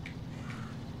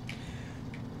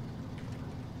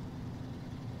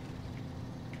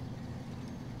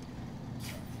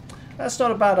 That's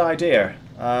not a bad idea.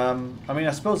 I mean,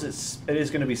 I suppose it is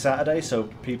going to be Saturday, so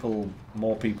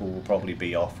more people will probably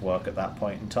be off work at that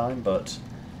point in time. But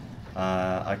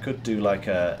I could do like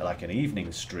an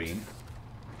evening stream.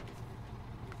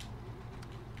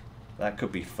 That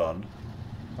could be fun,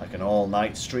 like an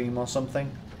all-night stream or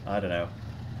something. I don't know.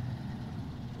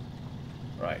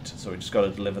 Right, so we just got to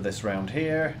deliver this round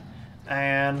here,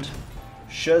 and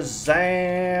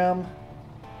Shazam!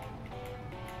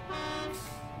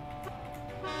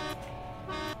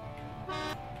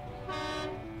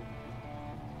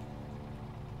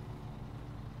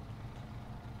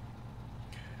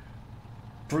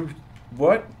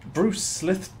 What? Bruce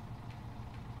Slith?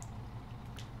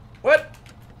 What?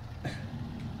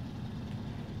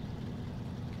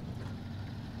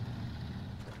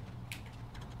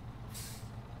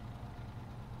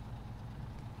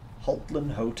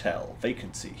 Holtland Hotel.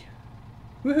 Vacancy.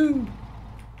 Woohoo!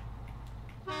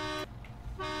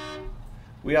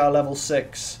 We are level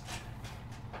 6.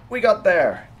 We got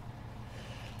there!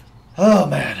 Oh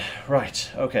man. Right,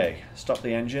 okay. Stop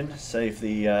the engine. Save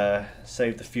the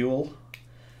fuel.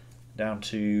 Down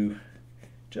to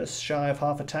just shy of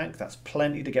half a tank. That's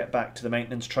plenty to get back to the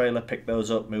maintenance trailer, pick those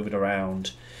up, move it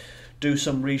around, do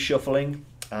some reshuffling.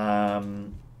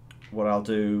 What I'll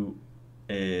do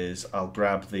is I'll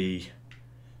grab the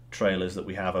trailers that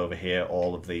we have over here,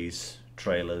 all of these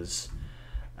trailers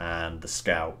and the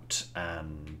Scout,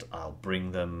 and I'll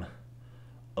bring them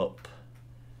up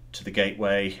to the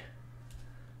gateway.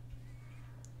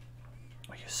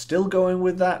 Are you still going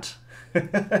with that?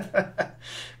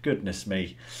 Goodness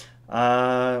me.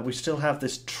 We still have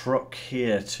this truck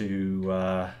here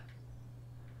to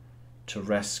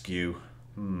rescue.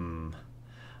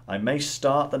 I may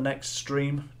start the next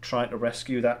stream trying to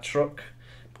rescue that truck,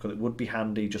 because it would be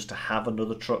handy just to have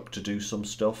another truck to do some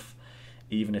stuff,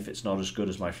 even if it's not as good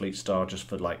as my Fleet Star, just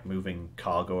for like moving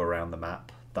cargo around the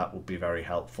map. That would be very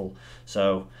helpful.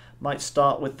 So might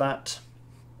start with that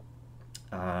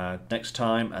next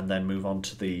time, and then move on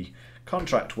to the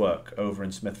contract work over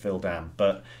in Smithville Dam.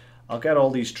 But I'll get all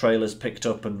these trailers picked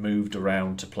up and moved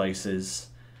around to places,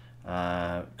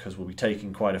 because we'll be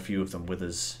taking quite a few of them with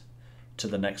us to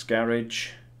the next garage.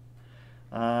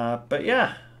 But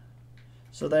yeah,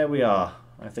 so there we are.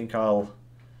 I think I'll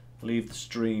leave the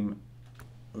stream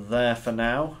there for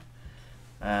now.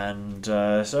 And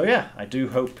so yeah, I do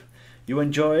hope you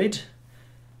enjoyed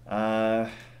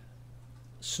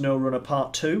SnowRunner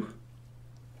Part 2.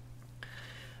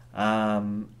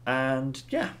 And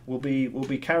yeah, we'll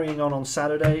be carrying on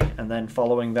Saturday, and then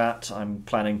following that I'm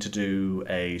planning to do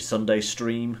a Sunday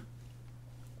stream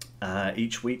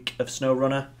each week of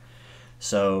SnowRunner.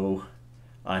 So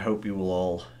I hope you will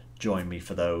all join me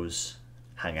for those.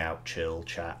 Hang out, chill,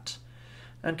 chat,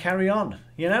 and carry on,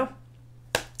 you know?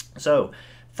 So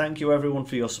thank you everyone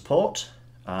for your support.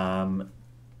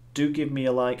 Do give me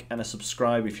a like and a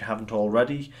subscribe if you haven't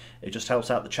already. It just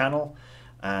helps out the channel,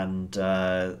 and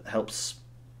helps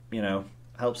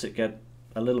it get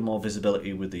a little more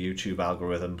visibility with the YouTube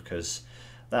algorithm, because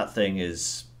that thing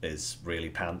is really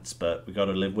pants, but we got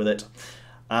to live with it.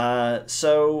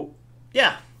 So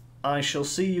yeah, I shall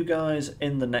see you guys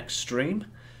in the next stream.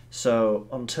 So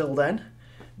until then,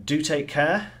 do take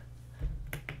care,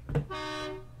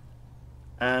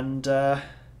 and I'll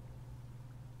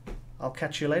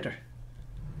catch you later.